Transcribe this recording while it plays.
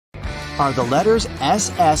Are the letters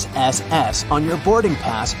SSSS on your boarding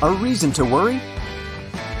pass a reason to worry?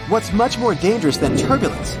 What's much more dangerous than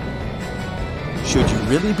turbulence? Should you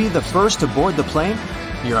really be the first to board the plane?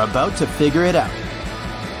 You're about to figure it out.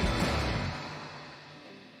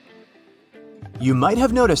 You might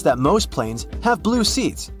have noticed that most planes have blue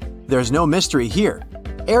seats. There's no mystery here.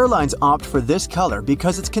 Airlines opt for this color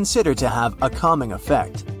because it's considered to have a calming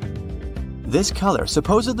effect. This color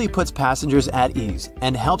supposedly puts passengers at ease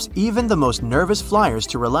and helps even the most nervous flyers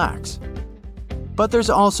to relax. But there's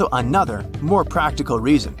also another, more practical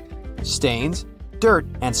reason. Stains, dirt,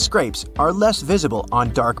 and scrapes are less visible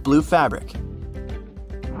on dark blue fabric.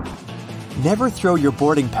 Never throw your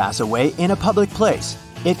boarding pass away in a public place.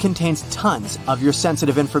 It contains tons of your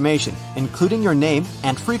sensitive information, including your name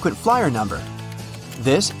and frequent flyer number.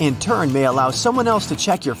 This, in turn, may allow someone else to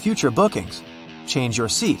check your future bookings, change your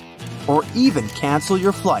seat, or even cancel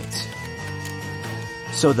your flights.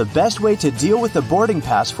 So the best way to deal with the boarding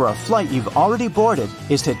pass for a flight you've already boarded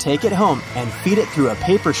is to take it home and feed it through a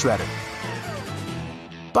paper shredder.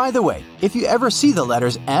 By the way, if you ever see the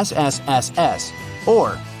letters SSSS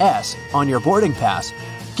or S on your boarding pass,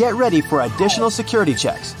 get ready for additional security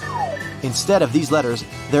checks. Instead of these letters,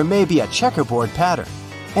 there may be a checkerboard pattern.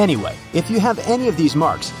 Anyway, if you have any of these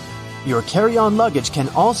marks, your carry-on luggage can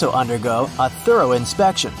also undergo a thorough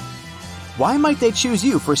inspection. Why might they choose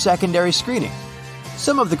you for secondary screening?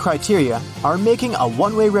 Some of the criteria are making a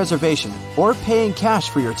one-way reservation or paying cash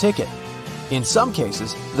for your ticket. In some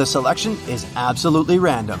cases, the selection is absolutely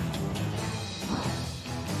random.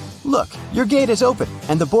 Look, your gate is open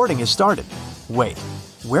and the boarding is started. Wait,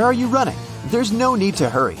 where are you running? There's no need to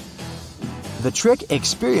hurry. The trick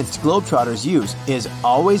experienced Globetrotters use is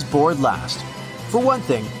always board last. For one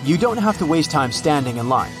thing, you don't have to waste time standing in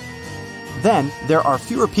line. Then, there are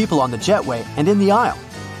fewer people on the jetway and in the aisle,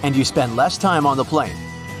 and you spend less time on the plane.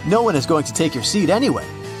 No one is going to take your seat anyway.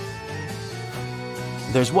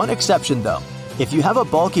 There's one exception though. If you have a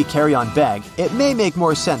bulky carry-on bag, it may make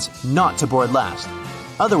more sense not to board last.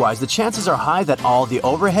 Otherwise, the chances are high that all the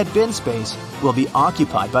overhead bin space will be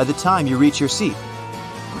occupied by the time you reach your seat.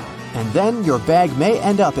 And then your bag may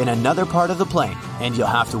end up in another part of the plane, and you'll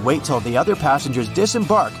have to wait till the other passengers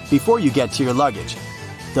disembark before you get to your luggage.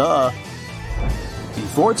 Duh!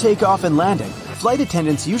 Before takeoff and landing, flight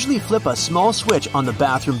attendants usually flip a small switch on the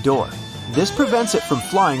bathroom door. This prevents it from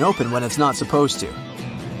flying open when it's not supposed to.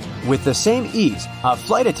 With the same ease, a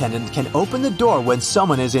flight attendant can open the door when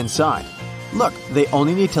someone is inside. Look, they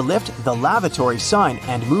only need to lift the lavatory sign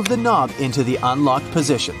and move the knob into the unlocked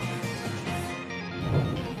position.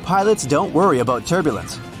 Pilots don't worry about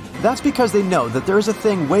turbulence. That's because they know that there is a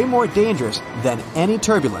thing way more dangerous than any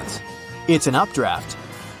turbulence. It's an updraft.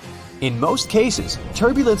 In most cases,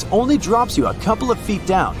 turbulence only drops you a couple of feet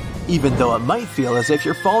down, even though it might feel as if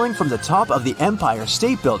you're falling from the top of the Empire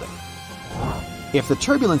State Building. If the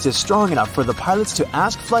turbulence is strong enough for the pilots to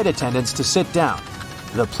ask flight attendants to sit down,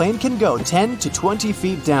 the plane can go 10 to 20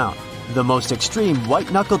 feet down. The most extreme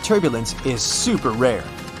white-knuckle turbulence is super rare.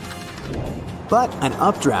 But an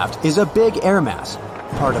updraft is a big air mass,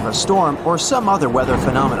 part of a storm or some other weather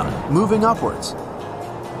phenomenon, moving upwards.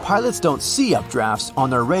 Pilots don't see updrafts on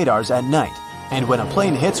their radars at night, and when a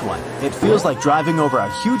plane hits one, it feels like driving over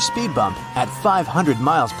a huge speed bump at 500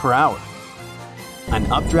 miles per hour. An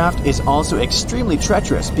updraft is also extremely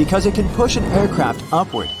treacherous because it can push an aircraft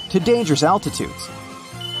upward to dangerous altitudes.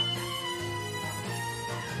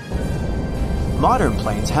 Modern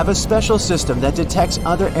planes have a special system that detects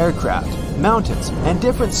other aircraft, mountains, and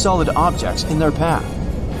different solid objects in their path.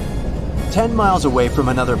 10 miles away from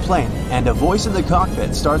another plane, and a voice in the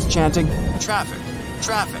cockpit starts chanting, "Traffic,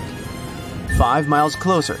 traffic." 5 miles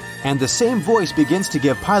closer, and the same voice begins to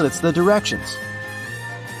give pilots the directions.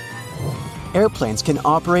 Airplanes can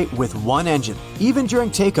operate with one engine, even during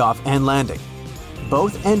takeoff and landing.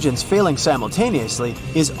 Both engines failing simultaneously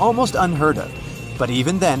is almost unheard of. But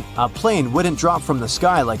even then, a plane wouldn't drop from the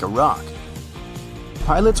sky like a rock.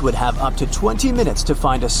 Pilots would have up to 20 minutes to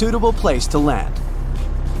find a suitable place to land.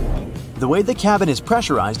 The way the cabin is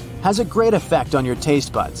pressurized has a great effect on your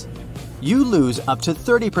taste buds. You lose up to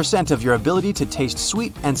 30% of your ability to taste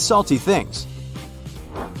sweet and salty things.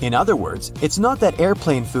 In other words, it's not that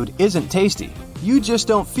airplane food isn't tasty, you just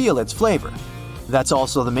don't feel its flavor. That's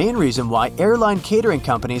also the main reason why airline catering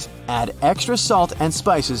companies add extra salt and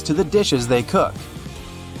spices to the dishes they cook.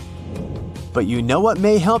 But you know what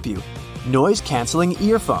may help you? Noise-canceling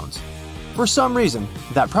earphones. For some reason,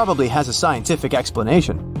 that probably has a scientific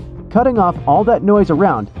explanation. Cutting off all that noise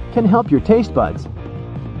around can help your taste buds.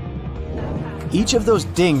 Each of those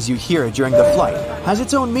dings you hear during the flight has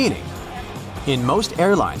its own meaning. In most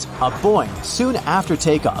airlines, a boing soon after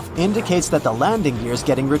takeoff indicates that the landing gear is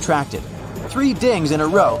getting retracted. 3 dings in a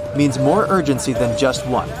row means more urgency than just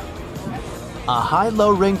one. A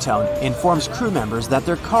high-low ringtone informs crew members that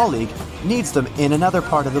their colleague needs them in another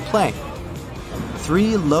part of the plane.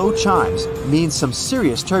 3 low chimes means some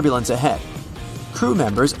serious turbulence ahead. Crew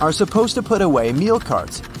members are supposed to put away meal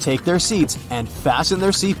carts, take their seats, and fasten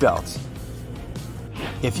their seatbelts.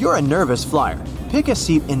 If you're a nervous flyer, pick a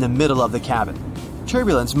seat in the middle of the cabin.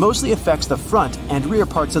 Turbulence mostly affects the front and rear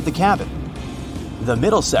parts of the cabin. The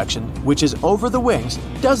middle section, which is over the wings,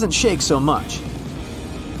 doesn't shake so much.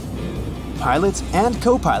 Pilots and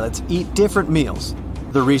co-pilots eat different meals.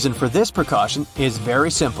 The reason for this precaution is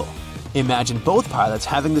very simple. Imagine both pilots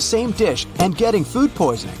having the same dish and getting food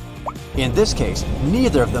poisoning. In this case,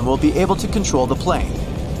 neither of them will be able to control the plane.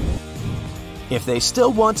 If they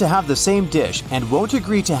still want to have the same dish and won't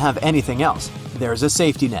agree to have anything else, there's a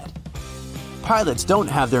safety net. Pilots don't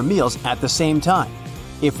have their meals at the same time.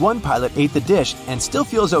 If one pilot ate the dish and still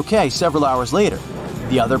feels okay several hours later,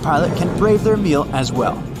 the other pilot can brave their meal as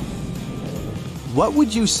well. What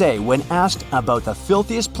would you say when asked about the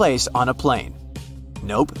filthiest place on a plane?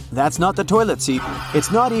 Nope, that's not the toilet seat.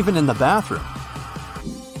 It's not even in the bathroom.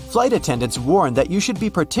 Flight attendants warn that you should be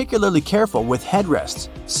particularly careful with headrests,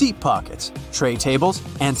 seat pockets, tray tables,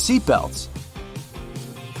 and seat belts.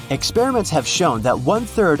 Experiments have shown that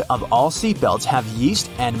 1/3 of all seat belts have yeast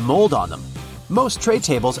and mold on them. Most tray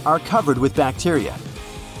tables are covered with bacteria.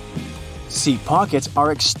 Seat pockets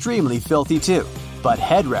are extremely filthy too, but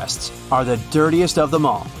headrests are the dirtiest of them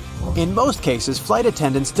all. In most cases, flight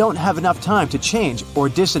attendants don't have enough time to change or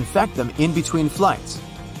disinfect them in between flights.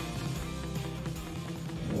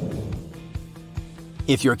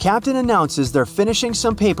 If your captain announces they're finishing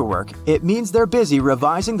some paperwork, it means they're busy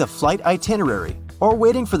revising the flight itinerary or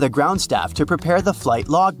waiting for the ground staff to prepare the flight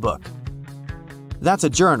logbook. That's a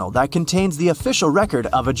journal that contains the official record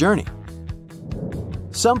of a journey.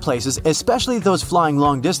 Some places, especially those flying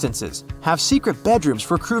long distances, have secret bedrooms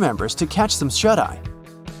for crew members to catch some shut-eye.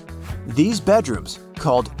 These bedrooms,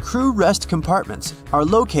 called crew rest compartments, are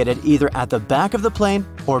located either at the back of the plane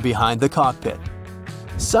or behind the cockpit.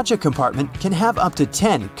 Such a compartment can have up to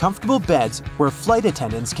 10 comfortable beds where flight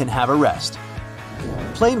attendants can have a rest.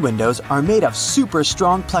 Plane windows are made of super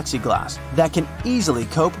strong plexiglass that can easily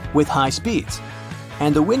cope with high speeds.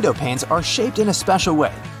 And the window panes are shaped in a special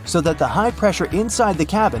way so that the high pressure inside the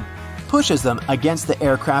cabin pushes them against the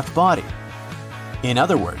aircraft body. In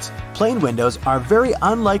other words, plane windows are very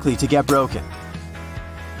unlikely to get broken.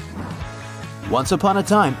 Once upon a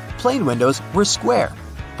time, plane windows were square,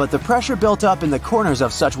 but the pressure built up in the corners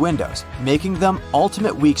of such windows, making them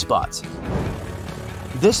ultimate weak spots.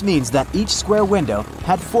 This means that each square window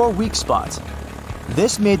had 4 weak spots.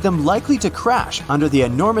 This made them likely to crash under the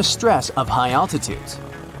enormous stress of high altitudes.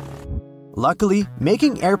 Luckily,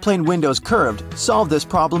 making airplane windows curved solved this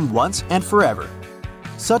problem once and forever.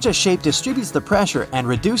 Such a shape distributes the pressure and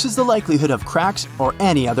reduces the likelihood of cracks or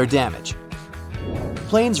any other damage.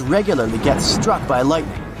 Planes regularly get struck by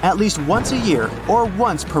lightning, at least once a year or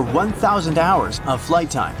once per 1,000 hours of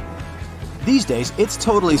flight time. These days, it's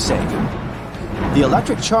totally safe. The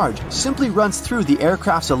electric charge simply runs through the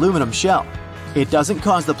aircraft's aluminum shell. It doesn't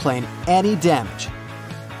cause the plane any damage.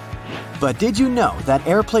 But did you know that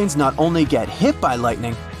airplanes not only get hit by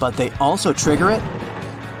lightning, but they also trigger it?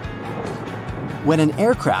 When an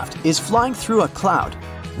aircraft is flying through a cloud,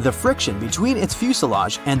 the friction between its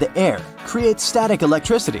fuselage and the air creates static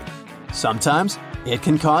electricity. Sometimes it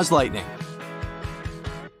can cause lightning.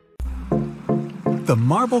 The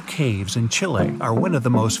marble caves in Chile are one of the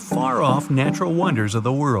most far-off natural wonders of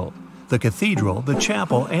the world. The cathedral, the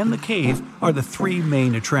chapel, and the cave are the 3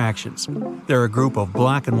 main attractions. They're a group of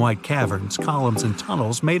black and white caverns, columns, and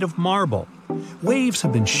tunnels made of marble. Waves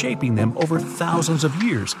have been shaping them over thousands of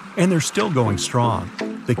years, and they're still going strong.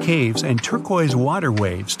 The caves and turquoise water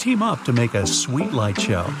waves team up to make a sweet light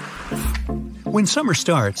show. When summer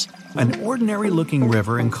starts, an ordinary-looking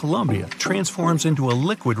river in Colombia transforms into a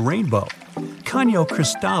liquid rainbow. Caño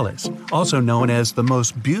Cristalis, also known as the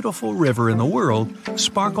most beautiful river in the world,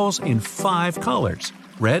 sparkles in 5 colors: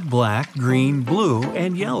 red, black, green, blue,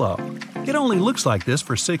 and yellow. It only looks like this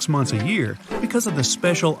for 6 months a year because of the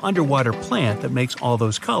special underwater plant that makes all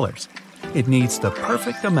those colors. It needs the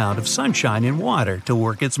perfect amount of sunshine and water to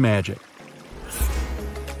work its magic.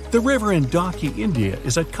 The river in Dauki, India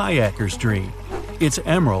is a kayaker's dream. It's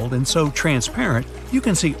emerald and so transparent you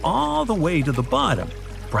can see all the way to the bottom.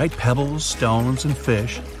 Bright pebbles, stones, and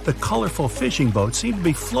fish, the colorful fishing boats seem to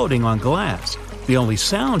be floating on glass. The only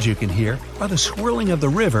sounds you can hear are the swirling of the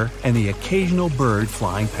river and the occasional bird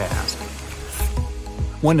flying past.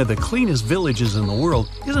 One of the cleanest villages in the world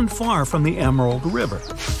isn't far from the Emerald River.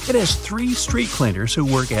 It has 3 street cleaners who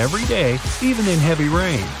work every day, even in heavy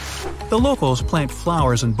rain. The locals plant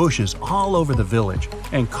flowers and bushes all over the village,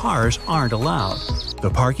 and cars aren't allowed.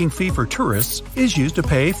 The parking fee for tourists is used to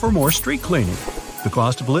pay for more street cleaning. The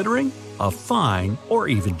cost of littering? A fine or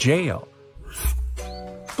even jail.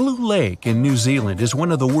 Blue Lake in New Zealand is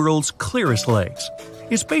one of the world's clearest lakes.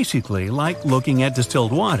 It's basically like looking at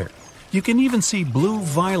distilled water. You can even see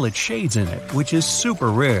blue-violet shades in it, which is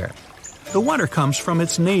super rare. The water comes from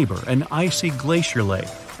its neighbor, an icy glacier lake.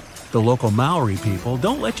 The local Maori people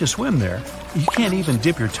don't let you swim there. You can't even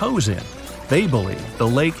dip your toes in. They believe the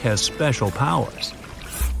lake has special powers.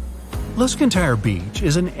 Luscantire Beach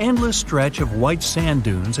is an endless stretch of white sand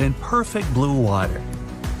dunes and perfect blue water.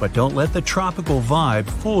 But don't let the tropical vibe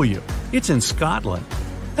fool you. It's in Scotland.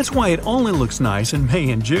 That's why it only looks nice in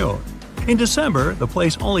May and June. In December, the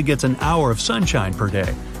place only gets an hour of sunshine per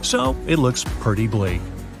day, so it looks pretty bleak.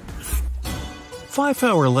 Phi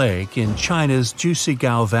Flower Lake in China's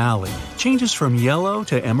Jiuzhaigou Valley changes from yellow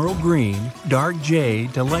to emerald green, dark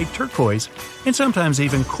jade to light turquoise, and sometimes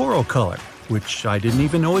even coral color, which I didn't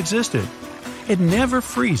even know existed. It never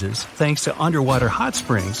freezes thanks to underwater hot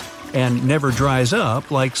springs and never dries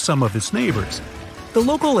up like some of its neighbors. The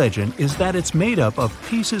local legend is that it's made up of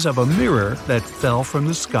pieces of a mirror that fell from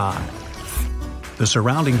the sky. The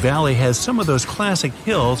surrounding valley has some of those classic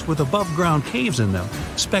hills with above-ground caves in them,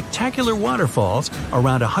 spectacular waterfalls,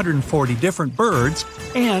 around 140 different birds,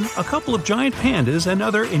 and a couple of giant pandas and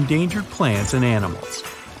other endangered plants and animals.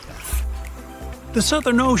 The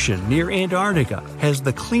Southern Ocean near Antarctica has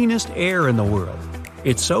the cleanest air in the world.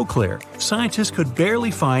 It's so clear, scientists could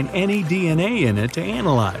barely find any DNA in it to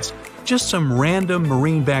analyze, just some random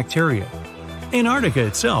marine bacteria. Antarctica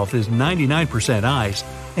itself is 99% ice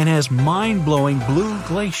and has mind-blowing blue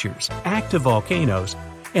glaciers, active volcanoes,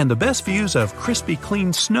 and the best views of crispy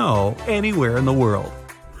clean snow anywhere in the world.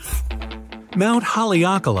 Mount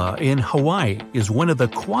Haleakala in Hawaii is one of the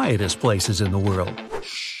quietest places in the world.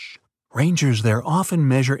 Shh! Rangers there often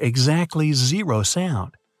measure exactly 0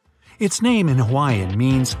 sound. Its name in Hawaiian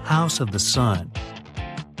means House of the Sun.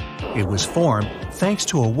 It was formed thanks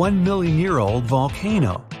to a 1-million-year-old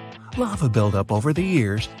volcano. Lava built up over the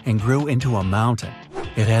years and grew into a mountain.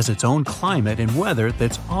 It has its own climate and weather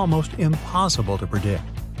that's almost impossible to predict.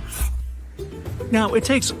 Now, it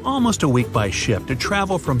takes almost a week by ship to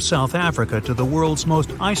travel from South Africa to the world's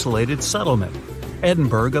most isolated settlement,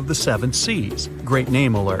 Edinburgh of the Seven Seas. Great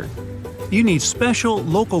name alert. You need special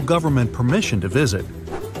local government permission to visit.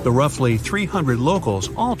 The roughly 300 locals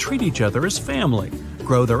all treat each other as family,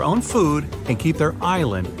 grow their own food, and keep their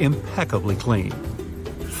island impeccably clean.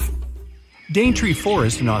 Daintree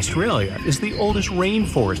Forest in Australia is the oldest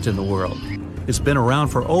rainforest in the world. It's been around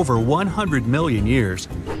for over 100 million years,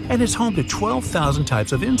 and it's home to 12,000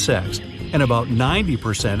 types of insects and about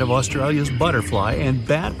 90% of Australia's butterfly and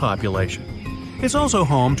bat population. It's also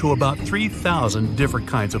home to about 3,000 different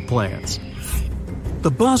kinds of plants.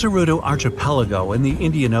 The Bazaruto Archipelago in the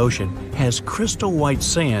Indian Ocean has crystal white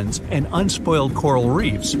sands and unspoiled coral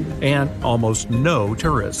reefs, and almost no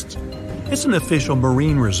tourists. It's an official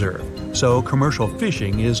marine reserve, so commercial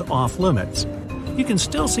fishing is off-limits. You can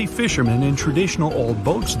still see fishermen in traditional old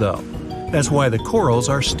boats, though. That's why the corals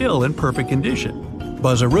are still in perfect condition.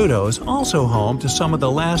 Bazaruto is also home to some of the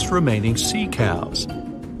last remaining sea cows.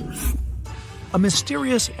 A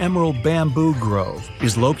mysterious emerald bamboo grove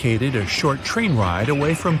is located a short train ride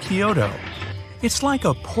away from Kyoto. It's like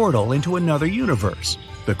a portal into another universe.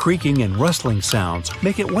 The creaking and rustling sounds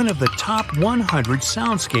make it one of the top 100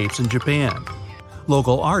 soundscapes in Japan.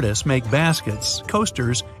 Local artists make baskets,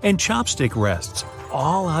 coasters, and chopstick rests,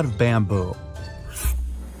 all out of bamboo.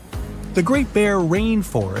 The Great Bear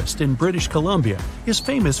Rainforest in British Columbia is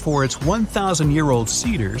famous for its 1,000-year-old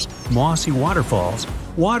cedars, mossy waterfalls,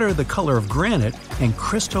 water the color of granite, and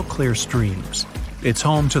crystal-clear streams. It's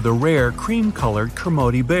home to the rare cream-colored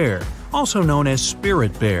Kermode bear, also known as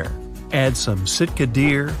spirit bear. Add some Sitka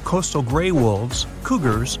deer, coastal gray wolves,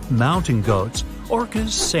 cougars, mountain goats, orcas,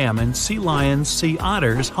 salmon, sea lions, sea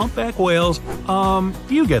otters, humpback whales,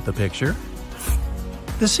 you get the picture.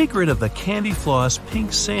 The secret of the Candy Floss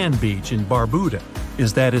Pink Sand Beach in Barbuda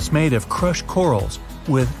is that it's made of crushed corals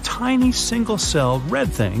with tiny single-celled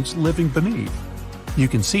red things living beneath. You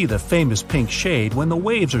can see the famous pink shade when the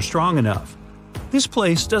waves are strong enough. This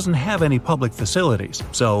place doesn't have any public facilities,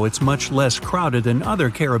 so it's much less crowded than other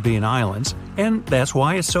Caribbean islands, and that's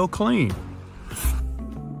why it's so clean.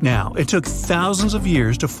 Now, it took thousands of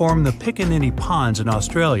years to form the Piccaninny Ponds in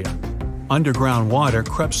Australia. Underground water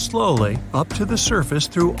crept slowly up to the surface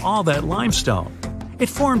through all that limestone. It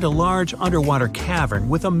formed a large underwater cavern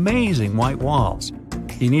with amazing white walls.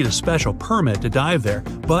 You need a special permit to dive there,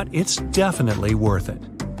 but it's definitely worth it.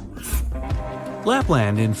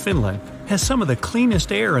 Lapland in Finland has some of the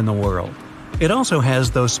cleanest air in the world. It also has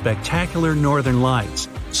those spectacular northern lights,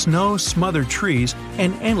 snow-smothered trees,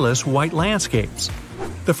 and endless white landscapes.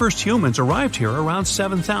 The first humans arrived here around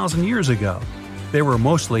 7,000 years ago. They were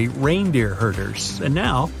mostly reindeer herders, and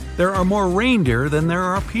now there are more reindeer than there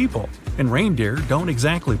are people, and reindeer don't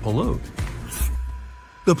exactly pollute.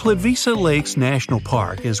 The Plitvice Lakes National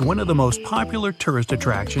Park is one of the most popular tourist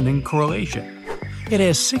attractions in Croatia. It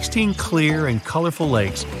has 16 clear and colorful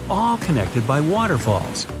lakes, all connected by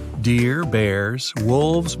waterfalls. Deer, bears,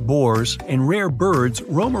 wolves, boars, and rare birds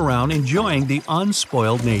roam around enjoying the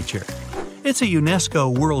unspoiled nature. It's a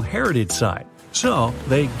UNESCO World Heritage Site, so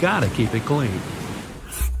they gotta keep it clean.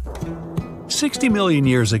 60 million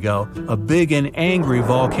years ago, a big and angry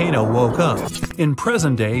volcano woke up in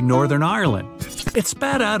present-day Northern Ireland. It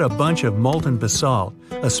spat out a bunch of molten basalt,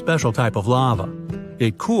 a special type of lava.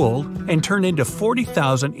 It cooled and turned into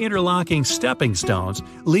 40,000 interlocking stepping stones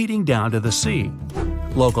leading down to the sea.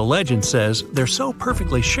 Local legend says they're so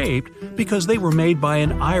perfectly shaped because they were made by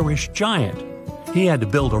an Irish giant. He had to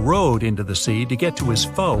build a road into the sea to get to his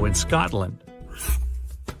foe in Scotland.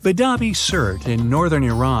 Vedabi Surt in northern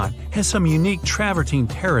Iran has some unique travertine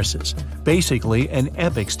terraces, basically an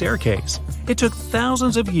epic staircase. It took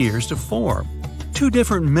thousands of years to form. Two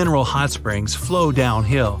different mineral hot springs flow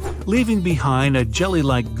downhill, leaving behind a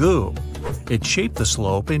jelly-like goo. It shaped the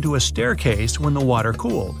slope into a staircase when the water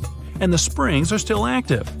cooled, and the springs are still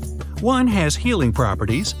active. One has healing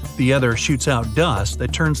properties, the other shoots out dust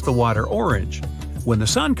that turns the water orange. When the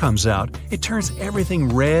sun comes out, it turns everything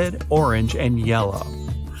red, orange, and yellow.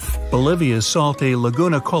 Bolivia's salty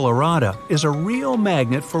Laguna Colorada is a real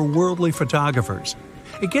magnet for worldly photographers.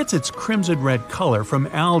 It gets its crimson-red color from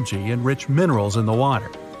algae and rich minerals in the water.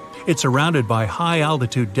 It's surrounded by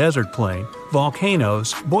high-altitude desert plain,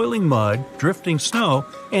 volcanoes, boiling mud, drifting snow,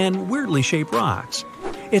 and weirdly shaped rocks.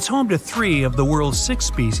 It's home to 3 of the world's 6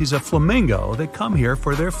 species of flamingo that come here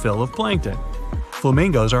for their fill of plankton.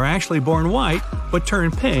 Flamingos are actually born white, but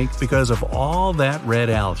turn pink because of all that red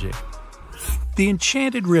algae. The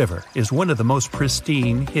Enchanted River is one of the most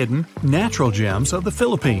pristine, hidden, natural gems of the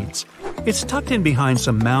Philippines. It's tucked in behind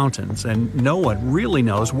some mountains, and no one really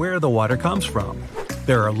knows where the water comes from.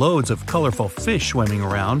 There are loads of colorful fish swimming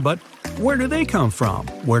around, but where do they come from?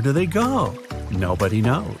 Where do they go? Nobody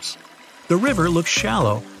knows. The river looks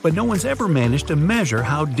shallow, but no one's ever managed to measure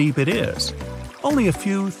how deep it is. Only a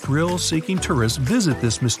few thrill-seeking tourists visit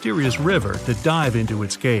this mysterious river to dive into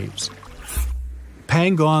its caves.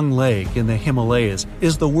 Pangong Lake in the Himalayas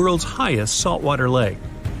is the world's highest saltwater lake.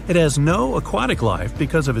 It has no aquatic life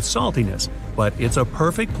because of its saltiness, but it's a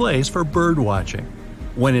perfect place for bird watching.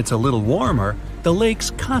 When it's a little warmer, the lake's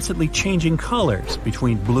constantly changing colors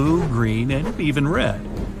between blue, green, and even red.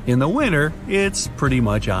 In the winter, it's pretty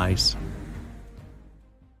much ice.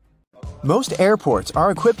 Most airports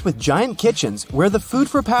are equipped with giant kitchens where the food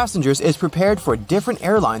for passengers is prepared for different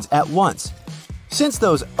airlines at once. Since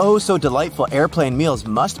those oh-so-delightful airplane meals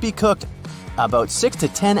must be cooked about 6 to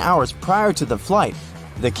 10 hours prior to the flight,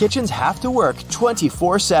 the kitchens have to work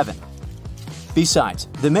 24/7. Besides,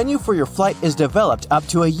 the menu for your flight is developed up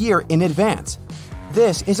to a year in advance.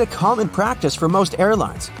 This is a common practice for most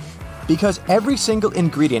airlines, because every single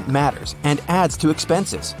ingredient matters and adds to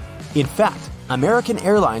expenses. In fact, American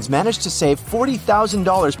Airlines managed to save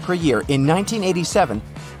 $40,000 per year in 1987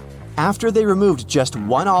 after they removed just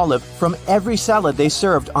one olive from every salad they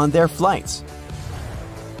served on their flights.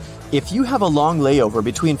 If you have a long layover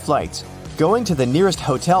between flights, going to the nearest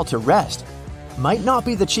hotel to rest might not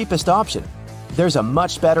be the cheapest option. There's a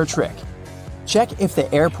much better trick. Check if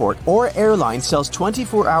the airport or airline sells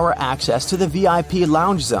 24-hour access to the VIP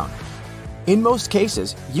lounge zone. In most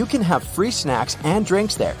cases, you can have free snacks and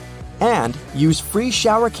drinks there, and use free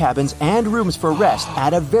shower cabins and rooms for rest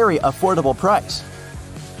at a very affordable price.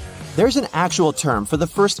 There's an actual term for the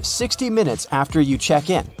first 60 minutes after you check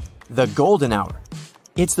in, the golden hour.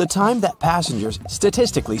 It's the time that passengers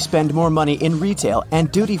statistically spend more money in retail and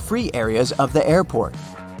duty-free areas of the airport.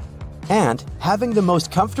 And having the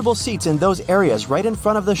most comfortable seats in those areas right in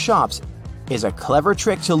front of the shops is a clever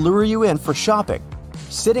trick to lure you in for shopping.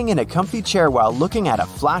 Sitting in a comfy chair while looking at a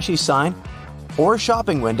flashy sign or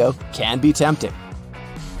shopping window can be tempting.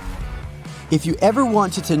 If you ever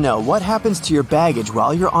wanted to know what happens to your baggage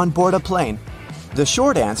while you're on board a plane, the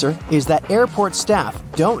short answer is that airport staff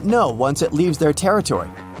don't know once it leaves their territory.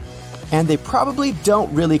 And they probably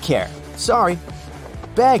don't really care. Sorry.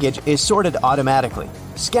 Baggage is sorted automatically,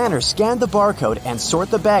 scanners scan the barcode and sort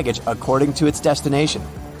the baggage according to its destination.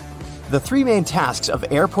 The three main tasks of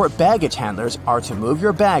airport baggage handlers are to move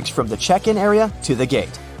your bags from the check-in area to the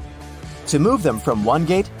gate, to move them from one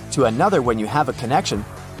gate to another when you have a connection,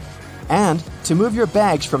 and to move your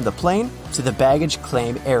bags from the plane to the baggage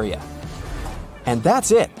claim area. And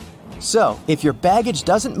that's it. So, if your baggage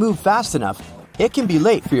doesn't move fast enough, it can be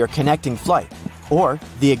late for your connecting flight, or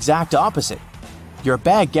the exact opposite. Your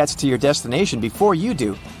bag gets to your destination before you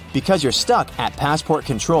do because you're stuck at passport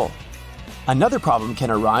control. Another problem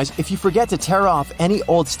can arise if you forget to tear off any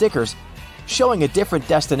old stickers showing a different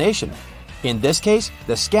destination. In this case,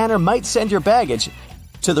 the scanner might send your baggage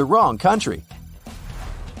to the wrong country.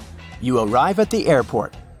 You arrive at the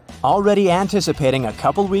airport, already anticipating a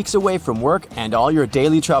couple weeks away from work and all your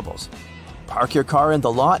daily troubles. Park your car in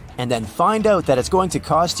the lot and then find out that it's going to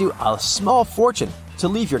cost you a small fortune to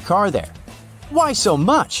leave your car there. Why so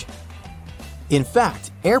much? In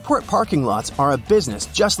fact, airport parking lots are a business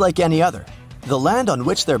just like any other. The land on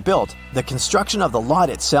which they're built, the construction of the lot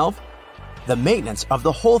itself, the maintenance of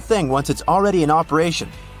the whole thing once it's already in operation,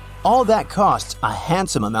 all that costs a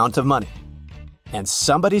handsome amount of money. And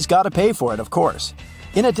somebody's got to pay for it, of course.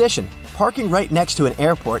 In addition, parking right next to an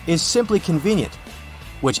airport is simply convenient,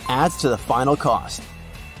 which adds to the final cost.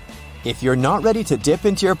 If you're not ready to dip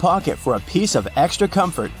into your pocket for a piece of extra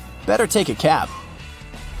comfort, better take a cab.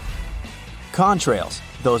 Contrails,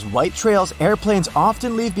 those white trails airplanes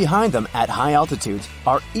often leave behind them at high altitudes,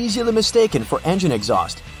 are easily mistaken for engine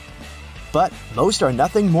exhaust. But most are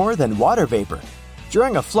nothing more than water vapor.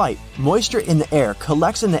 During a flight, moisture in the air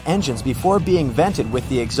collects in the engines before being vented with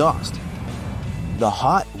the exhaust. The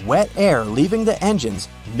hot, wet air leaving the engines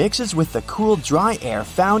mixes with the cool, dry air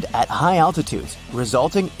found at high altitudes,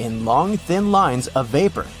 resulting in long, thin lines of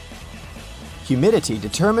vapor. Humidity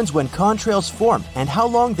determines when contrails form and how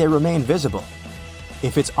long they remain visible.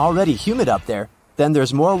 If it's already humid up there, then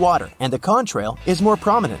there's more water and the contrail is more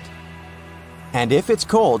prominent. And if it's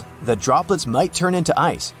cold, the droplets might turn into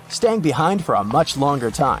ice, staying behind for a much longer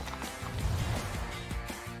time.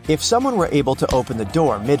 If someone were able to open the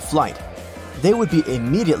door mid-flight, they would be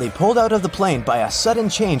immediately pulled out of the plane by a sudden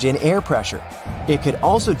change in air pressure. It could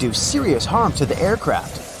also do serious harm to the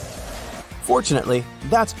aircraft. Fortunately,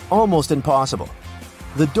 that's almost impossible.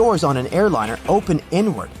 The doors on an airliner open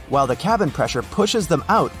inward while the cabin pressure pushes them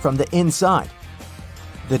out from the inside.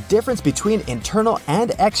 The difference between internal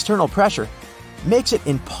and external pressure makes it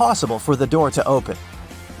impossible for the door to open.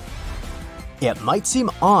 It might seem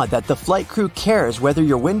odd that the flight crew cares whether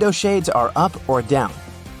your window shades are up or down.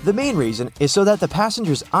 The main reason is so that the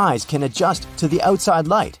passenger's eyes can adjust to the outside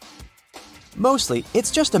light. Mostly,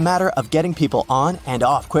 it's just a matter of getting people on and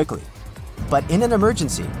off quickly. But in an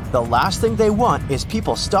emergency, the last thing they want is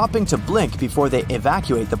people stopping to blink before they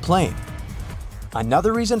evacuate the plane.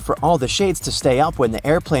 Another reason for all the shades to stay up when the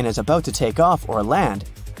airplane is about to take off or land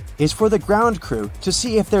is for the ground crew to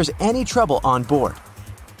see if there's any trouble on board.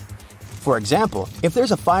 For example, if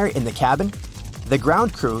there's a fire in the cabin, the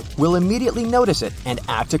ground crew will immediately notice it and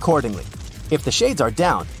act accordingly. If the shades are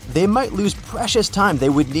down, they might lose precious time they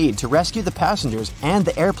would need to rescue the passengers and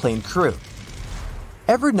the airplane crew.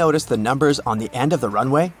 Ever notice the numbers on the end of the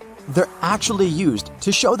runway? They're actually used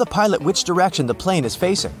to show the pilot which direction the plane is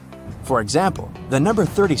facing. For example, the number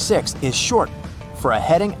 36 is short for a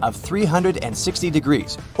heading of 360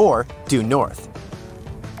 degrees, or due north.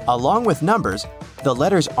 Along with numbers, the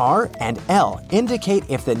letters R and L indicate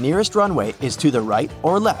if the nearest runway is to the right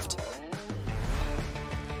or left.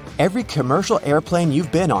 Every commercial airplane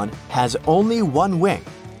you've been on has only one wing.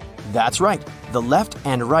 That's right, the left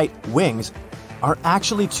and right wings are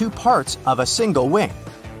actually two parts of a single wing.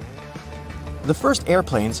 The first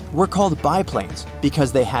airplanes were called biplanes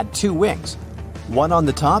because they had two wings, one on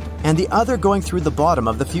the top and the other going through the bottom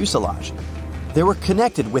of the fuselage. They were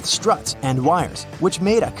connected with struts and wires, which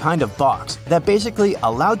made a kind of box that basically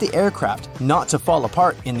allowed the aircraft not to fall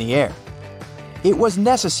apart in the air. It was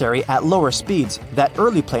necessary at lower speeds that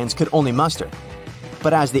early planes could only muster.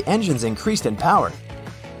 But as the engines increased in power,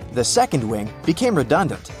 the second wing became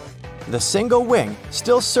redundant. The single wing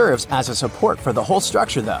still serves as a support for the whole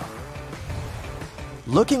structure though.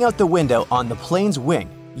 Looking out the window on the plane's wing,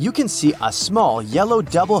 you can see a small yellow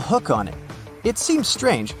double hook on it. It seems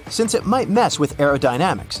strange since it might mess with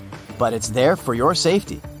aerodynamics, but it's there for your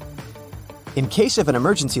safety. In case of an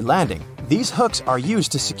emergency landing, these hooks are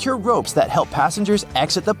used to secure ropes that help passengers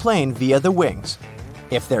exit the plane via the wings.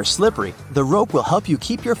 If they're slippery, the rope will help you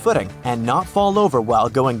keep your footing and not fall over while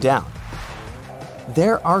going down.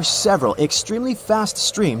 There are several extremely fast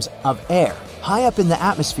streams of air high up in the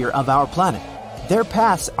atmosphere of our planet. Their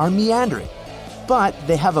paths are meandering, but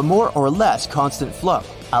they have a more or less constant flow,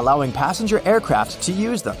 allowing passenger aircraft to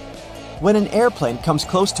use them. When an airplane comes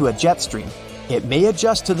close to a jet stream, it may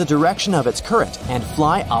adjust to the direction of its current and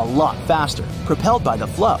fly a lot faster, propelled by the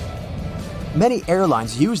flow. Many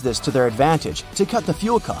airlines use this to their advantage to cut the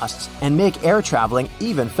fuel costs and make air traveling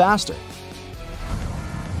even faster.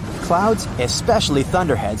 Clouds, especially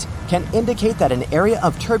thunderheads, can indicate that an area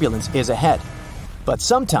of turbulence is ahead. But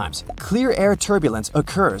sometimes, clear air turbulence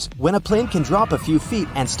occurs when a plane can drop a few feet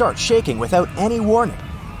and start shaking without any warning.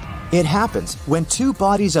 It happens when two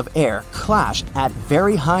bodies of air clash at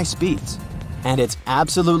very high speeds. And it's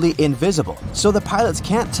absolutely invisible, so the pilots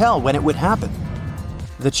can't tell when it would happen.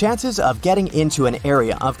 The chances of getting into an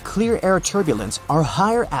area of clear air turbulence are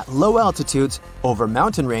higher at low altitudes, over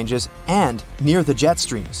mountain ranges, and near the jet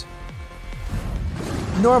streams.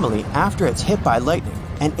 Normally, after it's hit by lightning,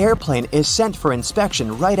 an airplane is sent for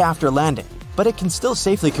inspection right after landing, but it can still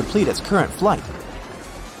safely complete its current flight.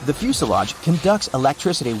 The fuselage conducts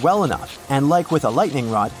electricity well enough, and like with a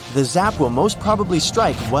lightning rod, the zap will most probably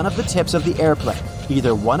strike one of the tips of the airplane,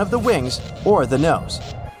 either one of the wings or the nose.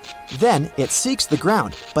 Then it seeks the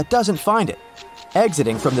ground, but doesn't find it,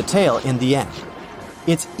 exiting from the tail in the end.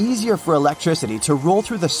 It's easier for electricity to roll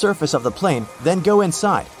through the surface of the plane than go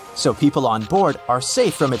inside, so people on board are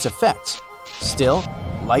safe from its effects. Still,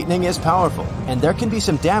 lightning is powerful, and there can be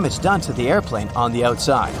some damage done to the airplane on the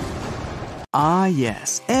outside. Ah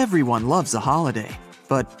yes, everyone loves a holiday.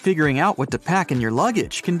 But figuring out what to pack in your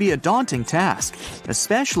luggage can be a daunting task,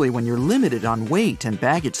 especially when you're limited on weight and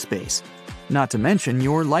baggage space. Not to mention,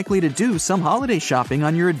 you're likely to do some holiday shopping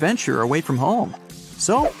on your adventure away from home.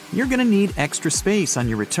 So, you're gonna need extra space on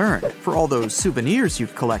your return for all those souvenirs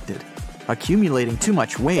you've collected. Accumulating too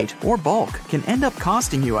much weight or bulk can end up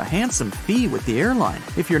costing you a handsome fee with the airline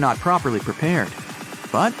if you're not properly prepared.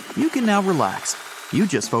 But you can now relax. You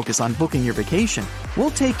just focus on booking your vacation.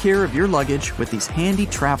 We'll take care of your luggage with these handy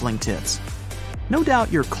traveling tips. No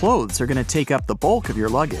doubt your clothes are going to take up the bulk of your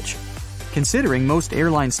luggage. Considering most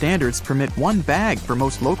airline standards permit one bag for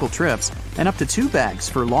most local trips and up to 2 bags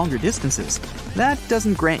for longer distances, that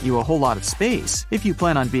doesn't grant you a whole lot of space if you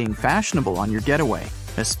plan on being fashionable on your getaway,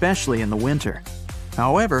 especially in the winter.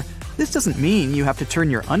 However, this doesn't mean you have to turn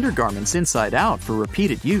your undergarments inside out for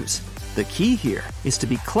repeated use. The key here is to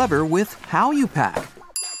be clever with how you pack.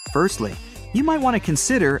 Firstly, you might want to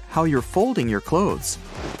consider how you're folding your clothes.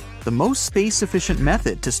 The most space-efficient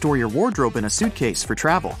method to store your wardrobe in a suitcase for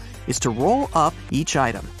travel is to roll up each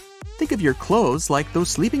item. Think of your clothes like those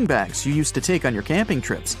sleeping bags you used to take on your camping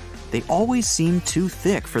trips. They always seem too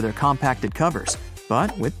thick for their compacted covers,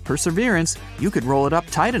 but with perseverance, you could roll it up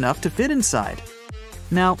tight enough to fit inside.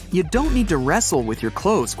 Now, you don't need to wrestle with your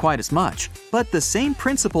clothes quite as much, but the same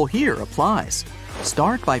principle here applies.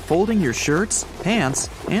 Start by folding your shirts, pants,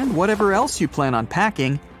 and whatever else you plan on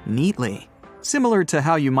packing neatly, similar to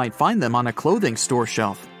how you might find them on a clothing store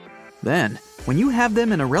shelf. Then, when you have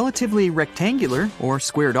them in a relatively rectangular or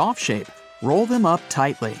squared-off shape, roll them up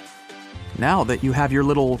tightly. Now that you have your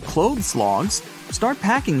little clothes logs, start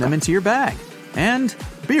packing them into your bag. And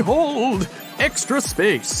behold, extra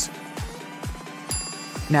space!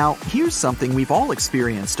 Now, here's something we've all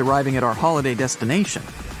experienced arriving at our holiday destination.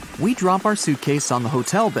 We drop our suitcase on the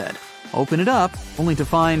hotel bed, open it up, only to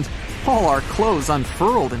find all our clothes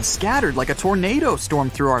unfurled and scattered like a tornado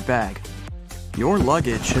stormed through our bag. Your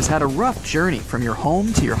luggage has had a rough journey from your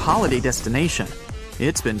home to your holiday destination.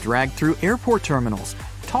 It's been dragged through airport terminals,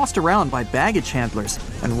 tossed around by baggage handlers,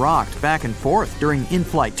 and rocked back and forth during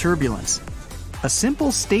in-flight turbulence. A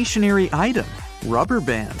simple stationary item, rubber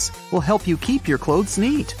bands, will help you keep your clothes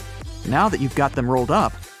neat. Now that you've got them rolled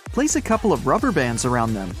up, place a couple of rubber bands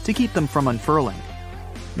around them to keep them from unfurling.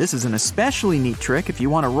 This is an especially neat trick if you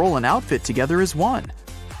want to roll an outfit together as one.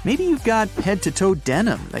 Maybe you've got head-to-toe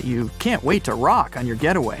denim that you can't wait to rock on your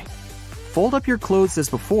getaway. Fold up your clothes as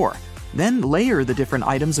before, then layer the different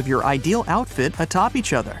items of your ideal outfit atop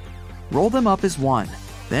each other. Roll them up as one,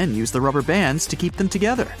 then use the rubber bands to keep them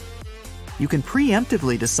together. You can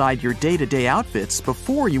preemptively decide your day-to-day outfits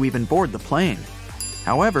before you even board the plane.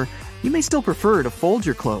 However, you may still prefer to fold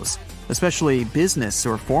your clothes, especially business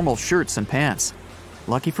or formal shirts and pants.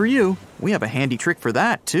 Lucky for you, we have a handy trick for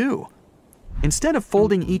that too. Instead of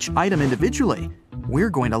folding each item individually, we're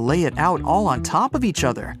going to lay it out all on top of each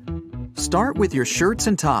other. Start with your shirts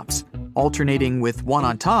and tops, alternating with one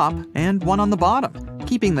on top and one on the bottom,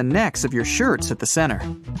 keeping the necks of your shirts at the center.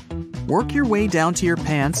 Work your way down to your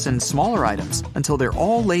pants and smaller items until they're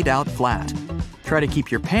all laid out flat. Try to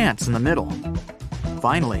keep your pants in the middle.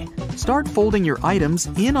 Finally, start folding your items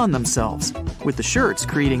in on themselves, with the shirts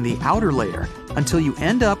creating the outer layer until you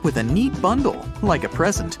end up with a neat bundle, like a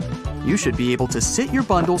present. you should be able to sit your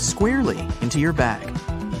bundle squarely into your bag.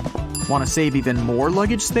 Want to save even more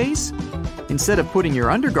luggage space? Instead of putting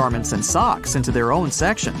your undergarments and socks into their own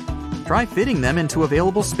section, try fitting them into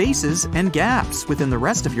available spaces and gaps within the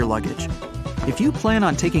rest of your luggage. If you plan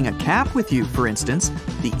on taking a cap with you, for instance,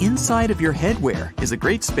 the inside of your headwear is a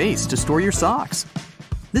great space to store your socks.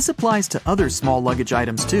 This applies to other small luggage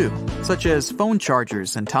items too, such as phone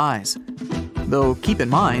chargers and ties. Though keep in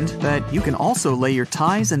mind that you can also lay your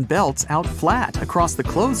ties and belts out flat across the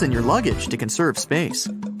clothes in your luggage to conserve space.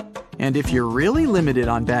 And if you're really limited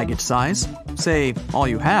on baggage size, say all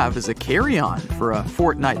you have is a carry-on for a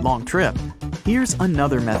fortnight-long trip, here's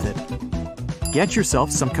another method. Get yourself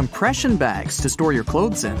some compression bags to store your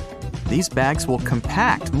clothes in. These bags will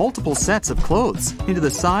compact multiple sets of clothes into the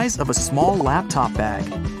size of a small laptop bag.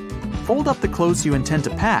 Fold up the clothes you intend to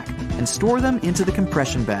pack and store them into the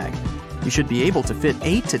compression bag. You should be able to fit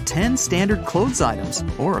 8 to 10 standard clothes items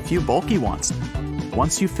or a few bulky ones.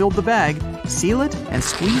 Once you've filled the bag, seal it and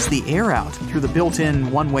squeeze the air out through the built-in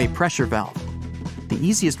one-way pressure valve. The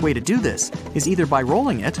easiest way to do this is either by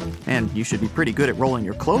rolling it, and you should be pretty good at rolling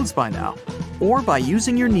your clothes by now, or by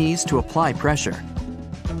using your knees to apply pressure.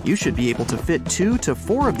 You should be able to fit 2 to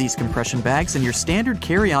 4 of these compression bags in your standard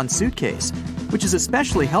carry-on suitcase, which is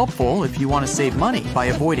especially helpful if you want to save money by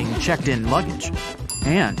avoiding checked-in luggage.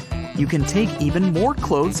 And you can take even more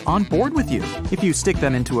clothes on board with you if you stick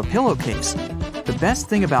them into a pillowcase. The best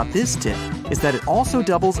thing about this tip is that it also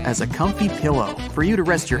doubles as a comfy pillow for you to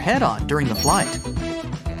rest your head on during the flight.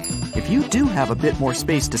 If you do have a bit more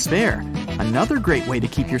space to spare, another great way to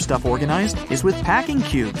keep your stuff organized is with packing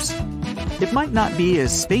cubes. It might not be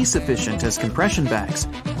as space efficient as compression bags,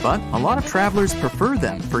 but a lot of travelers prefer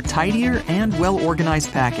them for tidier and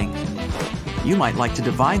well-organized packing. You might like to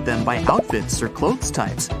divide them by outfits or clothes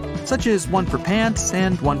types, such as one for pants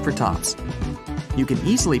and one for tops. You can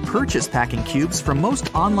easily purchase packing cubes from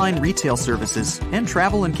most online retail services and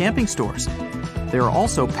travel and camping stores. There are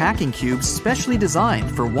also packing cubes specially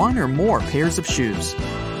designed for one or more pairs of shoes.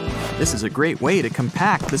 This is a great way to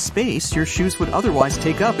compact the space your shoes would otherwise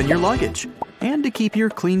take up in your luggage, and to keep your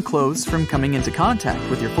clean clothes from coming into contact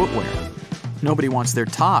with your footwear. Nobody wants their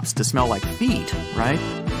tops to smell like feet, right?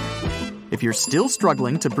 If you're still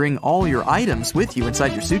struggling to bring all your items with you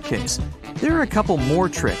inside your suitcase, there are a couple more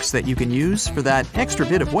tricks that you can use for that extra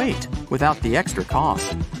bit of weight without the extra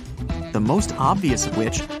cost. The most obvious of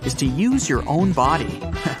which is to use your own body.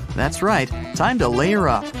 That's right, time to layer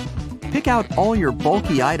up. Pick out all your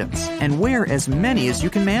bulky items and wear as many as you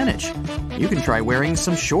can manage. You can try wearing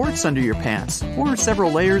some shorts under your pants or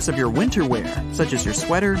several layers of your winter wear, such as your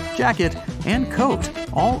sweater, jacket, and coat,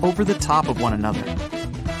 all over the top of one another.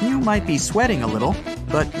 You might be sweating a little,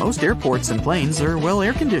 but most airports and planes are well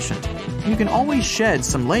air-conditioned. You can always shed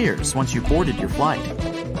some layers once you've boarded your flight.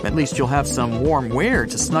 At least you'll have some warm wear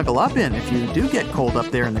to snuggle up in if you do get cold up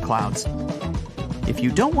there in the clouds. If you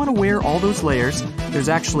don't want to wear all those layers, there's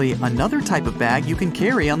actually another type of bag you can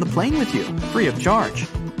carry on the plane with you, free of charge.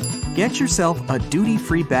 Get yourself a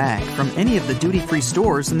duty-free bag from any of the duty-free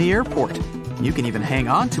stores in the airport. You can even hang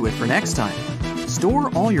on to it for next time.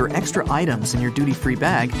 Store all your extra items in your duty-free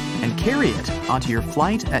bag and carry it onto your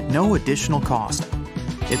flight at no additional cost.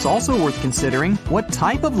 It's also worth considering what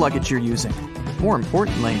type of luggage you're using. More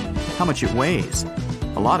importantly, how much it weighs.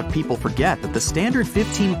 A lot of people forget that the standard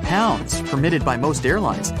 15 pounds permitted by most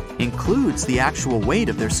airlines includes the actual weight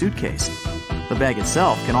of their suitcase. The bag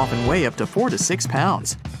itself can often weigh up to 4 to 6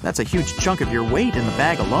 pounds. That's a huge chunk of your weight in the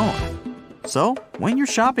bag alone. So, when you're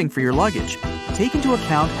shopping for your luggage, take into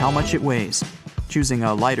account how much it weighs. Choosing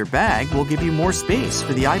a lighter bag will give you more space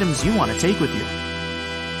for the items you want to take with you.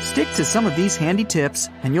 Stick to some of these handy tips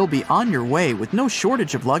and you'll be on your way with no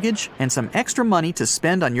shortage of luggage and some extra money to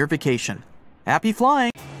spend on your vacation. Happy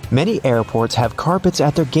flying! Many airports have carpets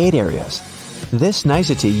at their gate areas. This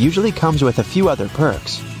nicety usually comes with a few other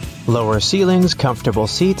perks: lower ceilings, comfortable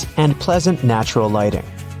seats, and pleasant natural lighting.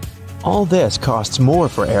 All this costs more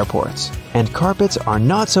for airports, and carpets are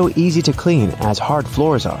not so easy to clean as hard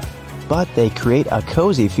floors are. But they create a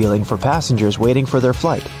cozy feeling for passengers waiting for their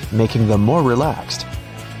flight, making them more relaxed.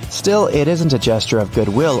 Still, it isn't a gesture of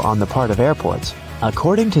goodwill on the part of airports.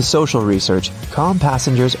 According to social research, calm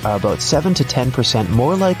passengers are about 7 to 10%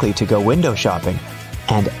 more likely to go window shopping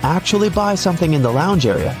and actually buy something in the lounge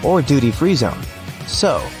area or duty-free zone.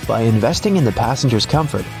 So, by investing in the passenger's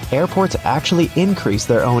comfort, airports actually increase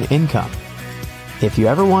their own income. If you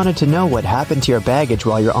ever wanted to know what happened to your baggage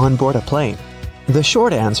while you're on board a plane, the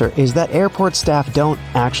short answer is that airport staff don't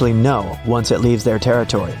actually know once it leaves their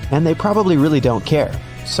territory, and they probably really don't care.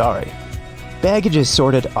 Sorry. Baggage is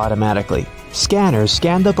sorted automatically, Scanners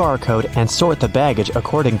scan the barcode and sort the baggage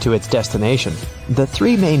according to its destination. The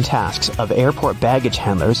three main tasks of airport baggage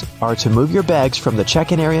handlers are to move your bags from the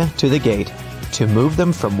check-in area to the gate, to move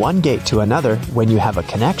them from one gate to another when you have a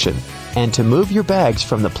connection, and to move your bags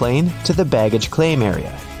from the plane to the baggage claim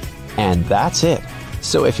area. And that's it.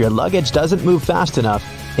 So if your luggage doesn't move fast enough,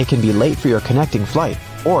 it can be late for your connecting flight,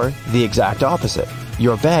 or the exact opposite.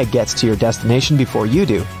 Your bag gets to your destination before you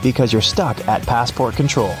do because you're stuck at passport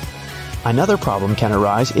control. Another problem can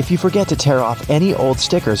arise if you forget to tear off any old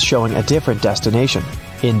stickers showing a different destination.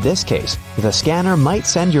 In this case, the scanner might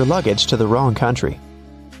send your luggage to the wrong country.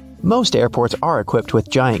 Most airports are equipped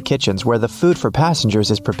with giant kitchens where the food for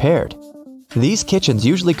passengers is prepared. These kitchens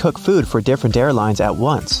usually cook food for different airlines at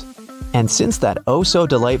once. And since that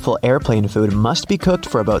oh-so-delightful airplane food must be cooked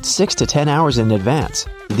for about 6 to 10 hours in advance,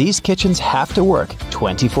 these kitchens have to work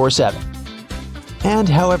 24/7. And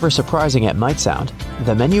however surprising it might sound,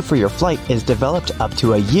 the menu for your flight is developed up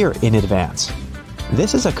to a year in advance.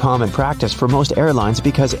 This is a common practice for most airlines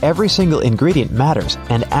because every single ingredient matters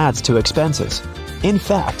and adds to expenses. In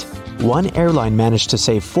fact, one airline managed to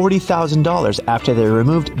save $40,000 after they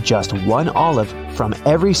removed just one olive from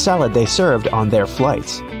every salad they served on their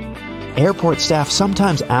flights. Airport staff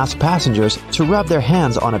sometimes ask passengers to rub their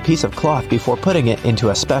hands on a piece of cloth before putting it into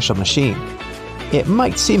a special machine. It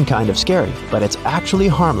might seem kind of scary, but it's actually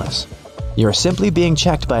harmless. You're simply being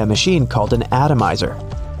checked by a machine called an atomizer.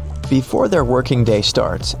 Before their working day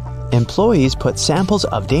starts, employees put samples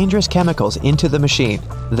of dangerous chemicals into the machine.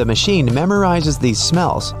 The machine memorizes these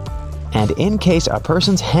smells, and in case a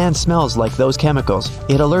person's hand smells like those chemicals,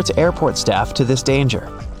 it alerts airport staff to this danger.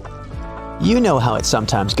 You know how it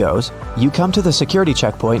sometimes goes. You come to the security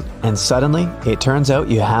checkpoint, and suddenly, it turns out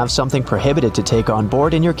you have something prohibited to take on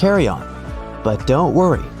board in your carry-on. But don't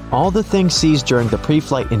worry, all the things seized during the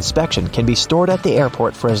pre-flight inspection can be stored at the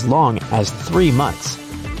airport for as long as 3 months.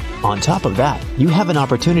 On top of that, you have an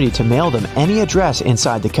opportunity to mail them any address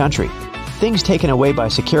inside the country. Things taken away by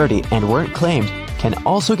security and weren't claimed can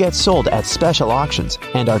also get sold at special auctions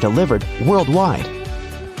and are delivered worldwide.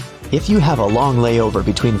 If you have a long layover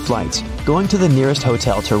between flights, going to the nearest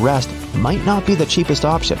hotel to rest might not be the cheapest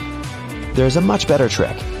option. There's a much better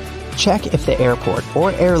trick. Check if the airport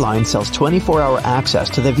or airline sells 24-hour access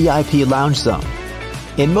to the VIP lounge zone.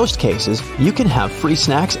 In most cases, you can have free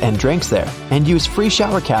snacks and drinks there and use free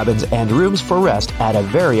shower cabins and rooms for rest at a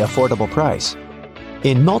very affordable price.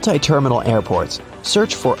 In multi-terminal airports,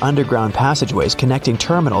 search for underground passageways connecting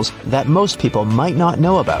terminals that most people might not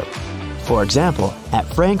know about. For example, at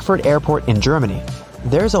Frankfurt Airport in Germany,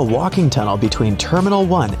 there's a walking tunnel between Terminal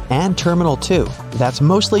 1 and Terminal 2 that's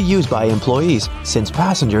mostly used by employees since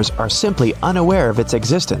passengers are simply unaware of its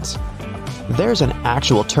existence. There's an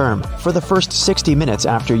actual term for the first 60 minutes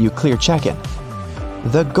after you clear check-in.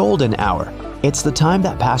 The golden hour. It's the time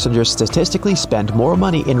that passengers statistically spend more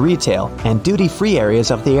money in retail and duty-free areas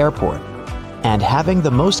of the airport. And having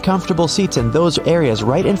the most comfortable seats in those areas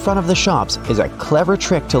right in front of the shops is a clever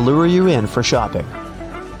trick to lure you in for shopping.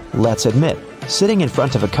 Let's admit, sitting in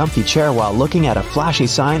front of a comfy chair while looking at a flashy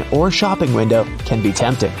sign or shopping window can be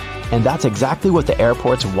tempting, and that's exactly what the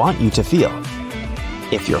airports want you to feel.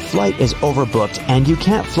 If your flight is overbooked and you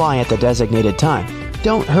can't fly at the designated time,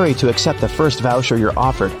 don't hurry to accept the first voucher you're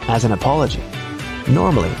offered as an apology.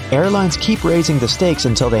 Normally, airlines keep raising the stakes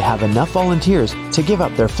until they have enough volunteers to give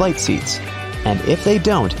up their flight seats. And if they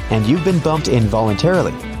don't, and you've been bumped in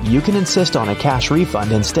voluntarily, you can insist on a cash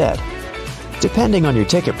refund instead. Depending on your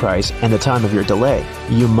ticket price and the time of your delay,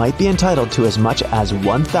 you might be entitled to as much as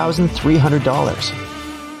 $1,300.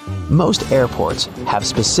 Most airports have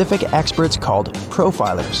specific experts called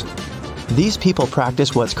profilers. These people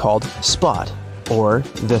practice what's called SPOT, or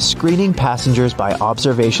the Screening Passengers by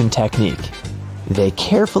Observation technique. They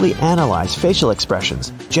carefully analyze facial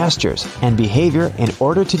expressions, gestures, and behavior in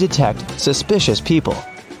order to detect suspicious people.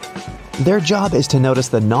 Their job is to notice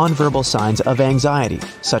the nonverbal signs of anxiety,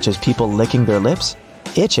 such as people licking their lips,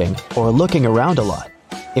 itching, or looking around a lot.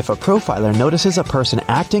 If a profiler notices a person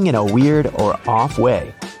acting in a weird or off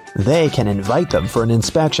way, they can invite them for an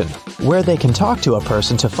inspection, where they can talk to a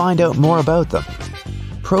person to find out more about them.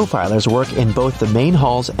 Profilers work in both the main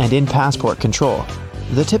halls and in passport control.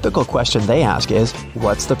 The typical question they ask is,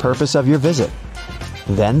 "What's the purpose of your visit?"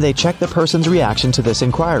 Then they check the person's reaction to this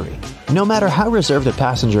inquiry. No matter how reserved a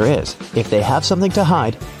passenger is, if they have something to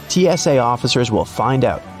hide, TSA officers will find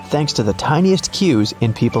out, thanks to the tiniest cues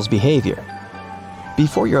in people's behavior.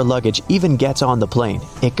 Before your luggage even gets on the plane,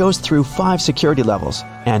 it goes through 5 security levels,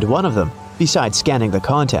 and one of them, besides scanning the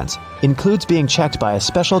contents, includes being checked by a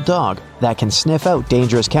special dog that can sniff out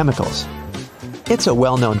dangerous chemicals. It's a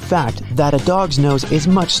well-known fact that a dog's nose is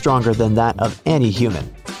much stronger than that of any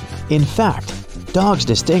human. In fact, dogs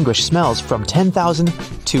distinguish smells from 10,000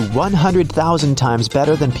 to 100,000 times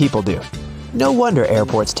better than people do. No wonder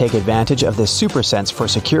airports take advantage of this super sense for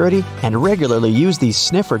security and regularly use these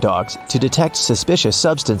sniffer dogs to detect suspicious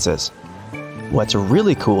substances. What's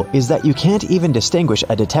really cool is that you can't even distinguish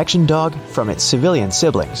a detection dog from its civilian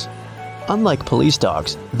siblings. Unlike police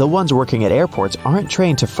dogs, the ones working at airports aren't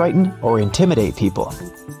trained to frighten or intimidate people.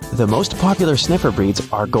 The most popular sniffer breeds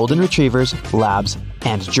are Golden Retrievers, Labs,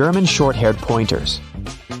 and German short-haired pointers.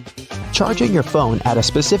 Charging your phone at a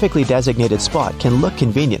specifically designated spot can look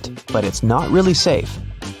convenient, but it's not really safe.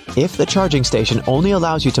 If the charging station only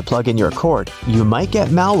allows you to plug in your cord, you might get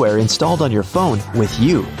malware installed on your phone with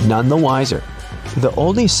you none the wiser. The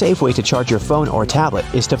only safe way to charge your phone or tablet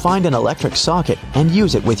is to find an electric socket and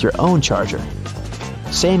use it with your own charger.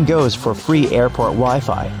 Same goes for free airport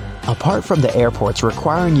Wi-Fi, apart from the airports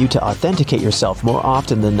requiring you to authenticate yourself more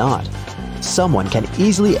often than not. Someone can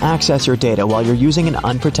easily access your data while you're using an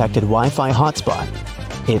unprotected Wi-Fi hotspot.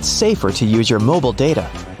 It's safer to use your mobile data,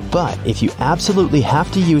 but if you absolutely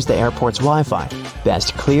have to use the airport's Wi-Fi,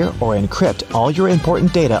 best clear or encrypt all your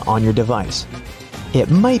important data on your device. It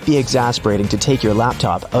might be exasperating to take your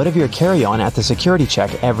laptop out of your carry-on at the security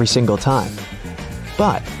check every single time.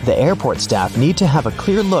 But the airport staff need to have a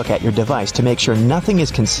clear look at your device to make sure nothing is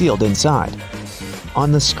concealed inside.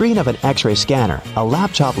 On the screen of an X-ray scanner, a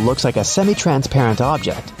laptop looks like a semi-transparent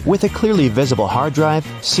object with a clearly visible hard drive,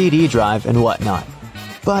 CD drive, and whatnot.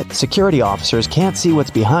 But security officers can't see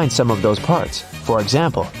what's behind some of those parts. For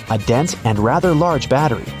example, a dense and rather large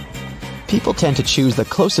battery. People tend to choose the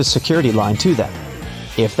closest security line to them.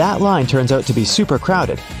 If that line turns out to be super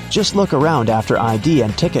crowded, just look around after ID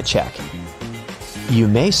and ticket check. You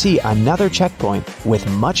may see another checkpoint with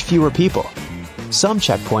much fewer people. Some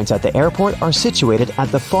checkpoints at the airport are situated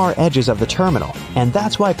at the far edges of the terminal, and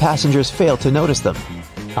that's why passengers fail to notice them.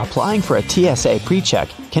 Applying for a TSA pre-check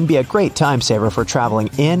can be a great time saver for traveling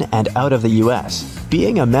in and out of the US.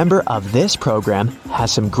 Being a member of this program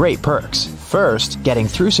has some great perks. First, getting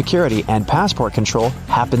through security and passport control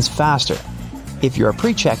happens faster. If you're a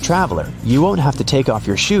pre-check traveler, you won't have to take off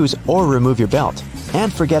your shoes or remove your belt,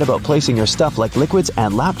 and forget about placing your stuff like liquids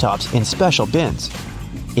and laptops in special bins.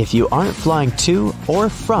 If you aren't flying to or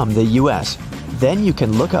from the US, then you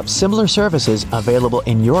can look up similar services available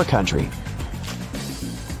in your country.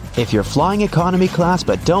 If you're flying economy class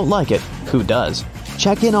but don't like it, who does?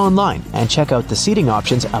 Check in online and check out the seating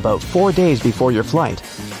options about 4 days before your flight.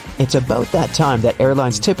 It's about that time that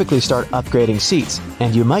airlines typically start upgrading seats,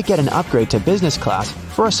 and you might get an upgrade to business class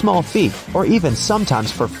for a small fee or even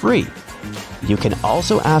sometimes for free. You can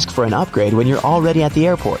also ask for an upgrade when you're already at the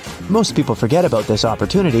airport. Most people forget about this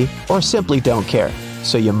opportunity or simply don't care,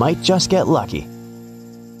 so you might just get lucky.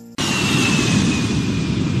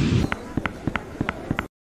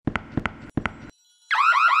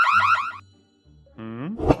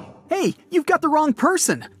 Hey, you've got the wrong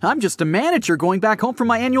person. I'm just a manager going back home from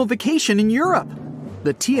my annual vacation in Europe.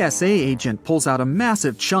 The TSA agent pulls out a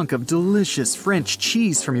massive chunk of delicious French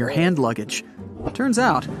cheese from your hand luggage. Turns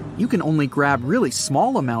out, you can only grab really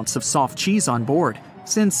small amounts of soft cheese on board,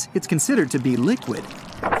 since it's considered to be liquid.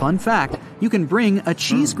 Fun fact, you can bring a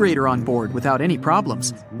cheese grater on board without any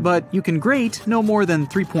problems, but you can grate no more than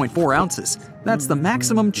 3.4 ounces. That's the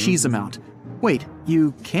maximum cheese amount. Wait,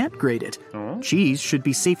 you can't grate it. Cheese should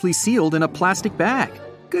be safely sealed in a plastic bag.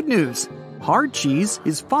 Good news, hard cheese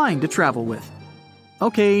is fine to travel with.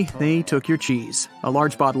 Okay, they took your cheese. A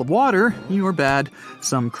large bottle of water, you're bad.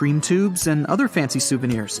 Some cream tubes and other fancy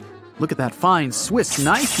souvenirs. Look at that fine Swiss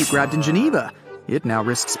knife you grabbed in Geneva. It now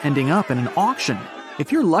risks ending up in an auction.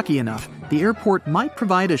 If you're lucky enough, the airport might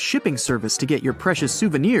provide a shipping service to get your precious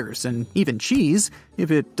souvenirs and even cheese,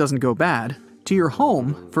 if it doesn't go bad, to your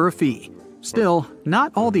home for a fee. Still,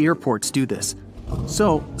 not all the airports do this.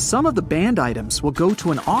 So, some of the banned items will go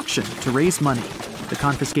to an auction to raise money. The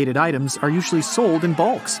confiscated items are usually sold in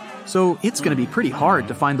bulks, so it's going to be pretty hard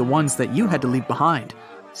to find the ones that you had to leave behind.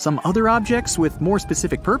 Some other objects with more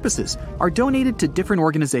specific purposes are donated to different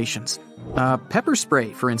organizations. Pepper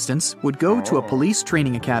spray, for instance, would go to a police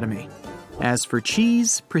training academy. As for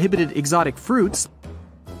cheese, prohibited exotic fruits,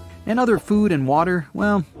 and other food and water,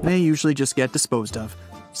 well, they usually just get disposed of.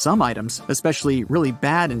 Some items, especially really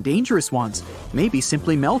bad and dangerous ones, may be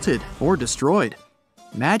simply melted or destroyed.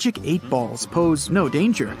 Magic 8 balls pose no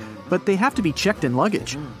danger, but they have to be checked in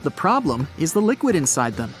luggage. The problem is the liquid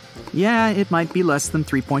inside them. Yeah, it might be less than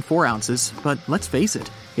 3.4 ounces, but let's face it,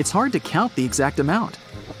 it's hard to count the exact amount.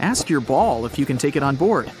 Ask your ball if you can take it on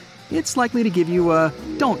board. It's likely to give you a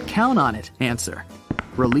 "don't count on it" answer.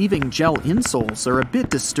 Relieving gel insoles are a bit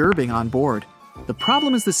disturbing on board. The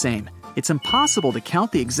problem is the same. It's impossible to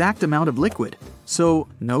count the exact amount of liquid, so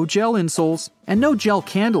no gel insoles and no gel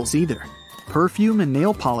candles either. Perfume and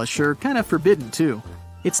nail polish are kind of forbidden too.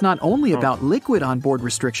 It's not only about liquid on board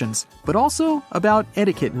restrictions, but also about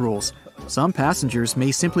etiquette rules. Some passengers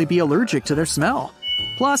may simply be allergic to their smell.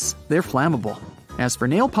 Plus, they're flammable. As for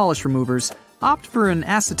nail polish removers, opt for an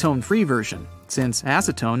acetone-free version, since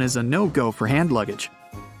acetone is a no-go for hand luggage.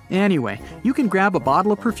 Anyway, you can grab a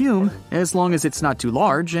bottle of perfume as long as it's not too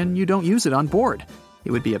large and you don't use it on board.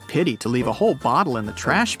 It would be a pity to leave a whole bottle in the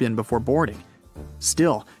trash bin before boarding.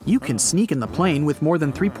 Still, you can sneak in the plane with more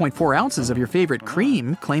than 3.4 ounces of your favorite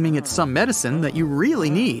cream, claiming it's some medicine that you really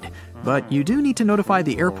need. But you do need to notify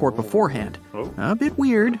the airport beforehand. A bit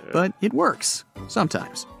weird, but it works.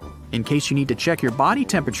 Sometimes. In case you need to check your body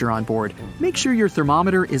temperature on board, make sure your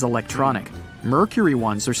thermometer is electronic. Mercury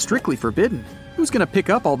ones are strictly forbidden. Who's going to pick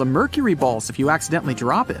up all the mercury balls if you accidentally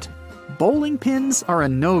drop it? Bowling pins are a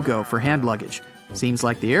no-go for hand luggage. Seems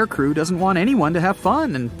like the aircrew doesn't want anyone to have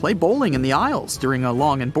fun and play bowling in the aisles during a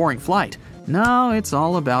long and boring flight. No, it's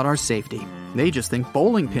all about our safety. They just think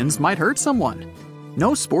bowling pins might hurt someone.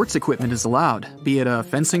 No sports equipment is allowed, be it a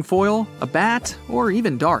fencing foil, a bat, or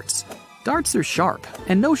even darts. Darts are sharp,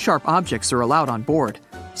 and no sharp objects are allowed on board.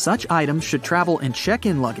 Such items should travel in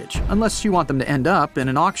check-in luggage, unless you want them to end up in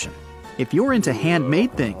an auction. If you're into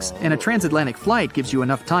handmade things, and a transatlantic flight gives you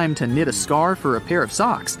enough time to knit a scarf or a pair of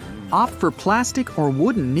socks, opt for plastic or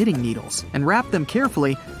wooden knitting needles and wrap them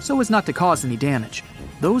carefully so as not to cause any damage.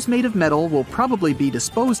 Those made of metal will probably be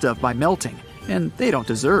disposed of by melting, and they don't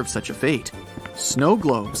deserve such a fate. Snow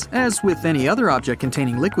globes, as with any other object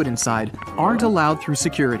containing liquid inside, aren't allowed through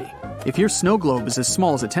security. If your snow globe is as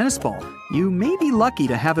small as a tennis ball, you may be lucky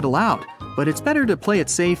to have it allowed, but it's better to play it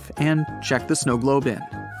safe and check the snow globe in.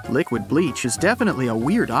 Liquid bleach is definitely a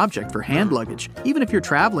weird object for hand luggage, even if you're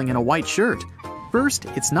traveling in a white shirt. First,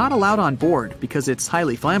 it's not allowed on board because it's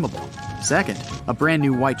highly flammable. Second, a brand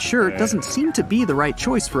new white shirt doesn't seem to be the right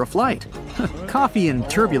choice for a flight. Coffee and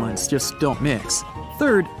turbulence just don't mix.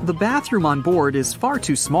 Third, the bathroom on board is far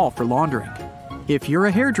too small for laundering. If you're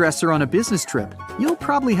a hairdresser on a business trip, you'll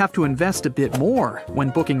probably have to invest a bit more when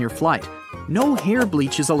booking your flight. No hair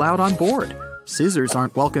bleach is allowed on board. Scissors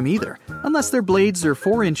aren't welcome either, unless their blades are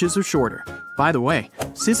 4 inches or shorter. By the way,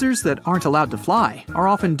 scissors that aren't allowed to fly are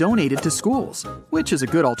often donated to schools, which is a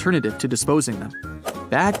good alternative to disposing them.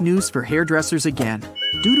 Bad news for hairdressers again.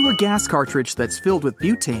 Due to a gas cartridge that's filled with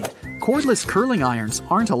butane, cordless curling irons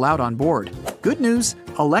aren't allowed on board. Good news,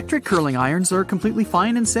 electric curling irons are completely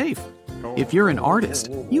fine and safe. If you're an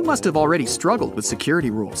artist, you must have already struggled with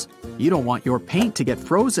security rules. You don't want your paint to get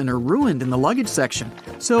frozen or ruined in the luggage section,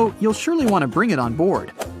 so you'll surely want to bring it on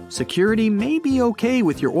board. Security may be okay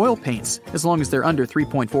with your oil paints as long as they're under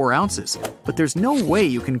 3.4 ounces, but there's no way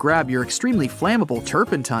you can grab your extremely flammable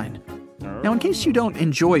turpentine. Now, in case you don't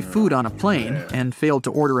enjoy food on a plane and failed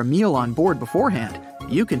to order a meal on board beforehand,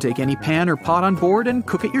 you can take any pan or pot on board and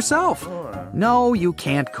cook it yourself. No, you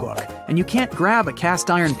can't cook, and you can't grab a cast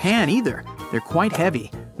iron pan either. They're quite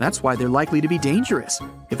heavy. That's why they're likely to be dangerous.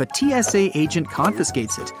 If a TSA agent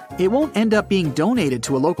confiscates it, it won't end up being donated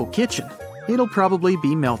to a local kitchen. It'll probably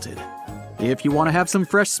be melted. If you want to have some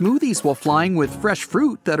fresh smoothies while flying with fresh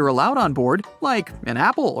fruit that are allowed on board, like an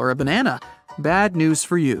apple or a banana, bad news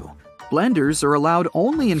for you. Blenders are allowed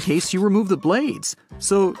only in case you remove the blades,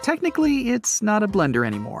 so technically it's not a blender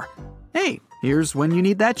anymore. Hey, here's when you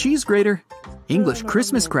need that cheese grater. English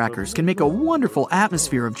Christmas crackers can make a wonderful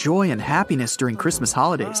atmosphere of joy and happiness during Christmas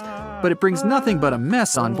holidays, but it brings nothing but a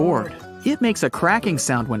mess on board. It makes a cracking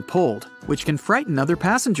sound when pulled, which can frighten other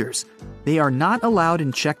passengers. They are not allowed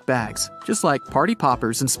in checked bags, just like party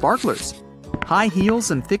poppers and sparklers. High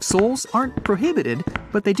heels and thick soles aren't prohibited,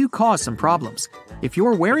 but they do cause some problems. If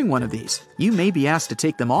you're wearing one of these, you may be asked to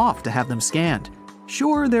take them off to have them scanned.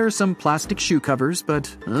 Sure, there are some plastic shoe covers,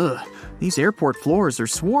 but these airport floors are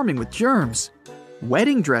swarming with germs.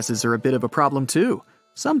 Wedding dresses are a bit of a problem too.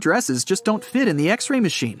 Some dresses just don't fit in the X-ray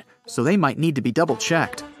machine, so they might need to be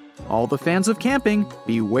double-checked. All the fans of camping,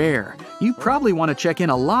 beware. You probably want to check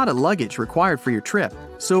in a lot of luggage required for your trip,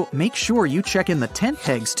 so make sure you check in the tent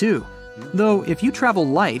pegs too. Though, if you travel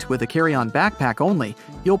light with a carry-on backpack only,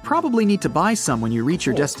 you'll probably need to buy some when you reach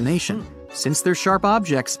your destination. Since they're sharp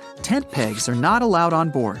objects, tent pegs are not allowed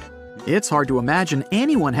on board. It's hard to imagine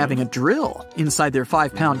anyone having a drill inside their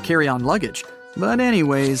 5-pound carry-on luggage. But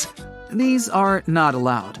anyways, these are not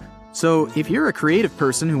allowed. So if you're a creative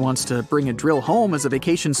person who wants to bring a drill home as a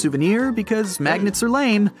vacation souvenir because magnets are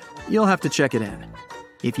lame, you'll have to check it in.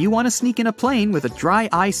 If you want to sneak in a plane with a dry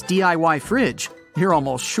ice DIY fridge, you're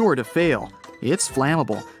almost sure to fail. It's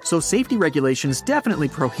flammable, so safety regulations definitely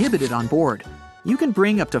prohibit it on board. You can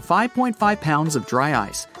bring up to 5.5 pounds of dry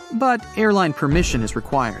ice, but airline permission is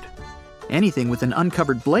required. Anything with an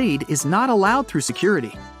uncovered blade is not allowed through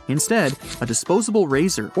security. Instead, a disposable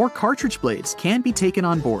razor or cartridge blades can be taken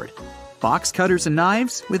on board. Box cutters and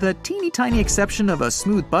knives, with a teeny tiny exception of a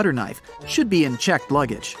smooth butter knife, should be in checked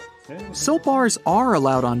luggage. Soap bars are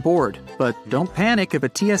allowed on board, but don't panic if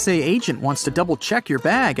a TSA agent wants to double check your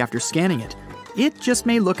bag after scanning it. It just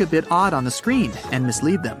may look a bit odd on the screen and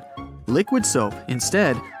mislead them. Liquid soap,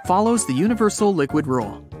 instead, follows the universal liquid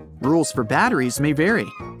rule. Rules for batteries may vary.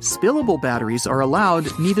 Spillable batteries are allowed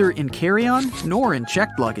neither in carry-on nor in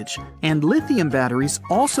checked luggage, and lithium batteries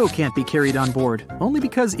also can't be carried on board, only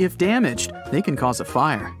because if damaged, they can cause a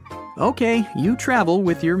fire. Okay, you travel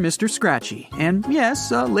with your Mr. Scratchy, and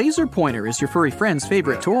yes, a laser pointer is your furry friend's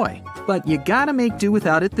favorite toy. But you gotta make do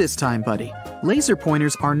without it this time, buddy. Laser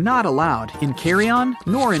pointers are not allowed in carry-on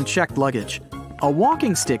nor in checked luggage. A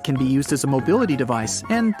walking stick can be used as a mobility device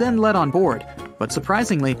and then let on board, but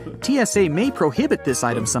surprisingly, TSA may prohibit this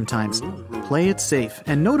item sometimes. Play it safe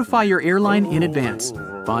and notify your airline in advance.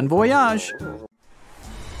 Bon voyage!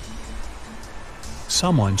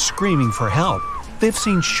 Someone screaming for help. They've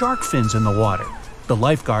seen shark fins in the water. The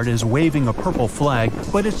lifeguard is waving a purple flag,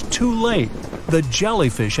 but it's too late. The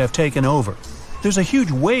jellyfish have taken over. There's a huge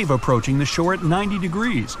wave approaching the shore at 90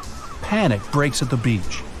 degrees. Panic breaks at the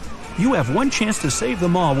beach. You have one chance to save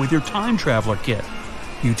them all with your time traveler kit.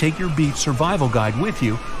 You take your beach survival guide with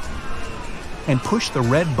you and push the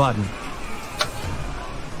red button.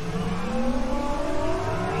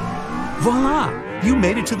 Voila! You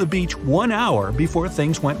made it to the beach 1 hour before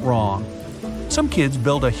things went wrong. Some kids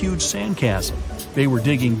built a huge sandcastle. They were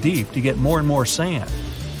digging deep to get more and more sand.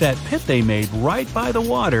 That pit they made right by the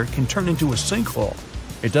water can turn into a sinkhole.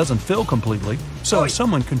 It doesn't fill completely, so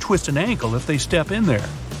someone can twist an ankle if they step in there.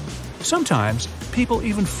 Sometimes, people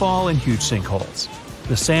even fall in huge sinkholes.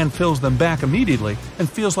 The sand fills them back immediately and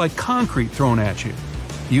feels like concrete thrown at you.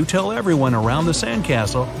 You tell everyone around the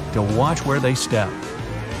sandcastle to watch where they step.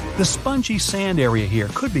 The spongy sand area here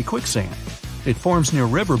could be quicksand. It forms near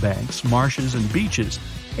riverbanks, marshes, and beaches,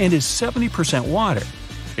 and is 70% water.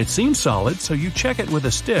 It seems solid, so you check it with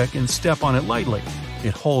a stick and step on it lightly.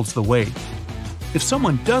 It holds the weight. If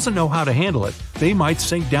someone doesn't know how to handle it, they might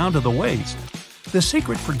sink down to the waist. The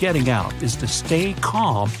secret for getting out is to stay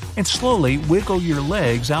calm and slowly wiggle your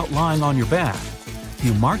legs out lying on your back.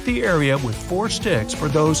 You mark the area with 4 sticks for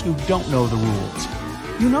those who don't know the rules.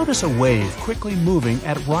 You notice a wave quickly moving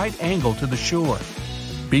at right angle to the shore.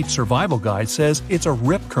 Beach Survival Guide says it's a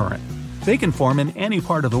rip current. They can form in any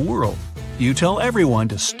part of the world. You tell everyone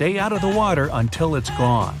to stay out of the water until it's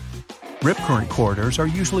gone. Rip current corridors are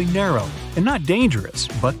usually narrow and not dangerous,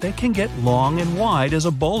 but they can get long and wide as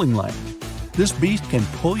a bowling lane. This beast can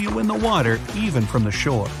pull you in the water even from the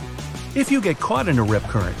shore. If you get caught in a rip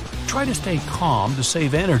current, try to stay calm to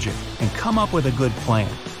save energy and come up with a good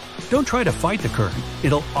plan. Don't try to fight the current,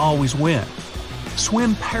 it'll always win.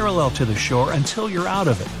 Swim parallel to the shore until you're out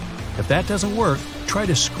of it. If that doesn't work, try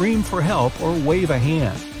to scream for help or wave a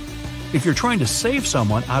hand. If you're trying to save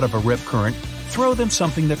someone out of a rip current, throw them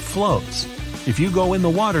something that floats. If you go in the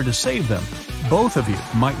water to save them, both of you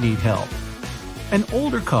might need help. An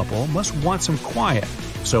older couple must want some quiet,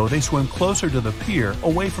 so they swim closer to the pier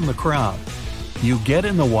away from the crowd. You get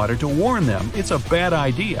in the water to warn them it's a bad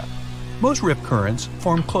idea. Most rip currents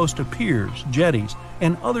form close to piers, jetties,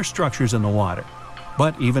 and other structures in the water.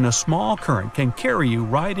 But even a small current can carry you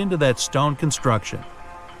right into that stone construction.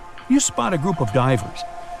 You spot a group of divers.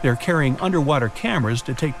 They're carrying underwater cameras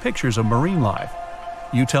to take pictures of marine life.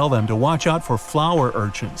 You tell them to watch out for flower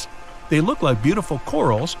urchins. They look like beautiful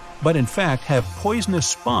corals, but in fact have poisonous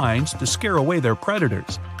spines to scare away their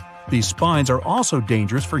predators. These spines are also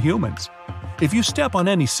dangerous for humans. If you step on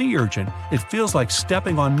any sea urchin, it feels like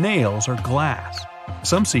stepping on nails or glass.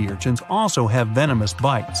 Some sea urchins also have venomous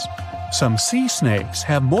bites. Some sea snakes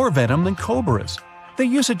have more venom than cobras. They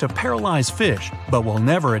use it to paralyze fish, but will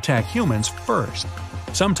never attack humans first.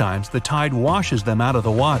 Sometimes the tide washes them out of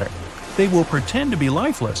the water. They will pretend to be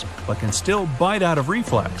lifeless, but can still bite out of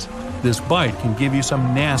reflex. This bite can give you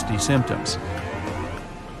some nasty symptoms.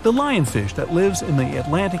 The lionfish that lives in the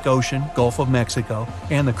Atlantic Ocean, Gulf of Mexico,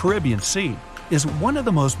 and the Caribbean Sea is one of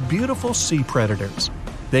the most beautiful sea predators.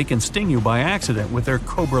 They can sting you by accident with their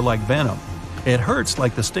cobra-like venom. It hurts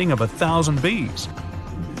like the sting of 1,000 bees.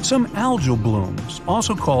 Some algal blooms,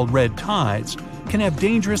 also called red tides, can have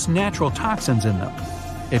dangerous natural toxins in them.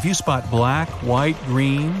 If you spot black, white,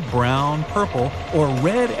 green, brown, purple, or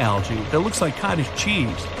red algae that looks like cottage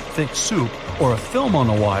cheese, thick soup, or a film on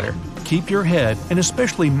the water, Keep your head and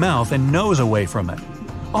especially mouth and nose away from it.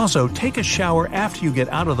 Also, take a shower after you get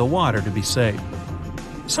out of the water to be safe.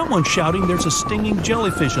 Someone's shouting there's a stinging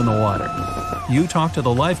jellyfish in the water. You talk to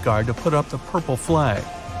the lifeguard to put up the purple flag.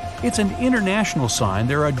 It's an international sign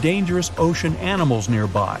there are dangerous ocean animals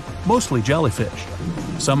nearby, mostly jellyfish.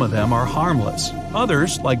 Some of them are harmless.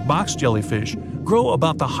 Others, like box jellyfish, grow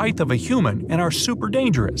about the height of a human and are super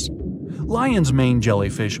dangerous. Lion's mane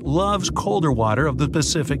jellyfish loves colder water of the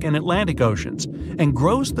Pacific and Atlantic Oceans and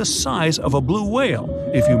grows the size of a blue whale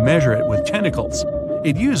if you measure it with tentacles.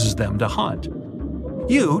 It uses them to hunt.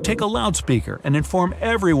 You take a loudspeaker and inform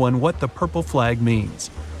everyone what the purple flag means.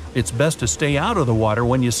 It's best to stay out of the water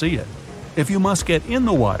when you see it. If you must get in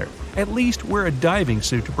the water, at least wear a diving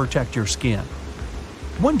suit to protect your skin.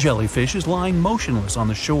 One jellyfish is lying motionless on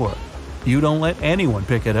the shore. You don't let anyone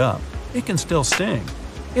pick it up. It can still sting.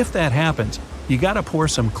 If that happens, you gotta pour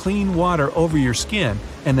some clean water over your skin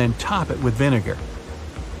and then top it with vinegar.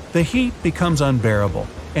 The heat becomes unbearable,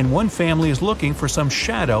 and one family is looking for some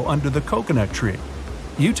shadow under the coconut tree.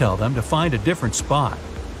 You tell them to find a different spot.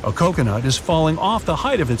 A coconut is falling off the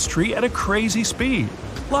height of its tree at a crazy speed.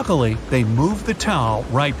 Luckily, they moved the towel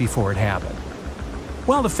right before it happened.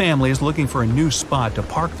 While the family is looking for a new spot to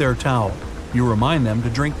park their towel, you remind them to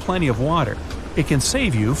drink plenty of water. It can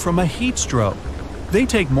save you from a heat stroke. They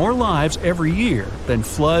take more lives every year than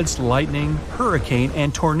floods, lightning, hurricane,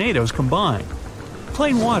 and tornadoes combined.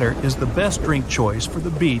 Plain water is the best drink choice for the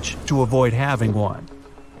beach to avoid having one.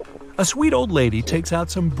 A sweet old lady takes out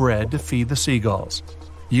some bread to feed the seagulls.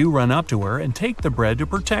 You run up to her and take the bread to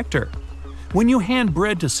protect her. When you hand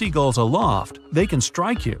bread to seagulls aloft, they can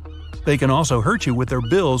strike you. They can also hurt you with their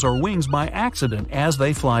bills or wings by accident as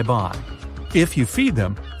they fly by. If you feed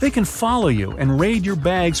them, they can follow you and raid your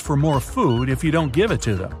bags for more food if you don't give it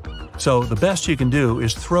to them. So the best you can do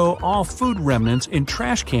is throw all food remnants in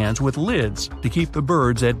trash cans with lids to keep the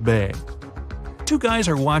birds at bay. Two guys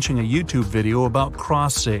are watching a YouTube video about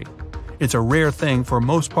cross sea. It's a rare thing for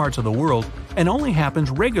most parts of the world and only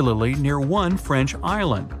happens regularly near one French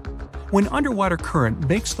island. When underwater current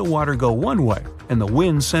makes the water go one way and the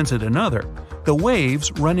wind sends it another, the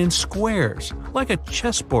waves run in squares, like a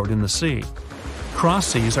chessboard in the sea. Cross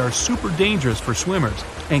seas are super dangerous for swimmers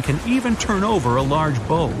and can even turn over a large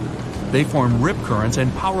boat. They form rip currents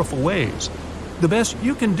and powerful waves. The best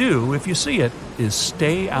you can do if you see it is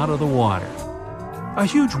stay out of the water. A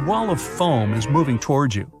huge wall of foam is moving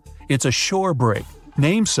towards you. It's a shore break,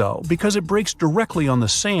 named so because it breaks directly on the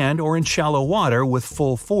sand or in shallow water with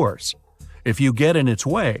full force. If you get in its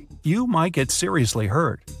way, you might get seriously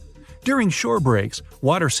hurt. During shore breaks,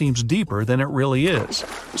 water seems deeper than it really is,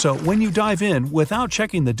 so when you dive in without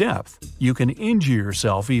checking the depth, you can injure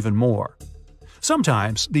yourself even more.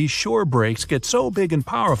 Sometimes these shore breaks get so big and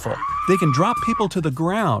powerful, they can drop people to the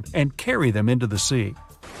ground and carry them into the sea.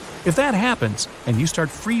 If that happens and you start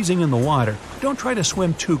freezing in the water, don't try to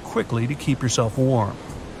swim too quickly to keep yourself warm.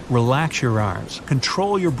 Relax your arms,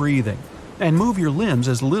 control your breathing, and move your limbs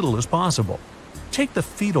as little as possible. Take the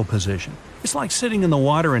fetal position. It's like sitting in the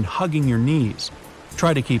water and hugging your knees.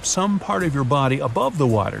 Try to keep some part of your body above the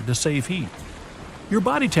water to save heat. Your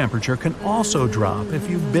body temperature can also drop if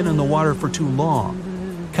you've been in the water for too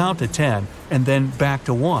long. Count to 10 and then back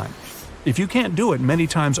to 1. If you can't do it many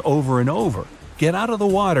times over and over, get out of the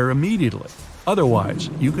water immediately. Otherwise,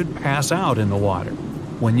 you could pass out in the water.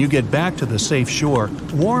 When you get back to the safe shore,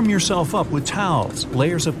 warm yourself up with towels,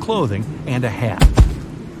 layers of clothing, and a hat.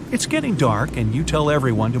 It's getting dark and you tell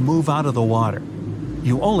everyone to move out of the water.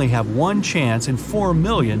 You only have one chance in 4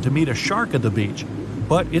 million to meet a shark at the beach,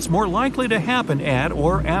 but it's more likely to happen at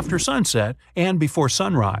or after sunset and before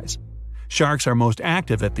sunrise. Sharks are most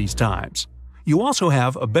active at these times. You also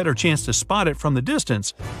have a better chance to spot it from the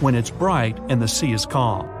distance when it's bright and the sea is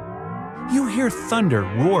calm. You hear thunder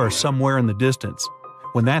roar somewhere in the distance.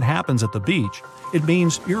 When that happens at the beach, it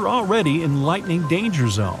means you're already in lightning danger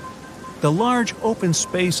zone. The large open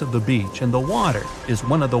space of the beach and the water is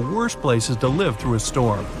one of the worst places to live through a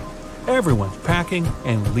storm. Everyone's packing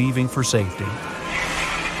and leaving for safety.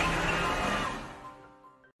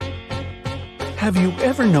 Have you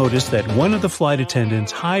ever noticed that one of the flight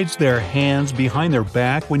attendants hides their hands behind their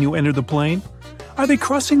back when you enter the plane? Are they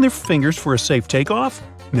crossing their fingers for a safe takeoff?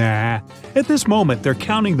 Nah. At this moment, they're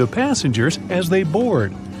counting the passengers as they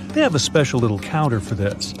board. They have a special little counter for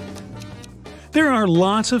this. There are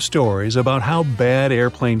lots of stories about how bad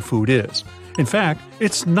airplane food is. In fact,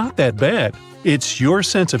 it's not that bad. It's your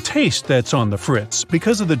sense of taste that's on the fritz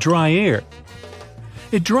because of the dry air.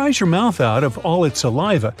 It dries your mouth out of all its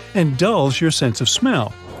saliva and dulls your sense of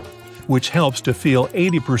smell, which helps to feel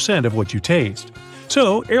 80% of what you taste.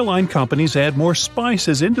 So, airline companies add more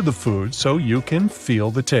spices into the food so you can feel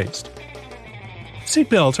the taste.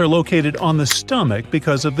 Seatbelts are located on the stomach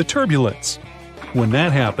because of the turbulence. When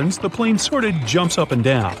that happens, the plane sort of jumps up and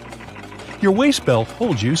down. Your waist belt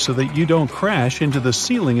holds you so that you don't crash into the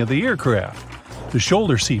ceiling of the aircraft. The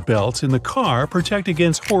shoulder seat belts in the car protect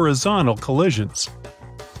against horizontal collisions.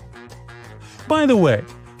 By the way,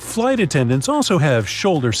 flight attendants also have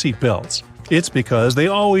shoulder seat belts. It's because they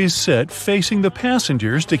always sit facing the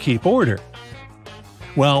passengers to keep order.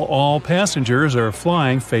 While all passengers are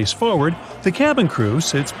flying face forward, the cabin crew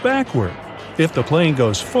sits backward. If the plane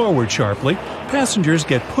goes forward sharply, passengers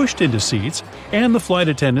get pushed into seats, and the flight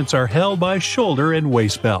attendants are held by shoulder and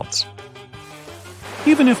waist belts.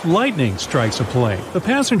 Even if lightning strikes a plane, the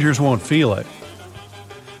passengers won't feel it.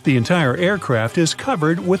 The entire aircraft is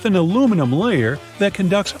covered with an aluminum layer that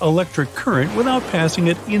conducts electric current without passing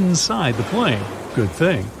it inside the plane. Good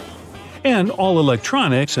thing. And all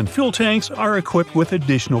electronics and fuel tanks are equipped with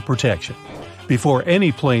additional protection. Before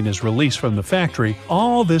any plane is released from the factory,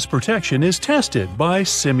 all this protection is tested by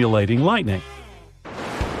simulating lightning.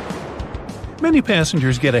 Many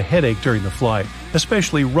passengers get a headache during the flight,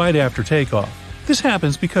 especially right after takeoff. This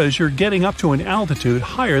happens because you're getting up to an altitude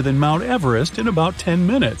higher than Mount Everest in about 10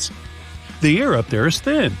 minutes. The air up there is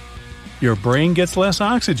thin. Your brain gets less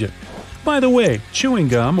oxygen. By the way, chewing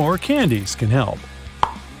gum or candies can help.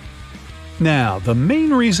 Now, the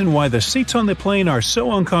main reason why the seats on the plane are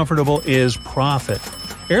so uncomfortable is profit.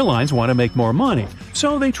 Airlines want to make more money,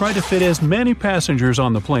 so they try to fit as many passengers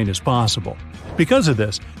on the plane as possible. Because of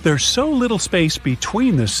this, there's so little space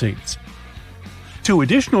between the seats. 2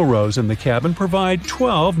 additional rows in the cabin provide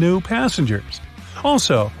 12 new passengers.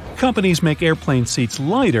 Also, companies make airplane seats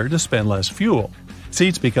lighter to spend less fuel.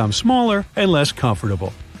 Seats become smaller and less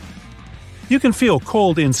comfortable. You can feel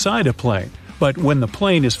cold inside a plane, but when the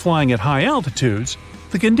plane is flying at high altitudes,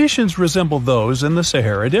 the conditions resemble those in the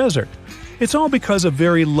Sahara Desert. It's all because of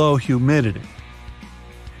very low humidity.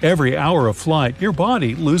 Every hour of flight, your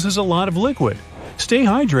body loses a lot of liquid. Stay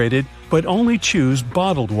hydrated, but only choose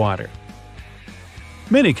bottled water.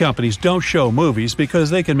 Many companies don't show movies because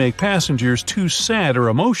they can make passengers too sad or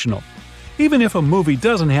emotional. Even if a movie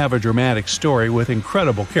doesn't have a dramatic story with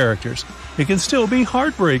incredible characters, it can still be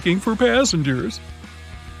heartbreaking for passengers.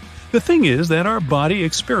 The thing is that our body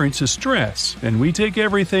experiences stress, and we take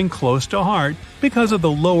everything close to heart because of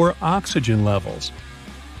the lower oxygen levels.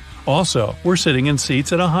 Also, we're sitting in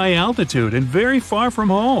seats at a high altitude and very far from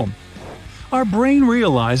home. Our brain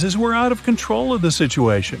realizes we're out of control of the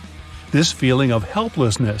situation. This feeling of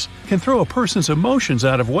helplessness can throw a person's emotions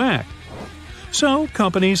out of whack. So,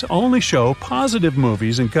 companies only show positive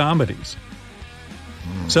movies and comedies.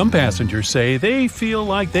 Some passengers say they feel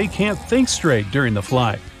like they can't think straight during the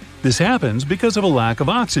flight. This happens because of a lack of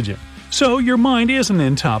oxygen, so your mind isn't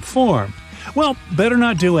in top form. Well, better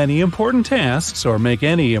not do any important tasks or make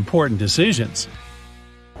any important decisions.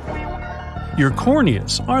 Your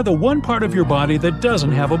corneas are the one part of your body that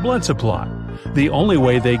doesn't have a blood supply. The only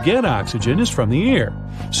way they get oxygen is from the air.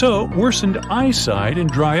 So, worsened eyesight and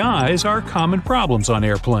dry eyes are common problems on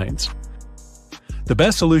airplanes. The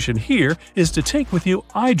best solution here is to take with you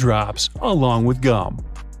eye drops along with gum.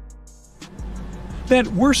 That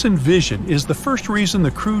worsened vision is the first reason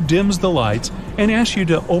the crew dims the lights and asks you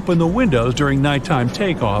to open the windows during nighttime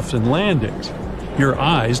takeoffs and landings. Your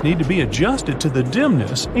eyes need to be adjusted to the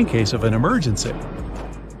dimness in case of an emergency.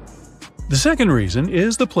 The second reason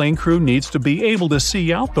is the plane crew needs to be able to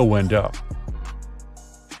see out the window.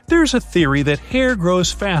 There's a theory that hair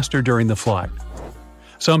grows faster during the flight.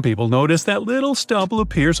 Some people notice that little stubble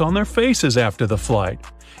appears on their faces after the flight,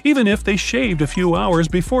 even if they shaved a few hours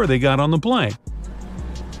before they got on the plane.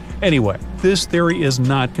 Anyway, this theory is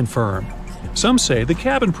not confirmed. Some say the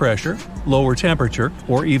cabin pressure, lower temperature,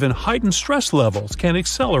 or even heightened stress levels can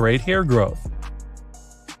accelerate hair growth.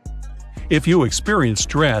 If you experience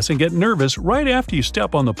stress and get nervous right after you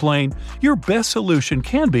step on the plane, your best solution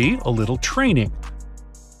can be a little training.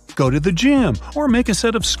 Go to the gym or make a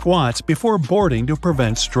set of squats before boarding to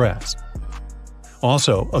prevent stress.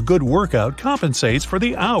 Also, a good workout compensates for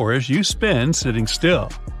the hours you spend sitting still.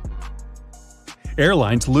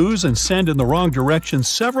 Airlines lose and send in the wrong direction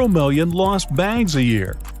several million lost bags a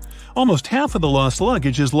year. Almost half of the lost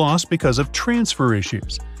luggage is lost because of transfer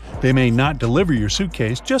issues. They may not deliver your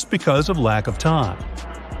suitcase just because of lack of time.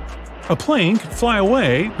 A plane can fly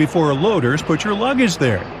away before loaders put your luggage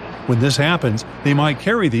there. When this happens, they might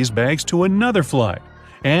carry these bags to another flight.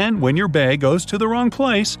 And when your bag goes to the wrong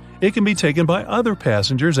place, it can be taken by other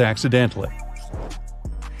passengers accidentally.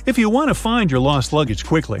 If you want to find your lost luggage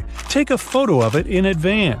quickly, take a photo of it in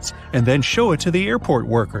advance and then show it to the airport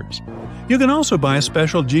workers. You can also buy a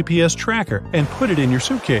special GPS tracker and put it in your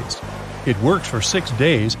suitcase. It works for 6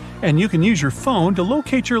 days, and you can use your phone to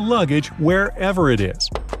locate your luggage wherever it is.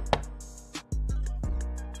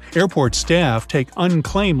 Airport staff take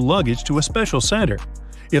unclaimed luggage to a special center.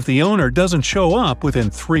 If the owner doesn't show up within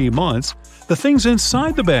 3 months, the things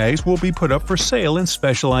inside the bags will be put up for sale in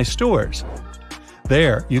specialized stores.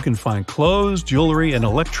 There, you can find clothes, jewelry, and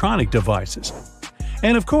electronic devices.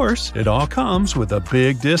 And of course, it all comes with a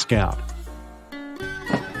big discount.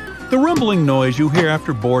 The rumbling noise you hear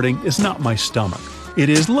after boarding is not my stomach. It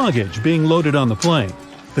is luggage being loaded on the plane.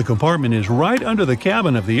 The compartment is right under the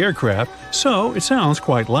cabin of the aircraft, so it sounds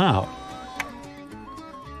quite loud.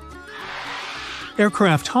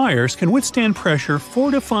 Aircraft tires can withstand pressure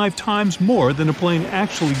 4 to 5 times more than a plane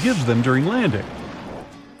actually gives them during landing.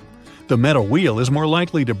 The metal wheel is more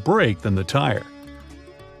likely to break than the tire.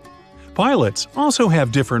 Pilots also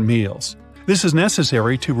have different meals. This is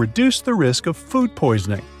necessary to reduce the risk of food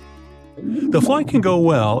poisoning. The flight can go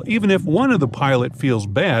well even if one of the pilot feels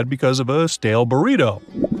bad because of a stale burrito.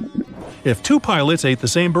 If 2 pilots ate the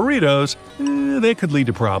same burritos, they could lead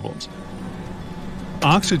to problems.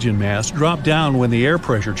 Oxygen masks drop down when the air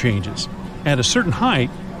pressure changes. At a certain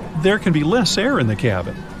height, there can be less air in the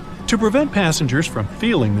cabin. To prevent passengers from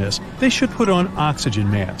feeling this, they should put on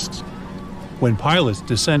oxygen masks. When pilots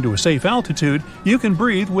descend to a safe altitude, you can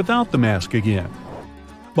breathe without the mask again.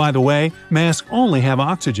 By the way, masks only have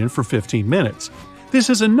oxygen for 15 minutes. This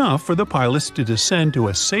is enough for the pilots to descend to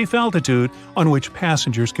a safe altitude on which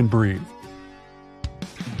passengers can breathe.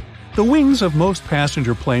 The wings of most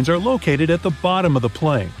passenger planes are located at the bottom of the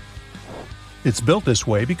plane. It's built this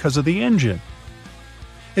way because of the engine.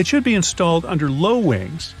 It should be installed under low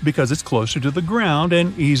wings because it's closer to the ground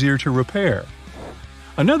and easier to repair.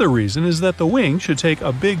 Another reason is that the wing should take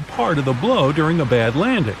a big part of the blow during a bad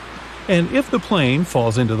landing. And if the plane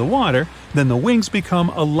falls into the water, then the wings become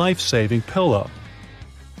a life-saving pillow.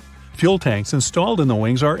 Fuel tanks installed in the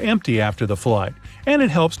wings are empty after the flight, and it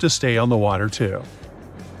helps to stay on the water too.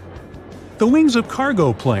 The wings of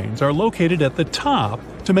cargo planes are located at the top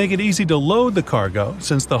to make it easy to load the cargo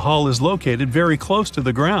since the hull is located very close to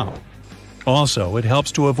the ground. Also, it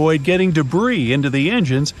helps to avoid getting debris into the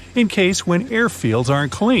engines in case when airfields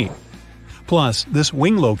aren't clean. Plus, this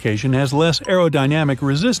wing location has less aerodynamic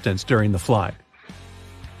resistance during the flight.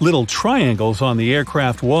 Little triangles on the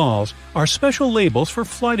aircraft walls are special labels for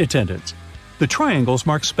flight attendants. The triangles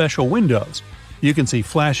mark special windows. You can see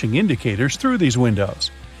flashing indicators through these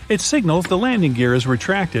windows. It signals the landing gear is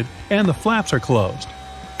retracted and the flaps are closed.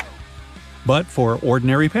 But for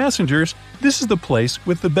ordinary passengers, this is the place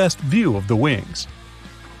with the best view of the wings.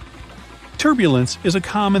 Turbulence is a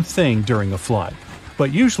common thing during a flight,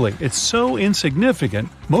 but usually it's so insignificant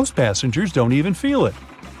most passengers don't even feel it.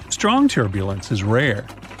 Strong turbulence is rare.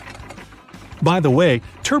 By the way,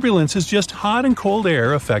 turbulence is just hot and cold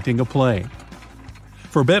air affecting a plane.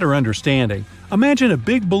 For better understanding, imagine a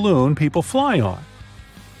big balloon people fly on.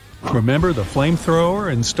 Remember the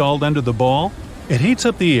flamethrower installed under the ball? It heats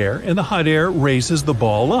up the air and the hot air raises the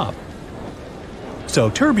ball up. So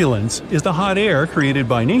turbulence is the hot air created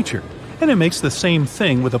by nature, and it makes the same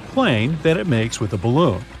thing with a plane that it makes with a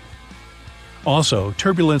balloon. Also,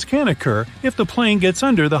 turbulence can occur if the plane gets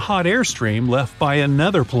under the hot air stream left by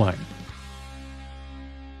another plane.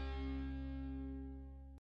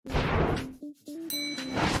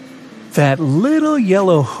 That little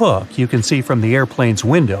yellow hook you can see from the airplane's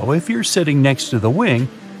window if you're sitting next to the wing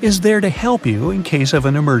is there to help you in case of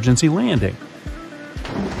an emergency landing.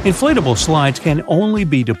 Inflatable slides can only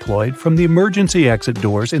be deployed from the emergency exit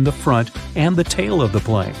doors in the front and the tail of the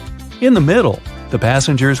plane. In the middle, the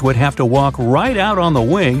passengers would have to walk right out on the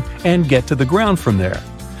wing and get to the ground from there.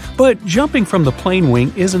 But jumping from the plane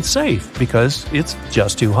wing isn't safe because it's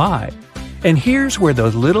just too high. And here's where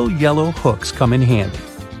those little yellow hooks come in handy.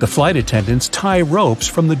 The flight attendants tie ropes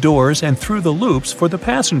from the doors and through the loops for the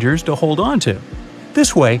passengers to hold onto.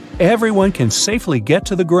 This way, everyone can safely get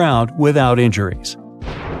to the ground without injuries.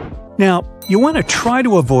 Now, you want to try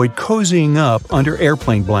to avoid cozying up under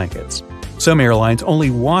airplane blankets. Some airlines only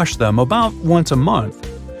wash them about once a month.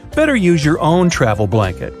 Better use your own travel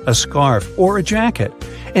blanket, a scarf, or a jacket.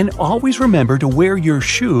 And always remember to wear your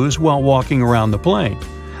shoes while walking around the plane.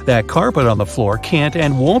 That carpet on the floor can't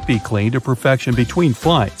and won't be cleaned to perfection between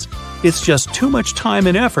flights. It's just too much time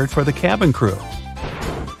and effort for the cabin crew.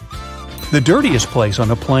 The dirtiest place on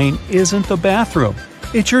a plane isn't the bathroom.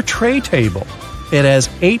 It's your tray table. It has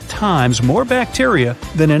 8 times more bacteria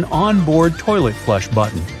than an onboard toilet flush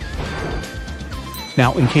button.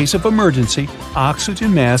 Now, in case of emergency,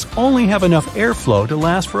 oxygen masks only have enough airflow to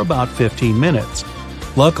last for about 15 minutes.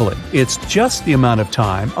 Luckily, it's just the amount of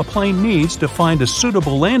time a plane needs to find a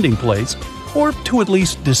suitable landing place or to at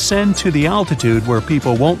least descend to the altitude where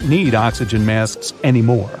people won't need oxygen masks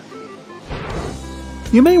anymore.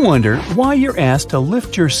 You may wonder why you're asked to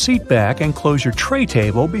lift your seat back and close your tray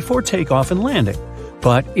table before takeoff and landing,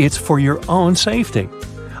 but it's for your own safety.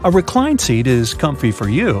 A reclined seat is comfy for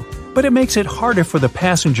you, but it makes it harder for the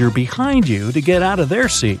passenger behind you to get out of their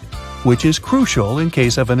seat, which is crucial in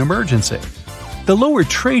case of an emergency. The lower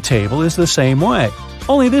tray table is the same way,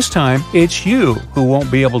 only this time it's you who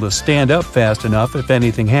won't be able to stand up fast enough if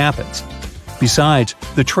anything happens. Besides,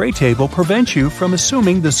 the tray table prevents you from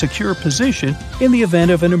assuming the secure position in the event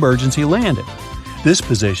of an emergency landing. This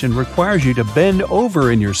position requires you to bend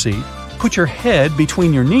over in your seat, put your head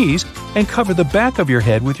between your knees, and cover the back of your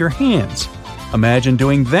head with your hands. Imagine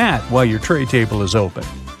doing that while your tray table is open.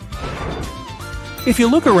 If you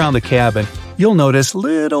look around the cabin, you'll notice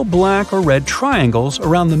little black or red triangles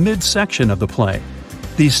around the midsection of the plane.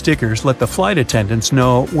 These stickers let the flight attendants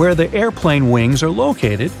know where the airplane wings are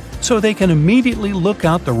located so they can immediately look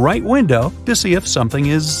out the right window to see if something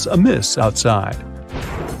is amiss outside.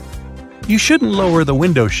 You shouldn't lower the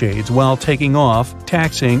window shades while taking off,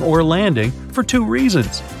 taxiing, or landing for two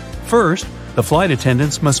reasons. First, the flight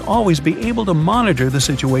attendants must always be able to monitor the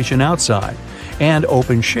situation outside, and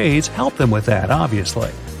open shades help them with that,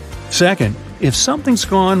 obviously. Second, if something's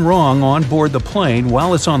gone wrong on board the plane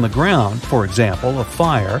while it's on the ground, for example, a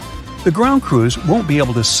fire, the ground crews won't be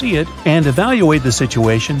able to see it and evaluate the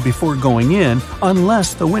situation before going in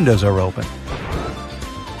unless the windows are open.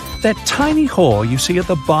 That tiny hole you see at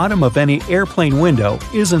the bottom of any airplane window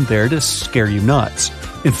isn't there to scare you nuts.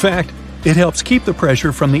 In fact, it helps keep the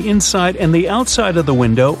pressure from the inside and the outside of the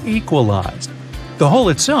window equalized. The hole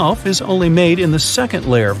itself is only made in the second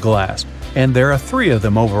layer of glass, and there are 3 of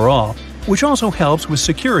them overall, which also helps with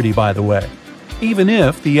security, by the way. Even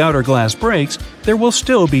if the outer glass breaks, there will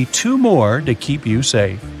still be 2 more to keep you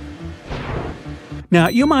safe. Now,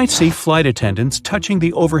 you might see flight attendants touching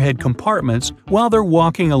the overhead compartments while they're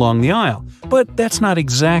walking along the aisle, but that's not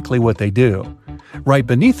exactly what they do. Right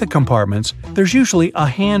beneath the compartments, there's usually a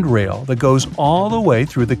handrail that goes all the way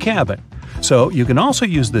through the cabin, so you can also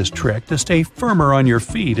use this trick to stay firmer on your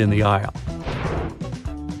feet in the aisle.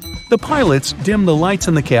 The pilots dim the lights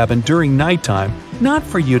in the cabin during nighttime, not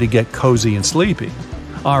for you to get cozy and sleepy.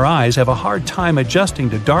 Our eyes have a hard time adjusting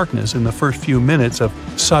to darkness in the first few minutes of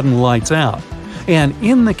sudden lights out. And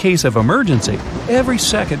in the case of emergency, every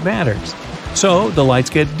second matters. So the lights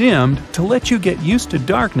get dimmed to let you get used to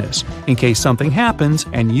darkness in case something happens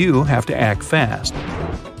and you have to act fast.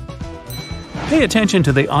 Pay attention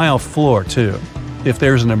to the aisle floor too. If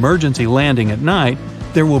there's an emergency landing at night,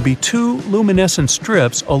 there will be 2 luminescent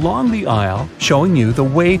strips along the aisle showing you the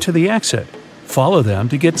way to the exit. Follow them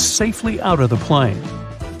to get safely out of the plane.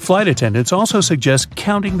 Flight attendants also suggest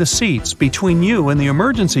counting the seats between you and the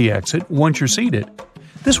emergency exit once you're seated.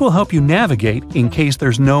 This will help you navigate in case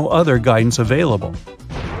there's no other guidance available.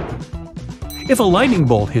 If a lightning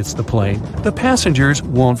bolt hits the plane, the passengers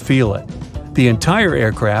won't feel it. The entire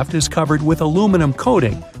aircraft is covered with aluminum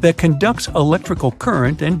coating that conducts electrical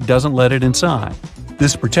current and doesn't let it inside.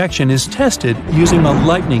 This protection is tested using a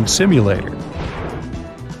lightning simulator.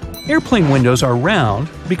 Airplane windows are round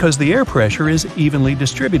because the air pressure is evenly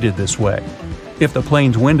distributed this way. If the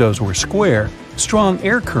plane's windows were square, strong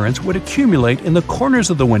air currents would accumulate in the corners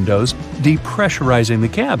of the windows, depressurizing the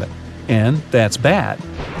cabin. And that's bad.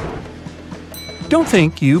 Don't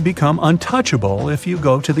think you become untouchable if you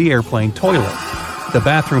go to the airplane toilet. The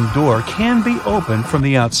bathroom door can be opened from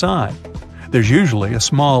the outside. There's usually a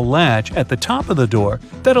small latch at the top of the door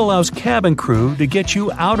that allows cabin crew to get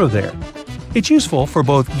you out of there. It's useful for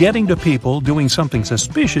both getting to people doing something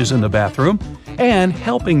suspicious in the bathroom and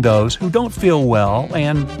helping those who don't feel well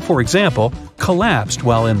and, for example, collapsed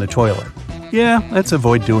while in the toilet. Yeah, let's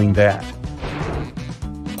avoid doing that.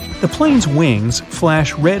 The plane's wings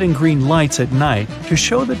flash red and green lights at night to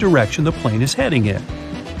show the direction the plane is heading in.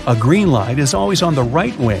 A green light is always on the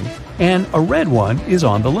right wing, and a red one is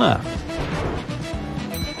on the left.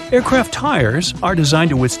 Aircraft tires are designed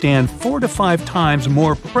to withstand 4 to 5 times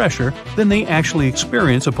more pressure than they actually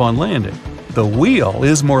experience upon landing. The wheel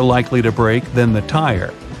is more likely to break than the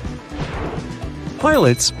tire.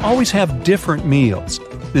 Pilots always have different meals.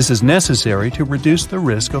 This is necessary to reduce the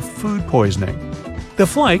risk of food poisoning. The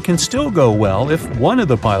flight can still go well if one of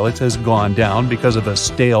the pilots has gone down because of a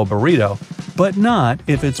stale burrito, but not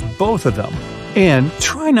if it's both of them. And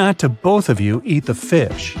try not to both of you eat the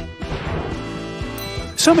fish.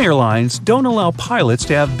 Some airlines don't allow pilots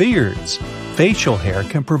to have beards. Facial hair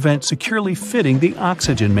can prevent securely fitting the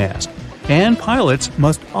oxygen mask, and pilots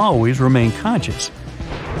must always remain conscious.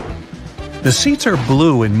 The seats are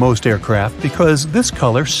blue in most aircraft because this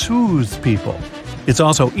color soothes people. It's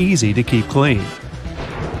also easy to keep clean.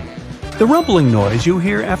 The rumbling noise you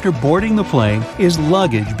hear after boarding the plane is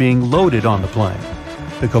luggage being loaded on the plane.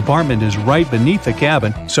 The compartment is right beneath the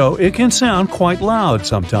cabin, so it can sound quite loud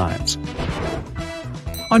sometimes.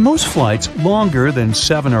 On most flights longer than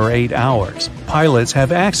 7 or 8 hours, pilots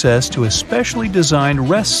have access to a specially designed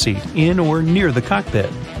rest seat in or near the cockpit.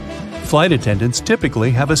 Flight attendants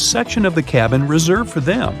typically have a section of the cabin reserved for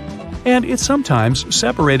them, and it's sometimes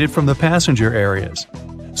separated from the passenger areas.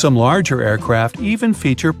 Some larger aircraft even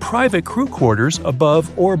feature private crew quarters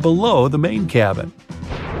above or below the main cabin.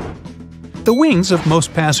 The wings of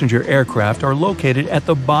most passenger aircraft are located at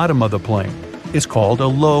the bottom of the plane. It's called a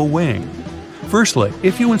low wing. Firstly,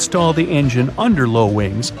 if you install the engine under low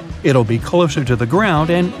wings, it'll be closer to the ground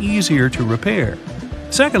and easier to repair.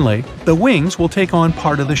 Secondly, the wings will take on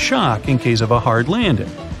part of the shock in case of a hard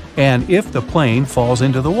landing. And if the plane falls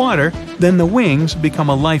into the water, then the wings become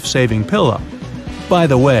a life-saving pillow. By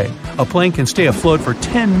the way, a plane can stay afloat for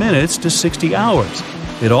 10 minutes to 60 hours.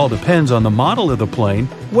 It all depends on the model of the plane,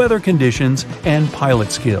 weather conditions, and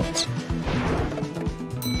pilot skills.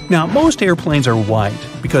 Now, most airplanes are white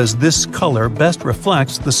because this color best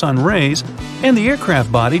reflects the sun rays and the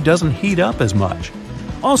aircraft body doesn't heat up as much.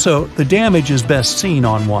 Also, the damage is best seen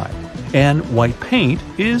on white, and white paint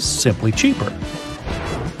is simply cheaper.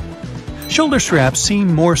 Shoulder straps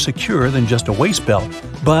seem more secure than just a waist belt,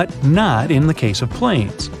 but not in the case of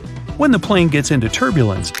planes. When the plane gets into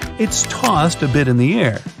turbulence, it's tossed a bit in the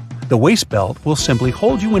air. The waist belt will simply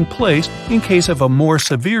hold you in place in case of a more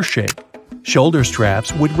severe shake. Shoulder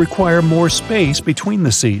straps would require more space between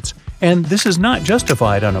the seats, and this is not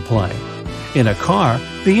justified on a plane. In a car,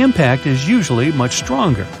 the impact is usually much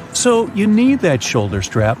stronger, so you need that shoulder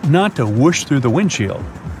strap not to whoosh through the windshield.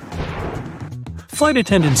 Flight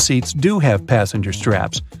attendant seats do have passenger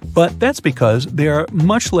straps, but that's because they are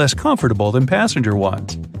much less comfortable than passenger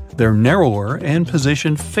ones. They're narrower and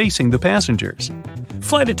positioned facing the passengers.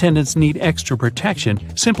 Flight attendants need extra protection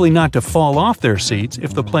simply not to fall off their seats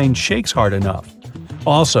if the plane shakes hard enough.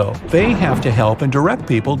 Also, they have to help and direct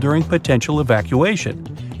people during potential evacuation,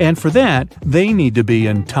 and for that, they need to be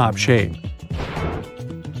in top shape.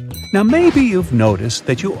 Now maybe you've noticed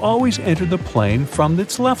that you always enter the plane from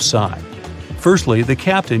its left side. Firstly, the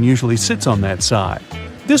captain usually sits on that side.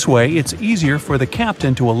 This way, it's easier for the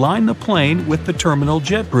captain to align the plane with the terminal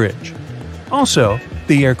jet bridge. Also,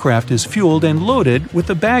 the aircraft is fueled and loaded with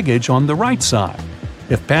the baggage on the right side.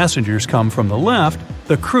 If passengers come from the left,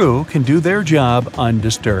 the crew can do their job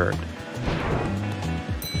undisturbed.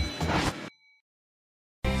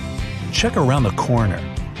 Check around the corner,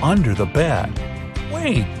 under the bed.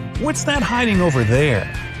 Wait, what's that hiding over there?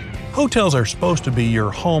 Hotels are supposed to be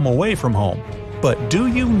your home away from home, but do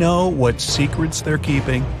you know what secrets they're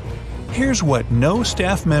keeping? Here's what no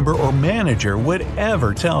staff member or manager would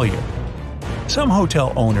ever tell you. Some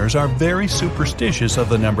hotel owners are very superstitious of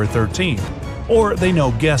the number 13, or they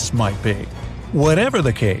know guests might be. Whatever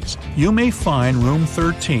the case, you may find room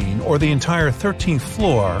 13 or the entire 13th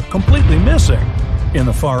floor completely missing. In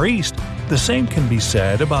the Far East, the same can be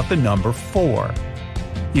said about the number 4.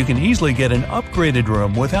 You can easily get an upgraded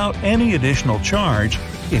room without any additional charge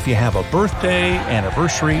if you have a birthday,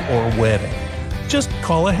 anniversary, or wedding. Just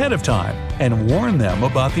call ahead of time and warn them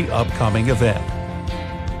about the upcoming event.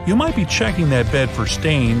 You might be checking that bed for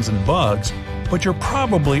stains and bugs, but you're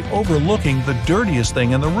probably overlooking the dirtiest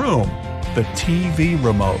thing in the room, the TV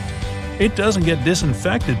remote. It doesn't get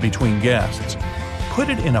disinfected between guests. Put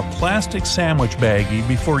it in a plastic sandwich baggie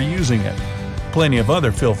before using it. Plenty of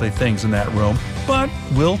other filthy things in that room, but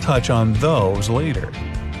we'll touch on those later.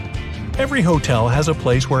 Every hotel has a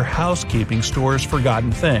place where housekeeping stores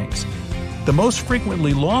forgotten things. The most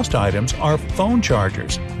frequently lost items are phone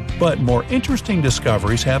chargers, but more interesting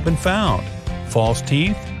discoveries have been found. False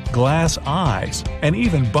teeth, glass eyes, and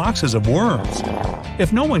even boxes of worms.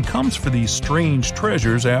 If no one comes for these strange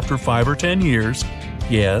treasures after 5 or 10 years,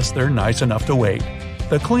 yes, they're nice enough to wait.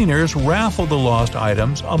 The cleaners raffle the lost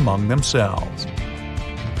items among themselves.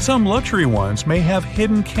 Some luxury ones may have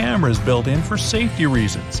hidden cameras built in for safety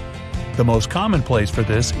reasons. The most common place for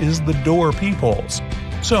this is the door peepholes.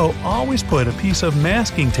 So always put a piece of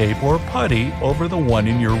masking tape or putty over the one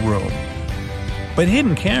in your room. But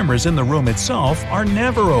hidden cameras in the room itself are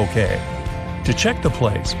never okay. To check the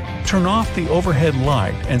place, turn off the overhead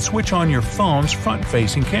light and switch on your phone's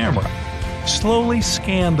front-facing camera. Slowly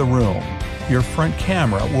scan the room. Your front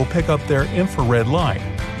camera will pick up their infrared light.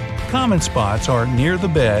 Common spots are near the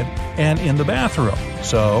bed and in the bathroom,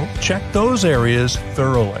 so check those areas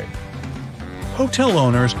thoroughly. Hotel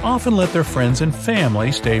owners often let their friends and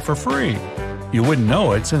family stay for free. You wouldn't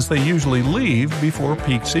know it since they usually leave before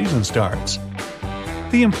peak season starts.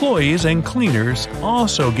 The employees and cleaners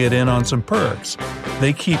also get in on some perks.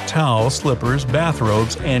 They keep towels, slippers,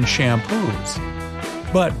 bathrobes, and shampoos.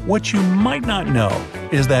 But what you might not know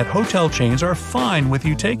is that hotel chains are fine with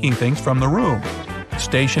you taking things from the room.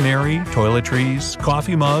 Stationery, toiletries,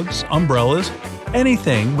 coffee mugs, umbrellas,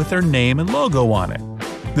 anything with their name and logo on it.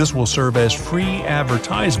 This will serve as free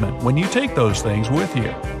advertisement when you take those things with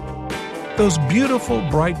you. Those beautiful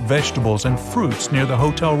bright vegetables and fruits near the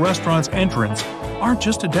hotel restaurant's entrance aren't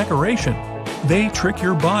just a decoration. They trick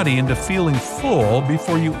your body into feeling full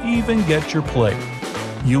before you even get your plate.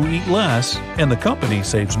 You eat less, and the company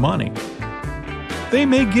saves money. They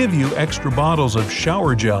may give you extra bottles of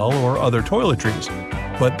shower gel or other toiletries,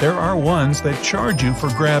 but there are ones that charge you for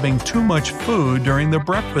grabbing too much food during the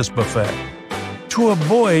breakfast buffet. To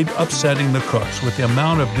avoid upsetting the cooks with the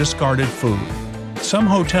amount of discarded food, some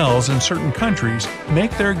hotels in certain countries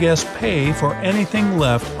make their guests pay for anything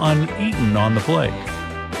left uneaten on the plate.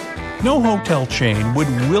 No hotel chain would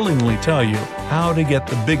willingly tell you how to get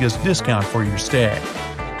the biggest discount for your stay.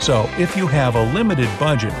 So if you have a limited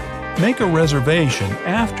budget, make a reservation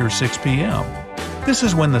after 6 p.m. This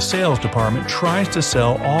is when the sales department tries to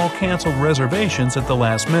sell all canceled reservations at the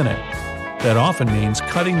last minute. That often means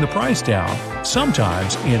cutting the price down,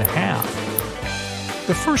 sometimes in half.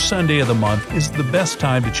 The first Sunday of the month is the best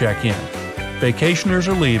time to check in. Vacationers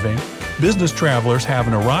are leaving, business travelers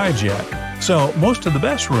haven't arrived yet, so most of the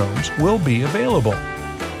best rooms will be available.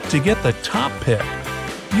 To get the top pick,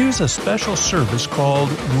 use a special service called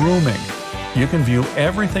rooming. You can view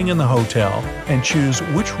everything in the hotel and choose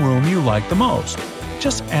which room you like the most.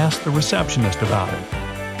 Just ask the receptionist about it.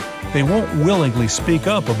 They won't willingly speak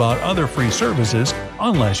up about other free services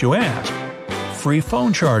unless you ask. Free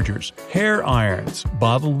phone chargers, hair irons,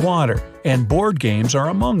 bottled water, and board games are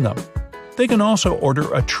among them. They can also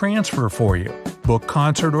order a transfer for you, book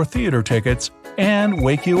concert or theater tickets, and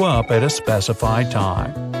wake you up at a specified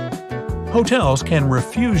time. Hotels can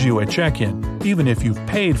refuse you a check-in even if you've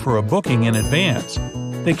paid for a booking in advance.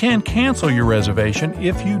 They can cancel your reservation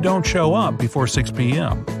if you don't show up before 6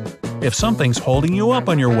 p.m. If something's holding you up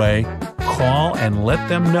on your way, call and let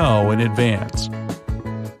them know in advance.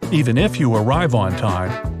 Even if you arrive on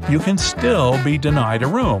time, you can still be denied a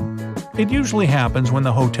room. It usually happens when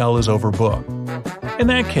the hotel is overbooked. In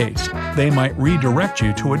that case, they might redirect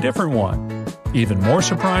you to a different one. Even more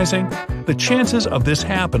surprising, the chances of this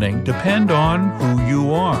happening depend on who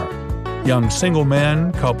you are. Young single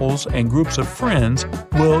men, couples, and groups of friends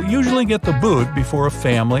will usually get the boot before a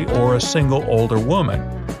family or a single older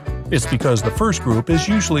woman. It's because the first group is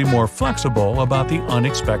usually more flexible about the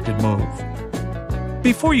unexpected move.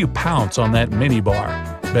 Before you pounce on that minibar,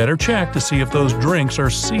 better check to see if those drinks are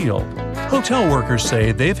sealed. Hotel workers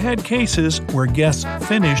say they've had cases where guests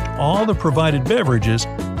finished all the provided beverages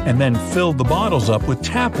and then filled the bottles up with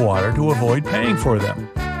tap water to avoid paying for them.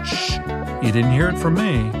 Shh, you didn't hear it from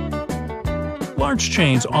me. Large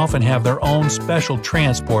chains often have their own special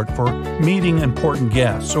transport for meeting important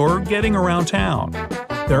guests or getting around town.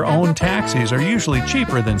 Their own taxis are usually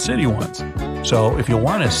cheaper than city ones. So if you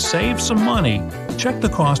want to save some money, check the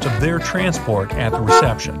cost of their transport at the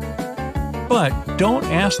reception. But don't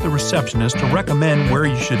ask the receptionist to recommend where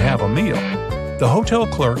you should have a meal. The hotel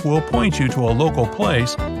clerk will point you to a local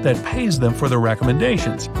place that pays them for the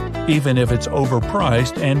recommendations, even if it's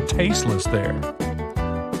overpriced and tasteless there.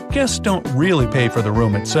 Guests don't really pay for the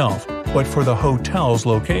room itself, but for the hotel's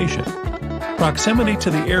location. Proximity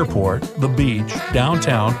to the airport, the beach,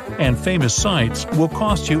 downtown, and famous sites will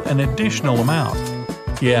cost you an additional amount.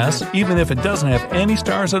 Yes, even if it doesn't have any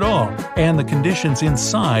stars at all, and the conditions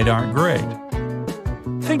inside aren't great.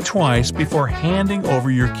 Think twice before handing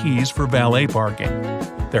over your keys for valet parking.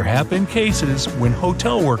 There have been cases when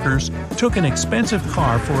hotel workers took an expensive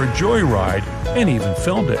car for a joyride and even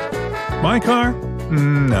filmed it. My car?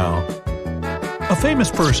 No. A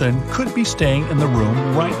famous person could be staying in the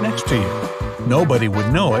room right next to you. Nobody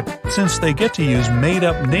would know it since they get to use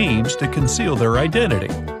made-up names to conceal their identity.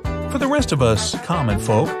 For the rest of us common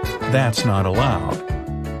folk, that's not allowed.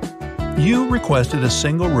 You requested a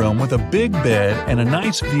single room with a big bed and a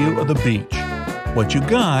nice view of the beach. What you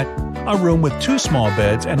got? A room with 2 small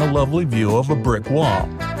beds and a lovely view of a brick wall.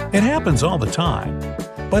 It happens all the time.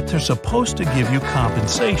 But they're supposed to give you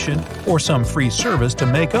compensation or some free service to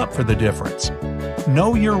make up for the difference.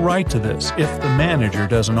 Know your right to this if the manager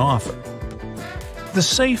doesn't offer. The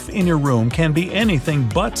safe in your room can be anything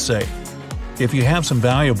but safe. If you have some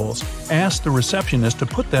valuables, ask the receptionist to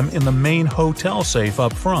put them in the main hotel safe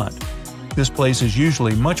up front. This place is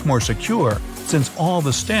usually much more secure since all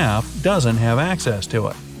the staff doesn't have access to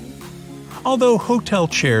it. Although hotel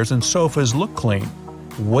chairs and sofas look clean,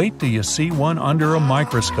 wait till you see one under a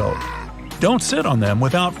microscope. Don't sit on them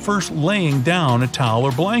without first laying down a towel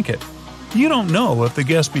or blanket. You don't know if the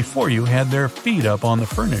guest before you had their feet up on the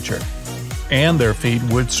furniture. And their feet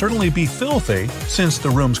would certainly be filthy since the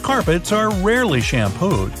room's carpets are rarely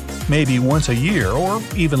shampooed, maybe once a year or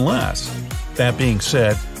even less. That being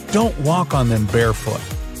said, don't walk on them barefoot.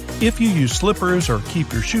 If you use slippers or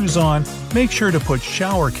keep your shoes on, make sure to put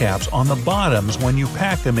shower caps on the bottoms when you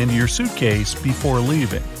pack them into your suitcase before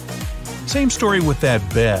leaving. Same story with that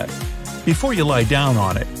bed. Before you lie down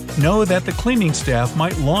on it, know that the cleaning staff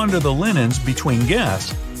might launder the linens between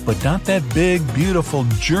guests, but not that big, beautiful,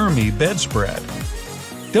 germy bedspread.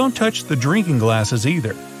 Don't touch the drinking glasses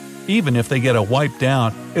either. Even if they get a wipe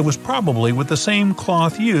down, it was probably with the same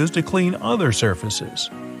cloth used to clean other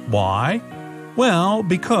surfaces. Why? Well,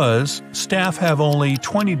 because staff have only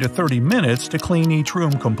 20 to 30 minutes to clean each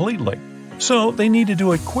room completely. So they need to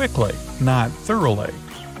do it quickly, not thoroughly.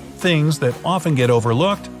 Things that often get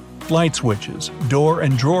overlooked: light switches, door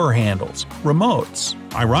and drawer handles, remotes.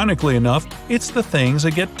 Ironically enough, it's the things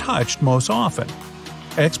that get touched most often.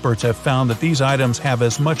 Experts have found that these items have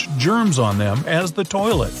as much germs on them as the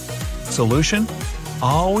toilet. Solution?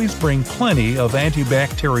 Always bring plenty of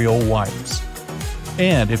antibacterial wipes.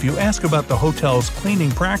 And if you ask about the hotel's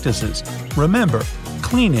cleaning practices, remember,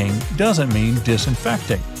 cleaning doesn't mean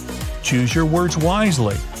disinfecting. Choose your words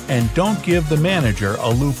wisely and don't give the manager a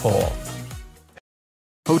loophole.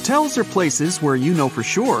 Hotels are places where you know for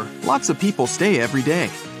sure lots of people stay every day.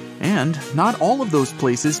 And not all of those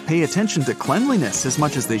places pay attention to cleanliness as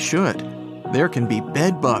much as they should. There can be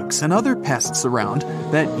bed bugs and other pests around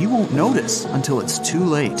that you won't notice until it's too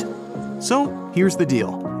late. So here's the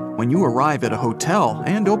deal. When you arrive at a hotel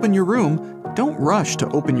and open your room, don't rush to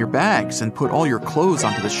open your bags and put all your clothes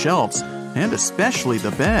onto the shelves, and especially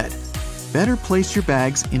the bed. Better place your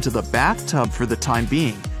bags into the bathtub for the time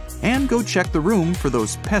being, and go check the room for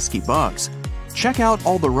those pesky bugs. Check out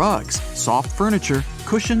all the rugs, soft furniture,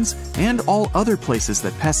 cushions, and all other places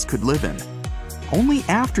that pests could live in. Only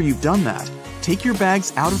after you've done that, take your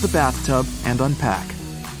bags out of the bathtub and unpack.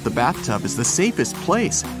 The bathtub is the safest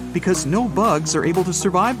place because no bugs are able to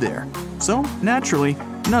survive there. So, naturally,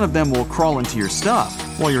 none of them will crawl into your stuff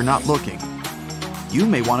while you're not looking. You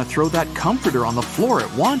may want to throw that comforter on the floor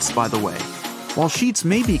at once, by the way. While sheets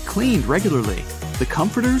may be cleaned regularly, the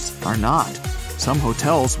comforters are not. Some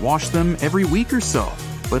hotels wash them every week or so,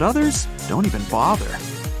 but others don't even bother.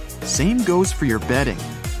 Same goes for your bedding.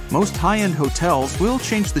 Most high-end hotels will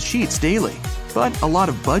change the sheets daily, but a lot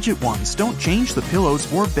of budget ones don't change the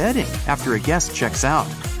pillows or bedding after a guest checks out.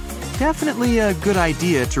 Definitely a good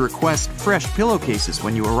idea to request fresh pillowcases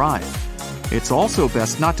when you arrive. It's also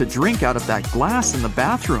best not to drink out of that glass in the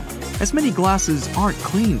bathroom, as many glasses aren't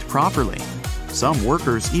cleaned properly. Some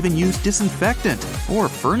workers even use disinfectant or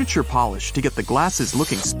furniture polish to get the glasses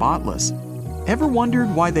looking spotless. Ever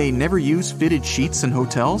wondered why they never use fitted sheets in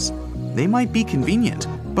hotels? They might be convenient,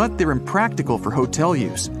 but they're impractical for hotel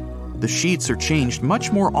use. The sheets are changed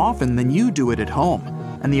much more often than you do it at home,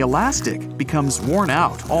 and the elastic becomes worn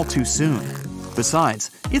out all too soon.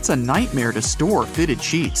 Besides, it's a nightmare to store fitted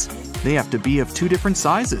sheets. They have to be of two different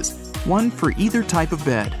sizes, one for either type of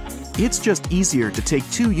bed. It's just easier to take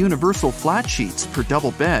 2 universal flat sheets per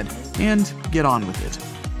double bed and get on with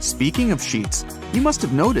it. Speaking of sheets, you must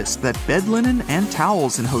have noticed that bed linen and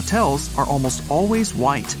towels in hotels are almost always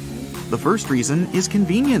white. The first reason is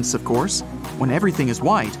convenience, of course. When everything is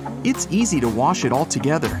white, it's easy to wash it all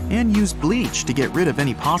together and use bleach to get rid of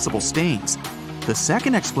any possible stains. The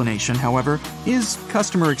second explanation, however, is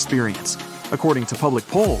customer experience. According to public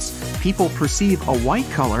polls, people perceive a white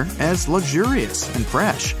color as luxurious and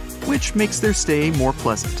fresh, which makes their stay more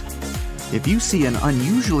pleasant. If you see an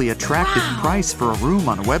unusually attractive price for a room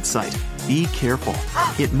on a website, be careful.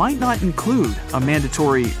 It might not include a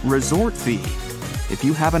mandatory resort fee. If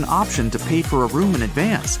you have an option to pay for a room in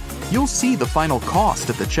advance, you'll see the final cost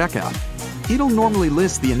at the checkout. It'll normally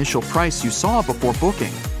list the initial price you saw before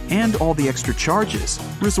booking and all the extra charges,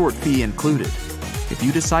 resort fee included. If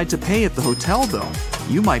you decide to pay at the hotel, though,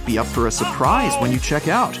 you might be up for a surprise when you check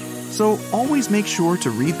out. So always make sure to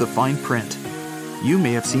read the fine print. You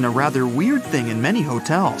may have seen a rather weird thing in many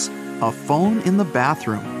hotels, a phone in the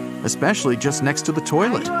bathroom, especially just next to the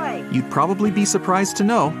toilet. You'd probably be surprised to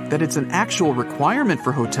know that it's an actual requirement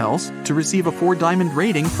for hotels to receive a 4-diamond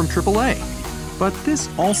rating from AAA. But this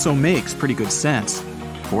also makes pretty good sense.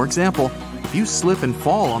 For example, if you slip and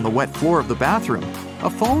fall on the wet floor of the bathroom, a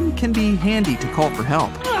phone can be handy to call for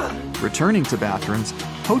help. Returning to bathrooms,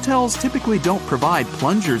 hotels typically don't provide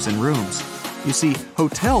plungers in rooms. You see,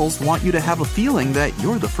 hotels want you to have a feeling that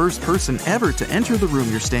you're the first person ever to enter the room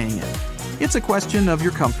you're staying in. It's a question of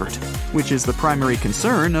your comfort, which is the primary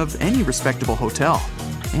concern of any respectable hotel.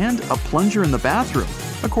 And a plunger in the bathroom,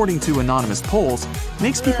 according to anonymous polls,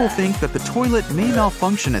 makes people think that the toilet may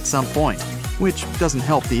malfunction at some point, which doesn't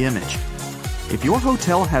help the image. If your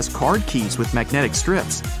hotel has card keys with magnetic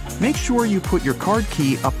strips, make sure you put your card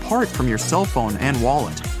key apart from your cell phone and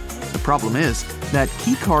wallet. The problem is that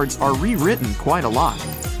key cards are rewritten quite a lot,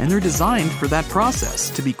 and they're designed for that process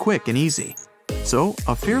to be quick and easy. So,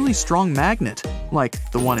 a fairly strong magnet,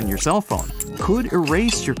 like the one in your cell phone, could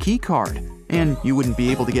erase your key card, and you wouldn't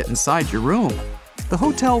be able to get inside your room. The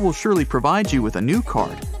hotel will surely provide you with a new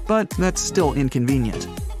card, but that's still inconvenient.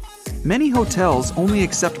 Many hotels only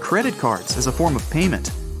accept credit cards as a form of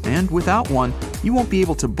payment, and without one, you won't be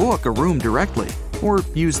able to book a room directly or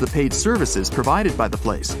use the paid services provided by the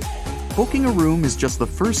place. Booking a room is just the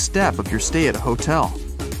first step of your stay at a hotel.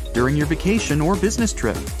 During your vacation or business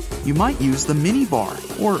trip, you might use the minibar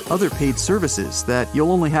or other paid services that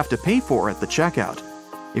you'll only have to pay for at the checkout.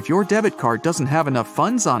 If your debit card doesn't have enough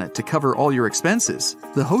funds on it to cover all your expenses,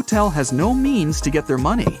 the hotel has no means to get their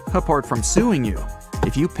money apart from suing you.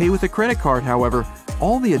 If you pay with a credit card, however,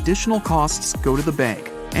 all the additional costs go to the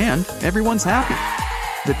bank, and everyone's happy.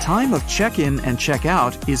 The time of check-in and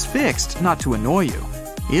check-out is fixed not to annoy you.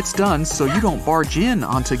 It's done so you don't barge in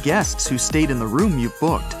onto guests who stayed in the room you've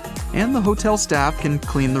booked, and the hotel staff can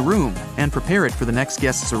clean the room and prepare it for the next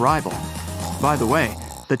guest's arrival. By the way,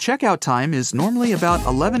 the checkout time is normally about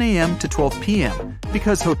 11 a.m. to 12 p.m.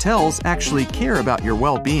 because hotels actually care about your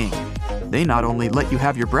well-being. They not only let you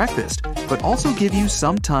have your breakfast, but also give you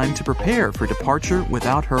some time to prepare for departure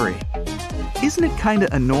without hurry. Isn't it kinda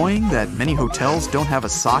annoying that many hotels don't have a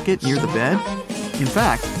socket near the bed? In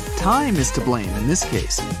fact, time is to blame in this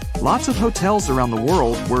case. Lots of hotels around the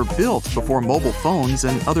world were built before mobile phones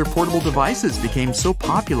and other portable devices became so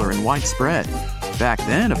popular and widespread. Back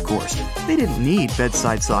then, of course, they didn't need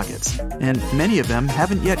bedside sockets, and many of them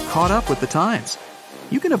haven't yet caught up with the times.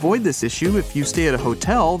 You can avoid this issue if you stay at a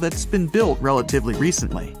hotel that's been built relatively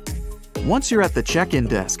recently. Once you're at the check-in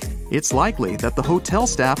desk, it's likely that the hotel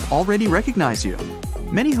staff already recognize you.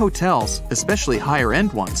 Many hotels, especially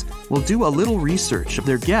higher-end ones, will do a little research of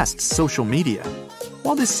their guests' social media.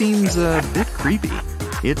 While this seems a bit creepy,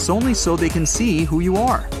 it's only so they can see who you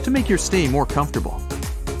are to make your stay more comfortable.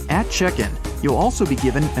 At check-in, you'll also be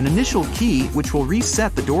given an initial key which will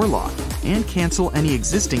reset the door lock and cancel any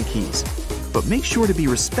existing keys. But make sure to be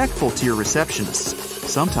respectful to your receptionists.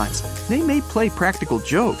 Sometimes, they may play practical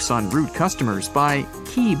jokes on rude customers by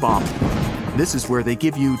key bombing. This is where they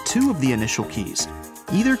give you 2 of the initial keys.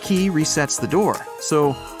 Either key resets the door,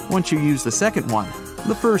 so once you use the second one,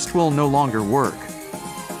 the first will no longer work.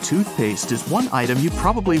 Toothpaste is one item you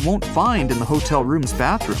probably won't find in the hotel room's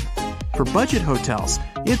bathroom. For budget hotels,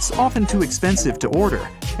 it's often too expensive to order,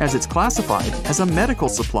 as it's classified as a medical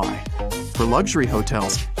supply. For luxury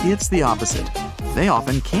hotels, it's the opposite. They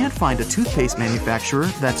often can't find a toothpaste manufacturer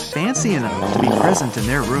that's fancy enough to be present in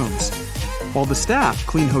their rooms. While the staff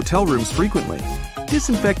clean hotel rooms frequently,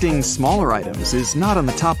 disinfecting smaller items is not on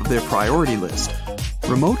the top of their priority list.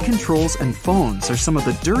 Remote controls and phones are some of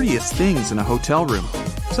the dirtiest things in a hotel room.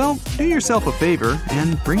 So do yourself a favor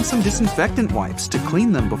and bring some disinfectant wipes to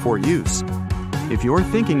clean them before use. If you're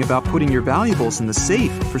thinking about putting your valuables in the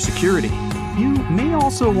safe for security, you may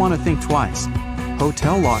also want to think twice.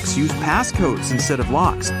 Hotel locks use passcodes instead of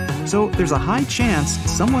locks, so there's a high chance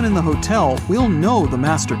someone in the hotel will know the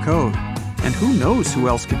master code. And who knows who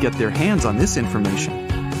else could get their hands on this information?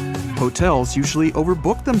 Hotels usually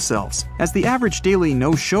overbook themselves, as the average daily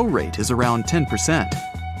no-show rate is around 10%.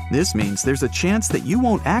 This means there's a chance that you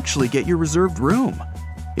won't actually get your reserved room.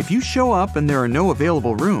 If you show up and there are no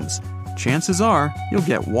available rooms, chances are you'll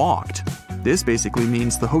get walked. This basically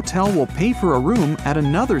means the hotel will pay for a room at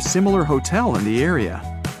another similar hotel in the area.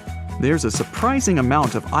 There's a surprising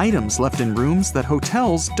amount of items left in rooms that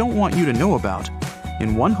hotels don't want you to know about.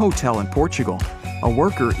 In one hotel in Portugal, a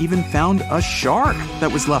worker even found a shark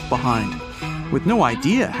that was left behind. With no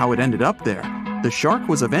idea how it ended up there, the shark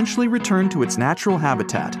was eventually returned to its natural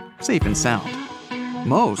habitat, safe and sound.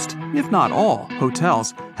 Most, if not all,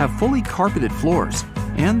 hotels have fully carpeted floors,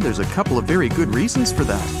 and there's a couple of very good reasons for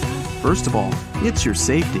that. First of all, it's your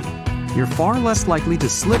safety. You're far less likely to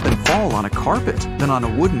slip and fall on a carpet than on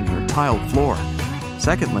a wooden or tiled floor.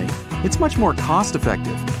 Secondly, it's much more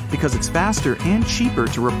cost-effective because it's faster and cheaper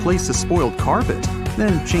to replace a spoiled carpet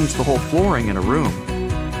than change the whole flooring in a room.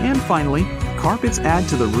 And finally, carpets add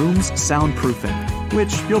to the room's soundproofing,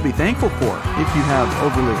 which you'll be thankful for if you have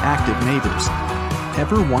overly active neighbors.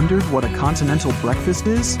 Ever wondered what a continental breakfast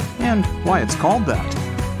is and why it's called that?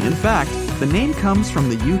 In fact, the name comes from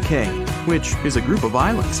the UK, which is a group of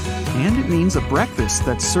islands, and it means a breakfast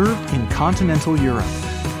that's served in continental Europe.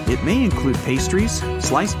 It may include pastries,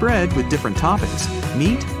 sliced bread with different toppings,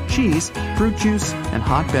 meat, cheese, fruit juice, and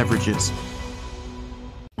hot beverages.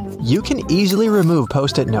 You can easily remove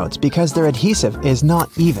Post-it notes because their adhesive is not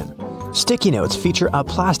even. Sticky notes feature a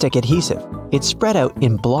plastic adhesive. It's spread out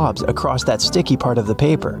in blobs across that sticky part of the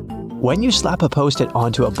paper. When you slap a Post-it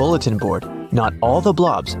onto a bulletin board, not all the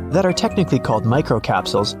blobs, that are technically called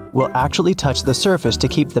microcapsules, will actually touch the surface to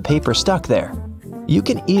keep the paper stuck there. You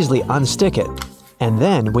can easily unstick it. And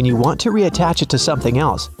then, when you want to reattach it to something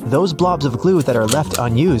else, those blobs of glue that are left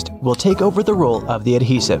unused will take over the role of the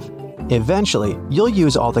adhesive. Eventually, you'll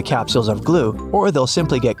use all the capsules of glue, or they'll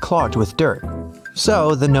simply get clogged with dirt.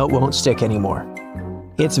 So the note won't stick anymore.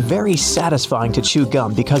 It's very satisfying to chew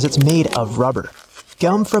gum because it's made of rubber.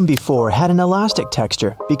 Gum from before had an elastic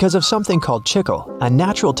texture because of something called chicle, a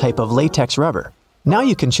natural type of latex rubber. Now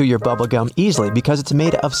you can chew your bubble gum easily because it's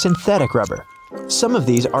made of synthetic rubber. Some of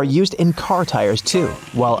these are used in car tires too,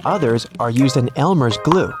 while others are used in Elmer's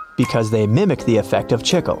glue because they mimic the effect of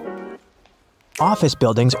chicle. Office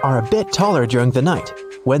buildings are a bit taller during the night.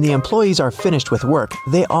 When the employees are finished with work,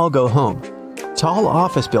 they all go home. Tall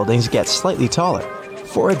office buildings get slightly taller.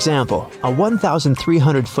 For example, a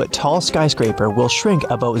 1,300-foot tall skyscraper will shrink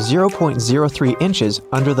about 0.03 inches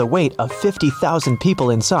under the weight of 50,000 people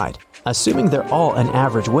inside, assuming they're all an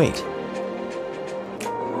average weight.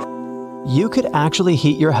 You could actually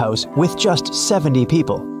heat your house with just 70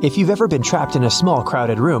 people. If you've ever been trapped in a small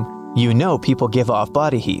crowded room, you know people give off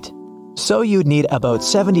body heat. So you'd need about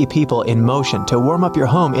 70 people in motion to warm up your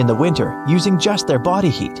home in the winter using just their body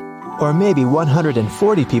heat. Or maybe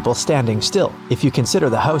 140 people standing still, if you consider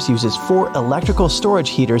the house uses 4 electrical storage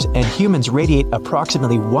heaters and humans radiate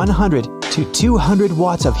approximately 100 to 200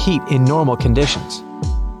 watts of heat in normal conditions.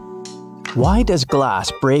 Why does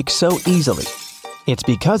glass break so easily? It's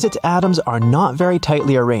because its atoms are not very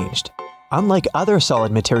tightly arranged. Unlike other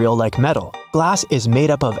solid material like metal, glass is made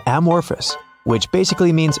up of amorphous, which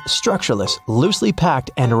basically means structureless, loosely packed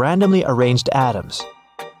and randomly arranged atoms.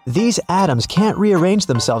 These atoms can't rearrange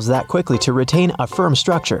themselves that quickly to retain a firm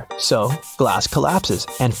structure, so glass collapses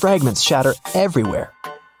and fragments shatter everywhere.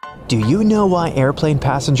 Do you know why airplane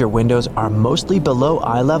passenger windows are mostly below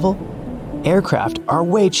eye level? Aircraft are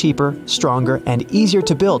way cheaper, stronger, and easier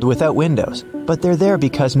to build without windows, but they're there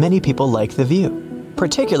because many people like the view,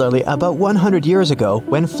 particularly about 100 years ago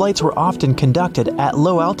when flights were often conducted at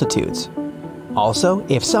low altitudes. Also,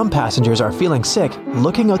 if some passengers are feeling sick,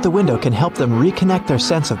 looking out the window can help them reconnect their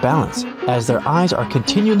sense of balance, as their eyes are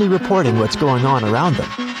continually reporting what's going on around them.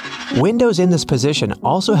 Windows in this position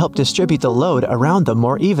also help distribute the load around them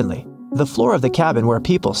more evenly. The floor of the cabin where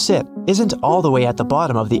people sit isn't all the way at the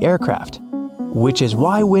bottom of the aircraft, which is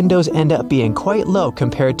why windows end up being quite low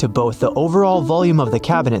compared to both the overall volume of the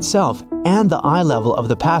cabin itself and the eye level of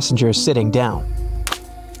the passengers sitting down.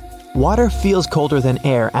 Water feels colder than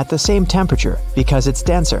air at the same temperature because it's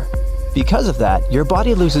denser. Because of that, your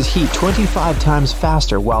body loses heat 25 times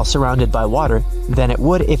faster while surrounded by water than it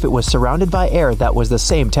would if it was surrounded by air that was the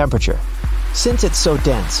same temperature. Since it's so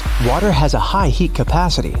dense, water has a high heat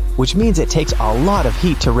capacity, which means it takes a lot of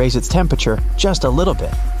heat to raise its temperature just a little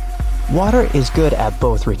bit. Water is good at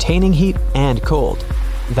both retaining heat and cold.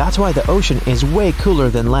 That's why the ocean is way cooler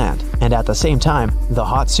than land, and at the same time, the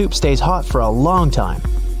hot soup stays hot for a long time.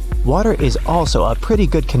 Water is also a pretty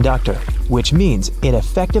good conductor, which means it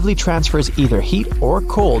effectively transfers either heat or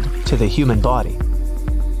cold to the human body.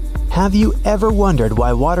 Have you ever wondered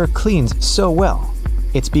why water cleans so well?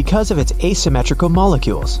 It's because of its asymmetrical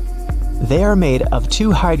molecules. They are made of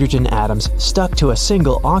 2 hydrogen atoms stuck to a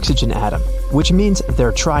single oxygen atom, which means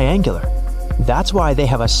they're triangular. That's why they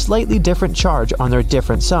have a slightly different charge on their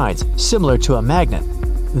different sides, similar to a magnet.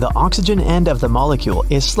 The oxygen end of the molecule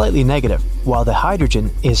is slightly negative, while the hydrogen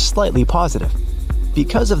is slightly positive.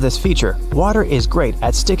 Because of this feature, water is great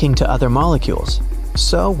at sticking to other molecules.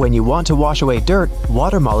 So, when you want to wash away dirt,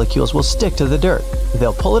 water molecules will stick to the dirt.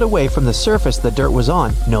 They'll pull it away from the surface the dirt was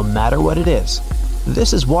on, no matter what it is.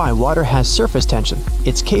 This is why water has surface tension.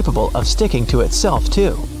 It's capable of sticking to itself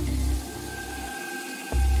too.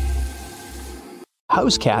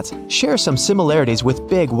 House cats share some similarities with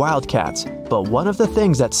big wild cats, but one of the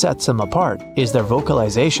things that sets them apart is their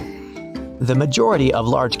vocalization. The majority of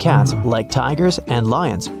large cats, like tigers and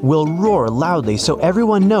lions, will roar loudly so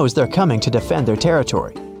everyone knows they're coming to defend their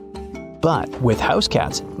territory. But with house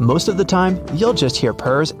cats, most of the time, you'll just hear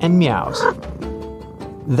purrs and meows.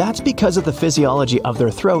 That's because of the physiology of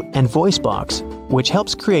their throat and voice box. which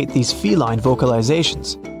helps create these feline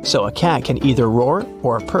vocalizations. So a cat can either roar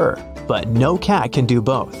or purr, but no cat can do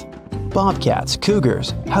both. Bobcats,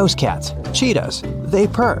 cougars, house cats, cheetahs, they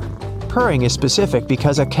purr. Purring is specific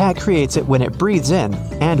because a cat creates it when it breathes in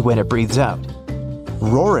and when it breathes out.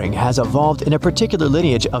 Roaring has evolved in a particular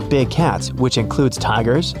lineage of big cats, which includes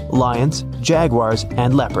tigers, lions, jaguars,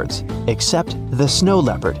 and leopards, except the snow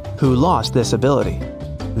leopard, who lost this ability.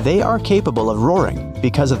 They are capable of roaring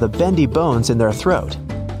because of the bendy bones in their throat.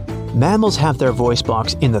 Mammals have their voice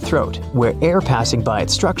box in the throat, where air passing by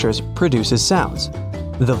its structures produces sounds.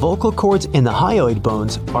 The vocal cords in the hyoid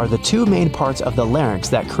bones are the two main parts of the larynx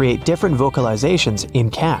that create different vocalizations in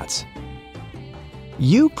cats.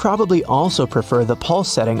 You probably also prefer the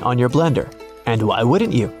pulse setting on your blender. And why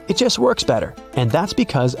wouldn't you? It just works better, and that's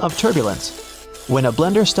because of turbulence. When a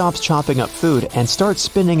blender stops chopping up food and starts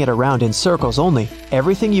spinning it around in circles only,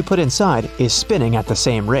 everything you put inside is spinning at the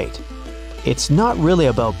same rate. It's not really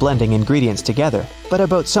about blending ingredients together, but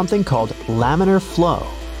about something called laminar flow.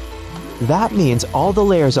 That means all the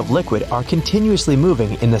layers of liquid are continuously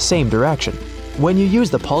moving in the same direction. When you use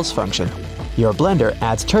the pulse function, your blender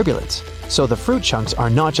adds turbulence, so the fruit chunks are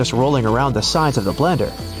not just rolling around the sides of the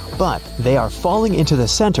blender, but they are falling into the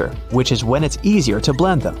center, which is when it's easier to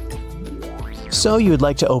blend them. So you'd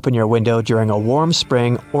like to open your window during a warm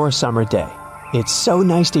spring or summer day. It's so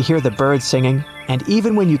nice to hear the birds singing, and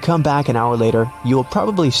even when you come back an hour later, you'll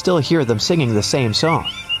probably still hear them singing the same song.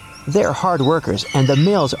 They're hard workers, and the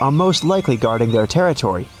males are most likely guarding their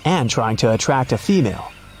territory and trying to attract a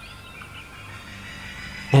female.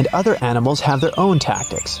 And other animals have their own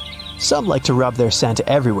tactics. Some like to rub their scent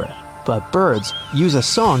everywhere, but birds use a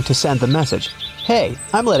song to send the message, "Hey,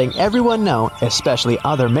 I'm letting everyone know, especially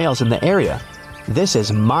other males in the area, this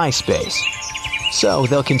is my space." So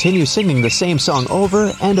they'll continue singing the same song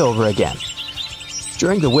over and over again.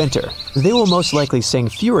 During the winter, they will most likely sing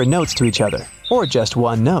fewer notes to each other, or just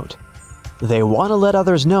one note. They want to let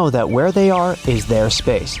others know that where they are is their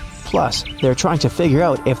space. Plus, they're trying to figure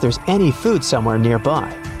out if there's any food somewhere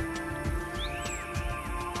nearby.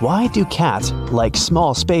 Why do cats like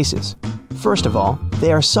small spaces? First of all,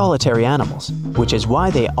 they are solitary animals, which is why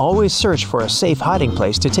they always search for a safe hiding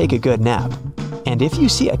place to take a good nap. And if you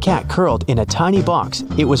see a cat curled in a tiny box,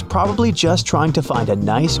 it was probably just trying to find a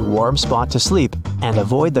nice, warm spot to sleep and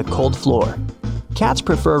avoid the cold floor. Cats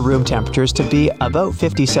prefer room temperatures to be about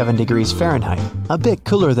 57 degrees Fahrenheit. A bit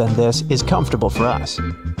cooler than this is comfortable for us.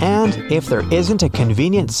 And if there isn't a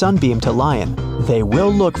convenient sunbeam to lie in, they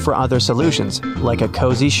will look for other solutions, like a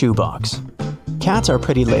cozy shoebox. Cats are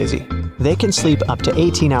pretty lazy. They can sleep up to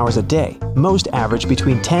 18 hours a day, most average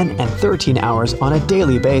between 10 and 13 hours on a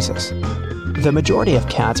daily basis. The majority of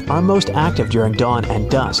cats are most active during dawn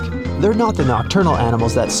and dusk. They're not the nocturnal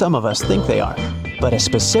animals that some of us think they are, but a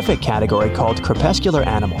specific category called crepuscular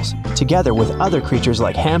animals, together with other creatures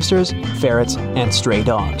like hamsters, ferrets, and stray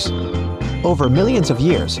dogs. Over millions of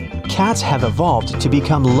years, cats have evolved to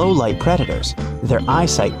become low-light predators. Their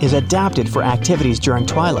eyesight is adapted for activities during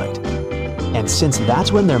twilight. And since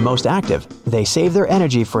that's when they're most active, they save their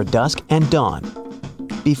energy for dusk and dawn.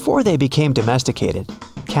 Before they became domesticated,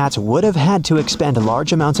 cats would have had to expend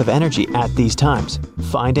large amounts of energy at these times,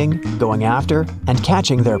 finding, going after, and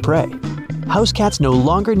catching their prey. House cats no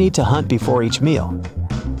longer need to hunt before each meal,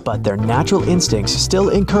 but their natural instincts still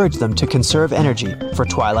encourage them to conserve energy for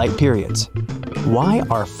twilight periods. Why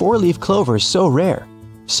are four-leaf clovers so rare?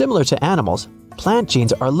 Similar to animals, plant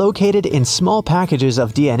genes are located in small packages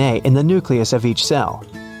of DNA in the nucleus of each cell.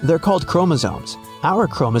 They're called chromosomes. Our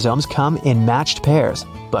chromosomes come in matched pairs,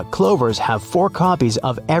 but clovers have 4 copies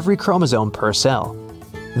of every chromosome per cell.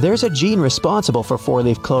 There's a gene responsible for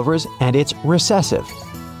four-leaf clovers, and it's recessive.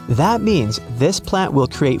 That means this plant will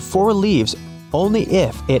create 4 leaves only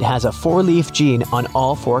if it has a 4-leaf gene on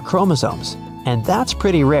all 4 chromosomes, and that's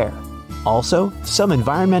pretty rare. Also, some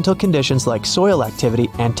environmental conditions like soil activity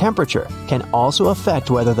and temperature can also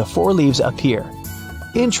affect whether the 4 leaves appear.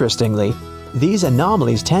 Interestingly, these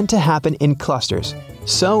anomalies tend to happen in clusters,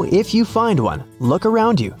 so if you find one, look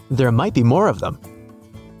around you. There might be more of them.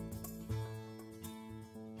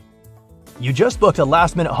 You just booked a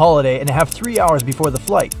last-minute holiday and have 3 hours before the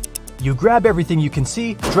flight. You grab everything you can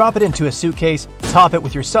see, drop it into a suitcase, top it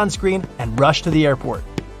with your sunscreen, and rush to the airport.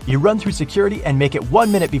 You run through security and make it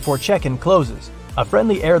 1 minute before check-in closes. A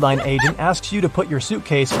friendly airline agent asks you to put your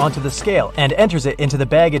suitcase onto the scale and enters it into the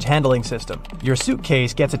baggage handling system. Your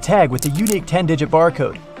suitcase gets a tag with a unique 10-digit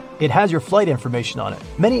barcode. It has your flight information on it.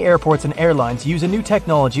 Many airports and airlines use a new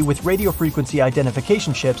technology with radio frequency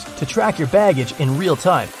identification chips to track your baggage in real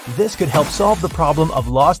time. This could help solve the problem of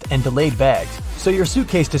lost and delayed bags. So your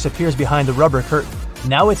suitcase disappears behind the rubber curtain.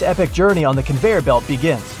 Now its epic journey on the conveyor belt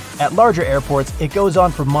begins. At larger airports, it goes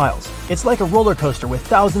on for miles. It's like a roller coaster with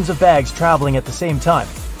thousands of bags traveling at the same time.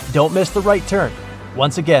 Don't miss the right turn.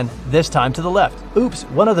 Once again, this time to the left. Oops,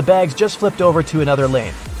 one of the bags just flipped over to another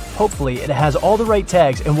lane. Hopefully, it has all the right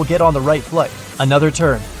tags and will get on the right flight. Another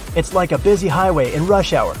turn. It's like a busy highway in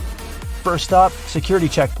rush hour. First stop, security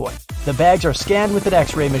checkpoint. The bags are scanned with an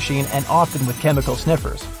X-ray machine and often with chemical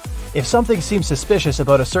sniffers. If something seems suspicious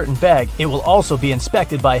about a certain bag, it will also be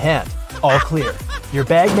inspected by hand. All clear. Your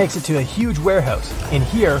bag makes it to a huge warehouse. In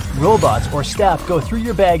here, robots or staff go through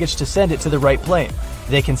your baggage to send it to the right plane.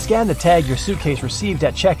 They can scan the tag your suitcase received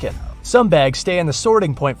at check-in. Some bags stay in the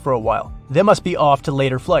sorting point for a while. They must be off to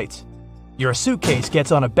later flights. Your suitcase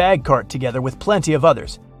gets on a bag cart together with plenty of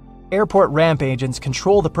others. Airport ramp agents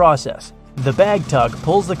control the process. The bag tug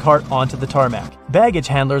pulls the cart onto the tarmac. Baggage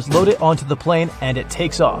handlers load it onto the plane and it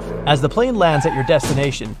takes off. As the plane lands at your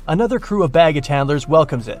destination, another crew of baggage handlers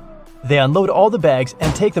welcomes it. They unload all the bags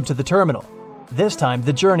and take them to the terminal. This time,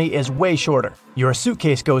 the journey is way shorter. Your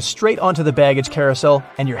suitcase goes straight onto the baggage carousel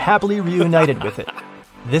and you're happily reunited with it.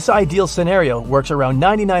 This ideal scenario works around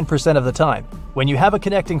 99% of the time. When you have a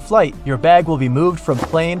connecting flight, your bag will be moved from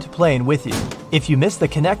plane to plane with you. If you miss the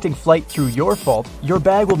connecting flight through your fault, your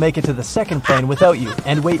bag will make it to the second plane without you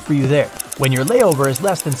and wait for you there. When your layover is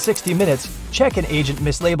less than 60 minutes, check-in agent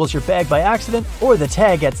mislabels your bag by accident, or the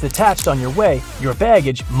tag gets detached on your way, your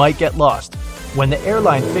baggage might get lost. When the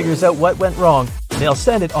airline figures out what went wrong, they'll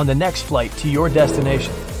send it on the next flight to your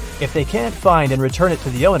destination. If they can't find and return it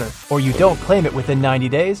to the owner, or you don't claim it within 90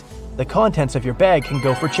 days, the contents of your bag can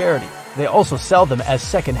go for charity. They also sell them as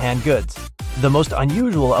second-hand goods. The most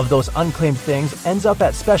unusual of those unclaimed things ends up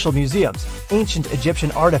at special museums. Ancient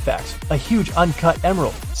Egyptian artifacts, a huge uncut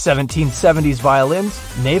emerald, 1770s violins,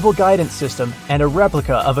 naval guidance system, and a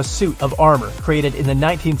replica of a suit of armor created in the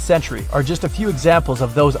 19th century are just a few examples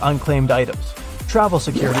of those unclaimed items. Travel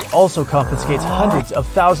security also confiscates hundreds of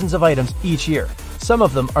thousands of items each year. Some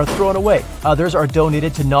of them are thrown away, others are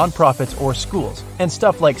donated to nonprofits or schools, and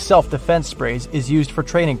stuff like self-defense sprays is used for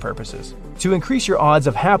training purposes. To increase your odds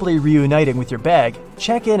of happily reuniting with your bag,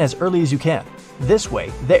 check in as early as you can. This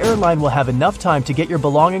way, the airline will have enough time to get your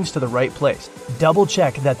belongings to the right place. Double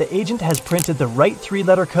check that the agent has printed the right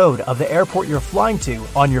 3-letter code of the airport you're flying to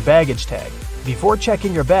on your baggage tag. Before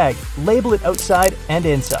checking your bag, label it outside and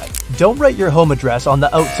inside. Don't write your home address on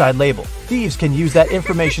the outside label. Thieves can use that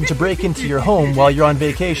information to break into your home while you're on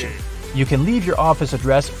vacation. You can leave your office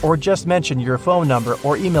address or just mention your phone number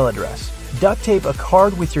or email address. Duct tape a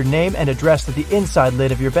card with your name and address to the inside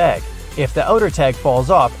lid of your bag. If the outer tag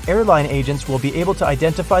falls off, airline agents will be able to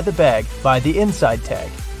identify the bag by the inside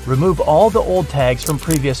tag. Remove all the old tags from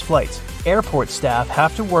previous flights. Airport staff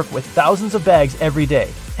have to work with thousands of bags every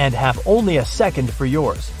day and have only a second for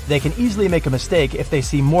yours. They can easily make a mistake if they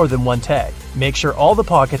see more than one tag. Make sure all the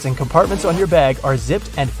pockets and compartments on your bag are zipped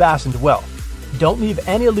and fastened well. Don't leave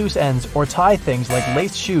any loose ends or tie things like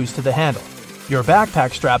laced shoes to the handle. Your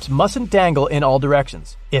backpack straps mustn't dangle in all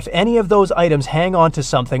directions. If any of those items hang on to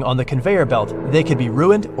something on the conveyor belt, they could be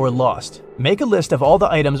ruined or lost. Make a list of all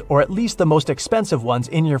the items or at least the most expensive ones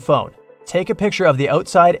in your phone. Take a picture of the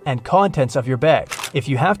outside and contents of your bag. If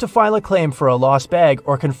you have to file a claim for a lost bag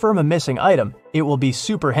or confirm a missing item, it will be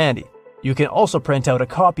super handy. You can also print out a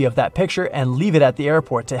copy of that picture and leave it at the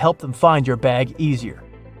airport to help them find your bag easier.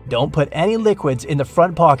 Don't put any liquids in the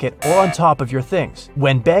front pocket or on top of your things.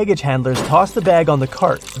 When baggage handlers toss the bag on the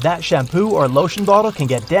cart, that shampoo or lotion bottle can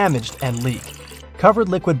get damaged and leak. Cover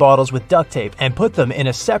liquid bottles with duct tape and put them in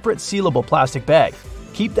a separate sealable plastic bag.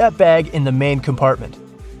 Keep that bag in the main compartment.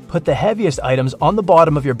 Put the heaviest items on the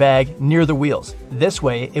bottom of your bag near the wheels. This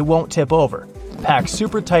way, it won't tip over. Pack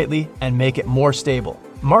super tightly and make it more stable.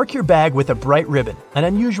 Mark your bag with a bright ribbon, an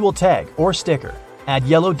unusual tag or sticker. Add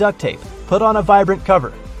yellow duct tape. Put on a vibrant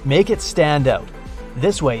cover. Make it stand out.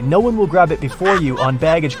 This way, no one will grab it before you on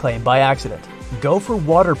baggage claim by accident. Go for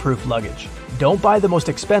waterproof luggage. Don't buy the most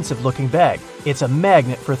expensive looking bag. It's a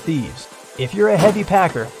magnet for thieves. If you're a heavy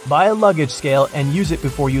packer, buy a luggage scale and use it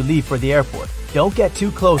before you leave for the airport. Don't get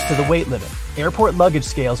too close to the weight limit. Airport luggage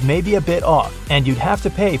scales may be a bit off, and you'd have to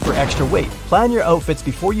pay for extra weight. Plan your outfits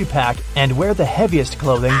before you pack and wear the heaviest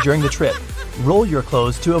clothing during the trip. Roll your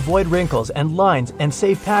clothes to avoid wrinkles and lines and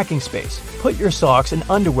save packing space. Put your socks and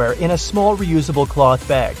underwear in a small reusable cloth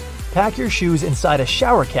bag. Pack your shoes inside a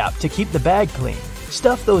shower cap to keep the bag clean.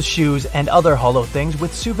 Stuff those shoes and other hollow things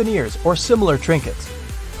with souvenirs or similar trinkets.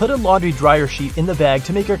 Put a laundry dryer sheet in the bag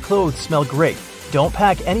to make your clothes smell great. Don't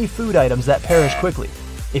pack any food items that perish quickly.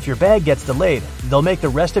 If your bag gets delayed, they'll make the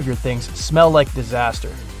rest of your things smell like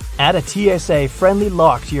disaster. Add a TSA-friendly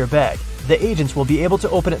lock to your bag. the agents will be able to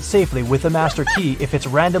open it safely with a master key if it's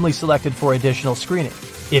randomly selected for additional screening.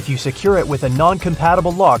 If you secure it with a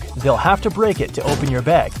non-compatible lock, they'll have to break it to open your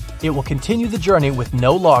bag. It will continue the journey with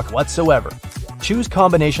no lock whatsoever. Choose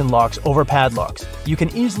combination locks over padlocks. You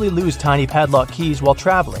can easily lose tiny padlock keys while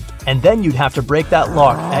traveling, and then you'd have to break that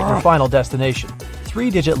lock at your final destination.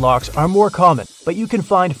 3-digit locks are more common, but you can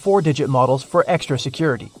find 4-digit models for extra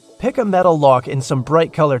security. Pick a metal lock in some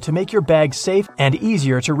bright color to make your bag safe and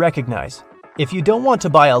easier to recognize. If you don't want to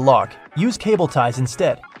buy a lock, use cable ties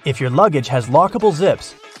instead. If your luggage has lockable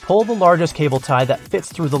zips, pull the largest cable tie that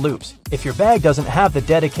fits through the loops. If your bag doesn't have the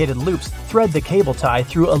dedicated loops, thread the cable tie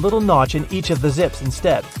through a little notch in each of the zips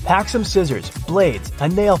instead. Pack some scissors, blades, a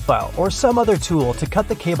nail file, or some other tool to cut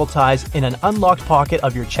the cable ties in an unlocked pocket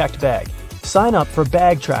of your checked bag. Sign up for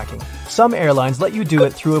bag tracking. Some airlines let you do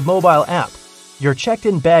it through a mobile app. Your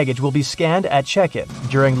checked-in baggage will be scanned at check-in,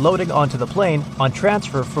 during loading onto the plane, on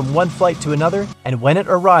transfer from one flight to another, and when it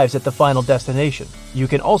arrives at the final destination. You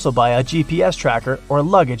can also buy a GPS tracker or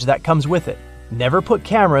luggage that comes with it. Never put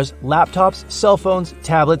cameras, laptops, cell phones,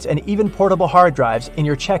 tablets, and even portable hard drives in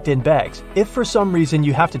your checked-in bags. If for some reason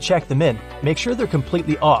you have to check them in, make sure they're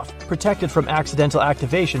completely off, protected from accidental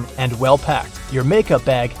activation, and well packed. Your makeup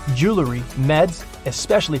bag, jewelry, meds,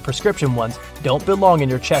 especially prescription ones, don't belong in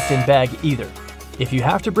your checked-in bag either. If you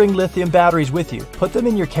have to bring lithium batteries with you, put them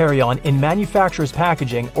in your carry-on in manufacturer's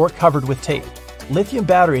packaging or covered with tape. Lithium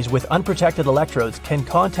batteries with unprotected electrodes can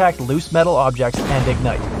contact loose metal objects and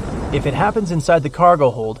ignite. If it happens inside the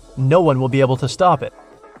cargo hold, no one will be able to stop it.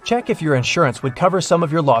 Check if your insurance would cover some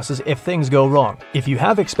of your losses if things go wrong. If you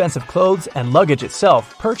have expensive clothes and luggage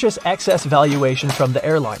itself, purchase excess valuation from the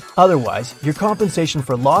airline. Otherwise, your compensation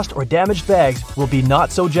for lost or damaged bags will be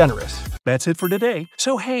not so generous. That's it for today.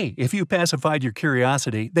 So hey, if you pacified your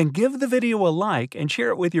curiosity, then give the video a like and share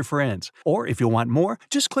it with your friends. Or if you want more,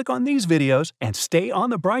 just click on these videos and stay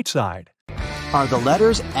on the bright side. Are the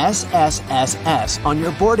letters SSSS on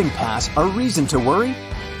your boarding pass a reason to worry?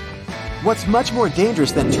 What's much more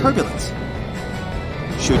dangerous than turbulence?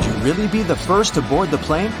 Should you really be the first to board the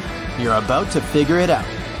plane? You're about to figure it out.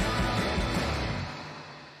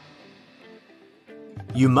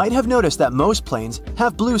 You might have noticed that most planes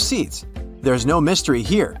have blue seats. There's no mystery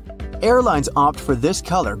here. Airlines opt for this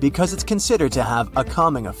color because it's considered to have a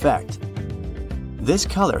calming effect. This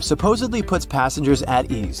color supposedly puts passengers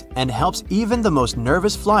at ease and helps even the most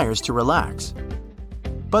nervous flyers to relax.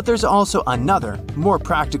 But there's also another, more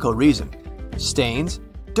practical reason. Stains,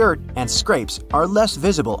 dirt, and scrapes are less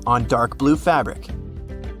visible on dark blue fabric.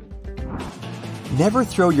 Never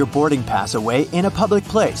throw your boarding pass away in a public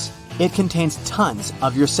place. It contains tons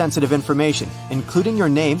of your sensitive information, including your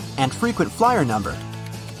name and frequent flyer number.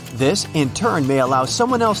 This, in turn, may allow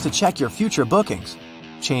someone else to check your future bookings,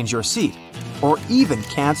 change your seat, or even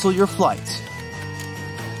cancel your flights.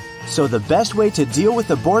 So the best way to deal with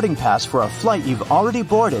the boarding pass for a flight you've already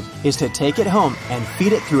boarded is to take it home and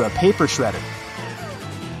feed it through a paper shredder.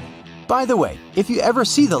 By the way, if you ever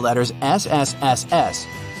see the letters SSSS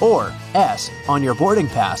or S on your boarding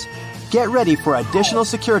pass, get ready for additional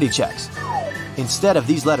security checks. Instead of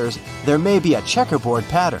these letters, there may be a checkerboard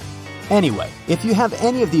pattern. Anyway, if you have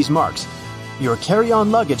any of these marks, your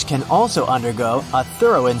carry-on luggage can also undergo a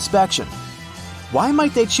thorough inspection. Why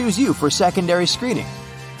might they choose you for secondary screening?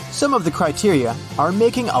 Some of the criteria are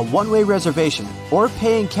making a one-way reservation or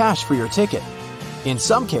paying cash for your ticket. In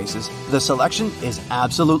some cases, the selection is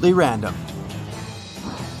absolutely random.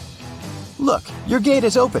 Look, your gate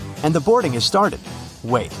is open and the boarding is started.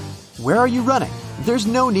 Wait, where are you running? There's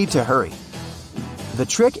no need to hurry. The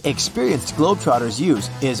trick experienced Globetrotters use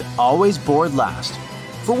is always board last.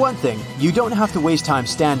 For one thing, you don't have to waste time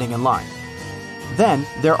standing in line. Then,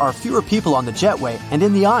 there are fewer people on the jetway and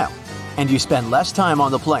in the aisle, and you spend less time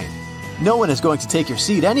on the plane. No one is going to take your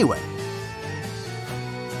seat anyway.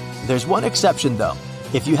 There's one exception though.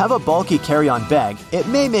 If you have a bulky carry-on bag, it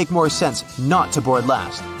may make more sense not to board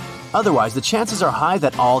last. Otherwise, the chances are high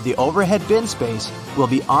that all the overhead bin space will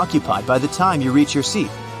be occupied by the time you reach your seat.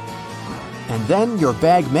 And then your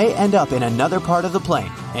bag may end up in another part of the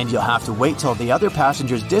plane, and you'll have to wait till the other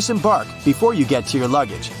passengers disembark before you get to your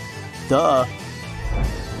luggage. Duh!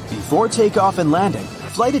 Before takeoff and landing,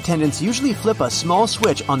 flight attendants usually flip a small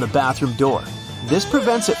switch on the bathroom door. This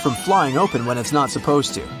prevents it from flying open when it's not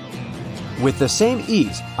supposed to. With the same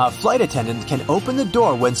ease, a flight attendant can open the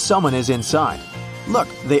door when someone is inside. Look,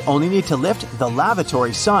 they only need to lift the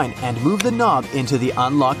lavatory sign and move the knob into the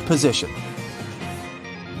unlocked position.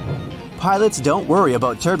 Pilots don't worry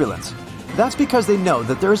about turbulence. That's because they know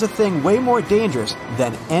that there is a thing way more dangerous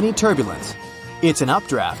than any turbulence. It's an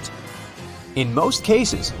updraft. In most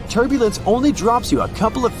cases, turbulence only drops you a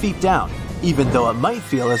couple of feet down, even though it might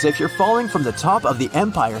feel as if you're falling from the top of the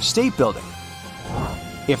Empire State Building.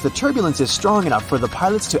 If the turbulence is strong enough for the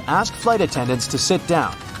pilots to ask flight attendants to sit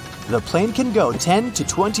down, the plane can go 10 to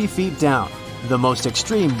 20 feet down. The most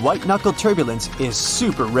extreme white-knuckle turbulence is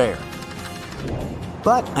super rare.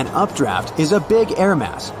 But an updraft is a big air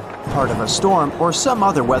mass, part of a storm or some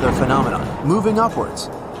other weather phenomenon, moving upwards.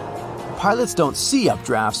 Pilots don't see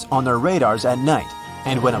updrafts on their radars at night,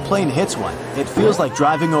 and when a plane hits one, it feels like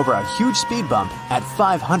driving over a huge speed bump at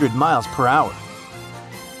 500 miles per hour.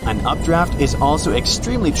 An updraft is also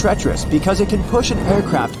extremely treacherous because it can push an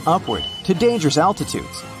aircraft upward to dangerous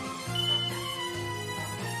altitudes.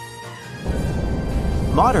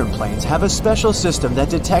 Modern planes have a special system that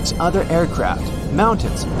detects other aircraft,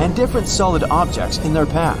 mountains, and different solid objects in their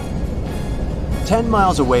path. 10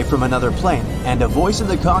 miles away from another plane, and a voice in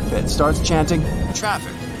the cockpit starts chanting,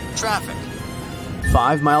 "Traffic, traffic."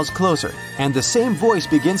 5 miles closer, and the same voice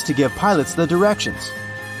begins to give pilots the directions.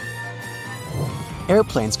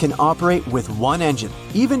 Airplanes can operate with one engine,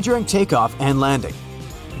 even during takeoff and landing.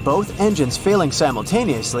 Both engines failing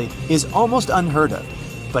simultaneously is almost unheard of,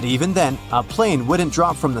 but even then, a plane wouldn't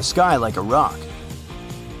drop from the sky like a rock.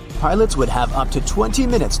 Pilots would have up to 20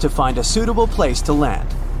 minutes to find a suitable place to land.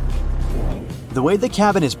 The way the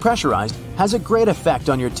cabin is pressurized has a great effect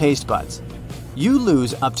on your taste buds. You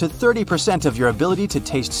lose up to 30% of your ability to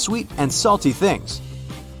taste sweet and salty things.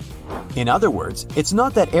 In other words, it's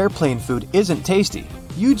not that airplane food isn't tasty,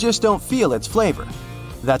 you just don't feel its flavor.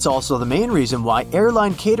 That's also the main reason why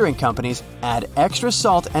airline catering companies add extra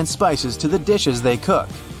salt and spices to the dishes they cook.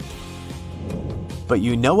 But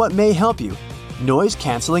you know what may help you?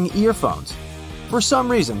 Noise-canceling earphones. For some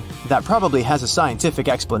reason, that probably has a scientific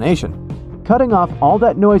explanation. Cutting off all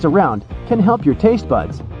that noise around can help your taste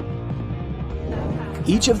buds.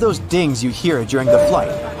 Each of those dings you hear during the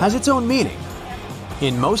flight has its own meaning.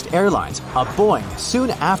 In most airlines, a boing soon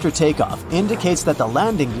after takeoff indicates that the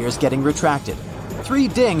landing gear is getting retracted. 3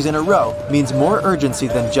 dings in a row means more urgency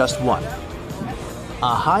than just one.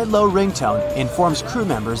 A high-low ringtone informs crew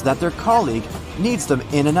members that their colleague needs them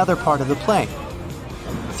in another part of the plane.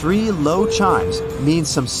 3 low chimes means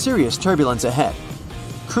some serious turbulence ahead.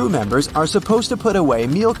 Crew members are supposed to put away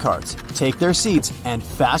meal carts, take their seats, and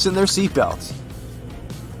fasten their seatbelts.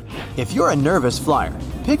 If you're a nervous flyer,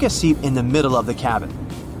 pick a seat in the middle of the cabin.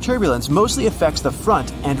 Turbulence mostly affects the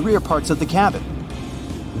front and rear parts of the cabin.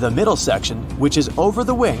 The middle section, which is over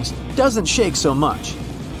the wings, doesn't shake so much.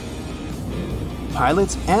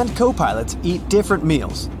 Pilots and co-pilots eat different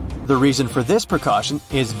meals. The reason for this precaution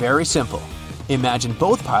is very simple. Imagine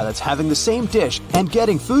both pilots having the same dish and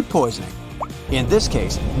getting food poisoning. In this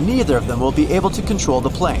case, neither of them will be able to control the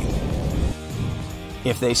plane.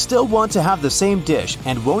 If they still want to have the same dish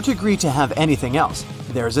and won't agree to have anything else,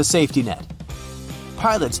 there's a safety net.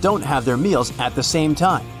 Pilots don't have their meals at the same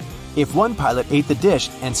time. If one pilot ate the dish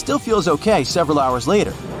and still feels okay several hours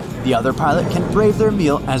later, the other pilot can brave their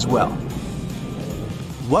meal as well.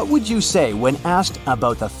 What would you say when asked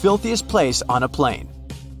about the filthiest place on a plane?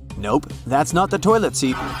 Nope, that's not the toilet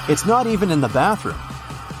seat. It's not even in the bathroom.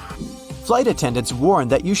 Flight attendants warn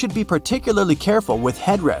that you should be particularly careful with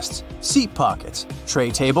headrests, seat pockets, tray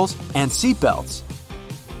tables, and seat belts.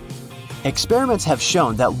 Experiments have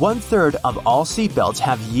shown that 1/3 of all seat belts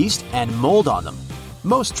have yeast and mold on them.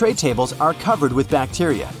 Most tray tables are covered with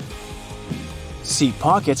bacteria. Seat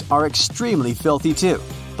pockets are extremely filthy too,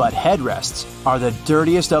 but headrests are the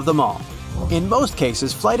dirtiest of them all. In most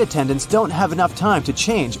cases, flight attendants don't have enough time to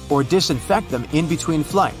change or disinfect them in between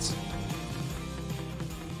flights.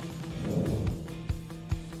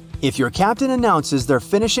 If your captain announces they're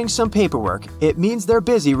finishing some paperwork, it means they're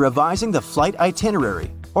busy revising the flight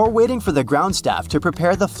itinerary or waiting for the ground staff to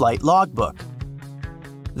prepare the flight logbook.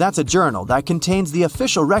 That's a journal that contains the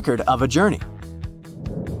official record of a journey.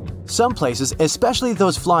 Some places, especially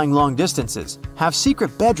those flying long distances, have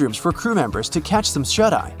secret bedrooms for crew members to catch some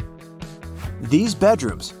shut-eye. These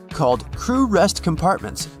bedrooms, called crew rest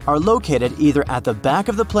compartments, are located either at the back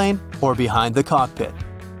of the plane or behind the cockpit.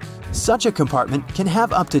 Such a compartment can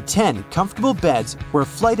have up to 10 comfortable beds where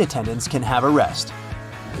flight attendants can have a rest.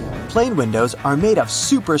 Plane windows are made of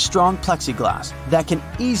super strong plexiglass that can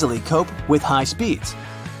easily cope with high speeds.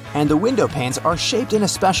 And the window panes are shaped in a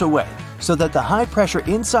special way so that the high pressure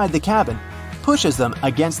inside the cabin pushes them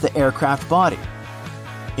against the aircraft body.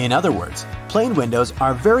 In other words, plane windows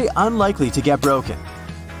are very unlikely to get broken.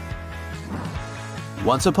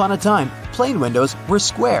 Once upon a time, plane windows were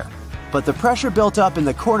square, but the pressure built up in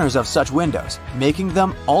the corners of such windows, making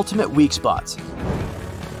them ultimate weak spots.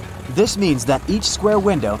 This means that each square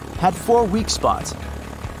window had 4 weak spots.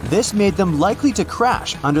 This made them likely to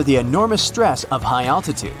crash under the enormous stress of high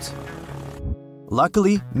altitudes.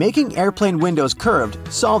 Luckily, making airplane windows curved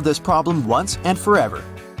solved this problem once and forever.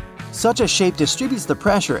 Such a shape distributes the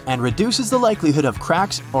pressure and reduces the likelihood of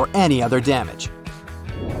cracks or any other damage.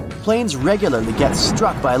 Planes regularly get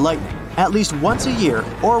struck by lightning, at least once a year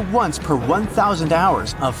or once per 1,000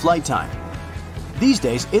 hours of flight time. These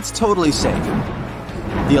days, it's totally safe.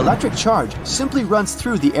 The electric charge simply runs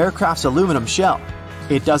through the aircraft's aluminum shell.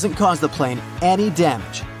 It doesn't cause the plane any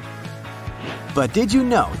damage. But did you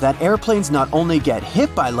know that airplanes not only get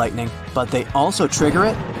hit by lightning, but they also trigger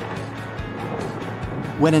it?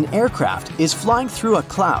 When an aircraft is flying through a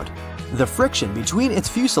cloud, the friction between its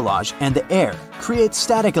fuselage and the air creates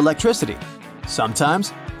static electricity.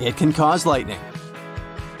 Sometimes it can cause lightning.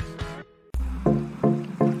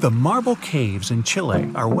 The Marble Caves in Chile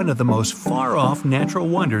are one of the most far-off natural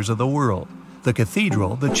wonders of the world. The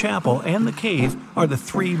cathedral, the chapel, and the cave are the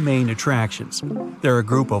three main attractions. They're a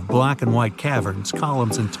group of black and white caverns,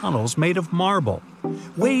 columns, and tunnels made of marble.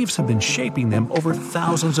 Waves have been shaping them over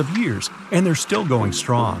thousands of years, and they're still going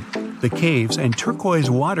strong. The caves and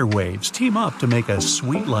turquoise water waves team up to make a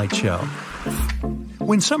sweet light show.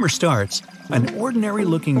 When summer starts, an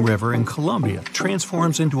ordinary-looking river in Colombia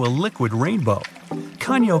transforms into a liquid rainbow.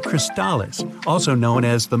 Caño Cristales, also known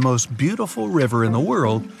as the most beautiful river in the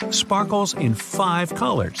world, sparkles in 5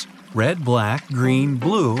 colors: red, black, green,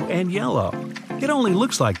 blue, and yellow. It only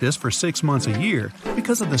looks like this for 6 months a year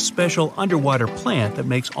because of the special underwater plant that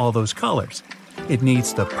makes all those colors. It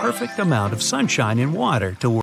needs the perfect amount of sunshine and water to work.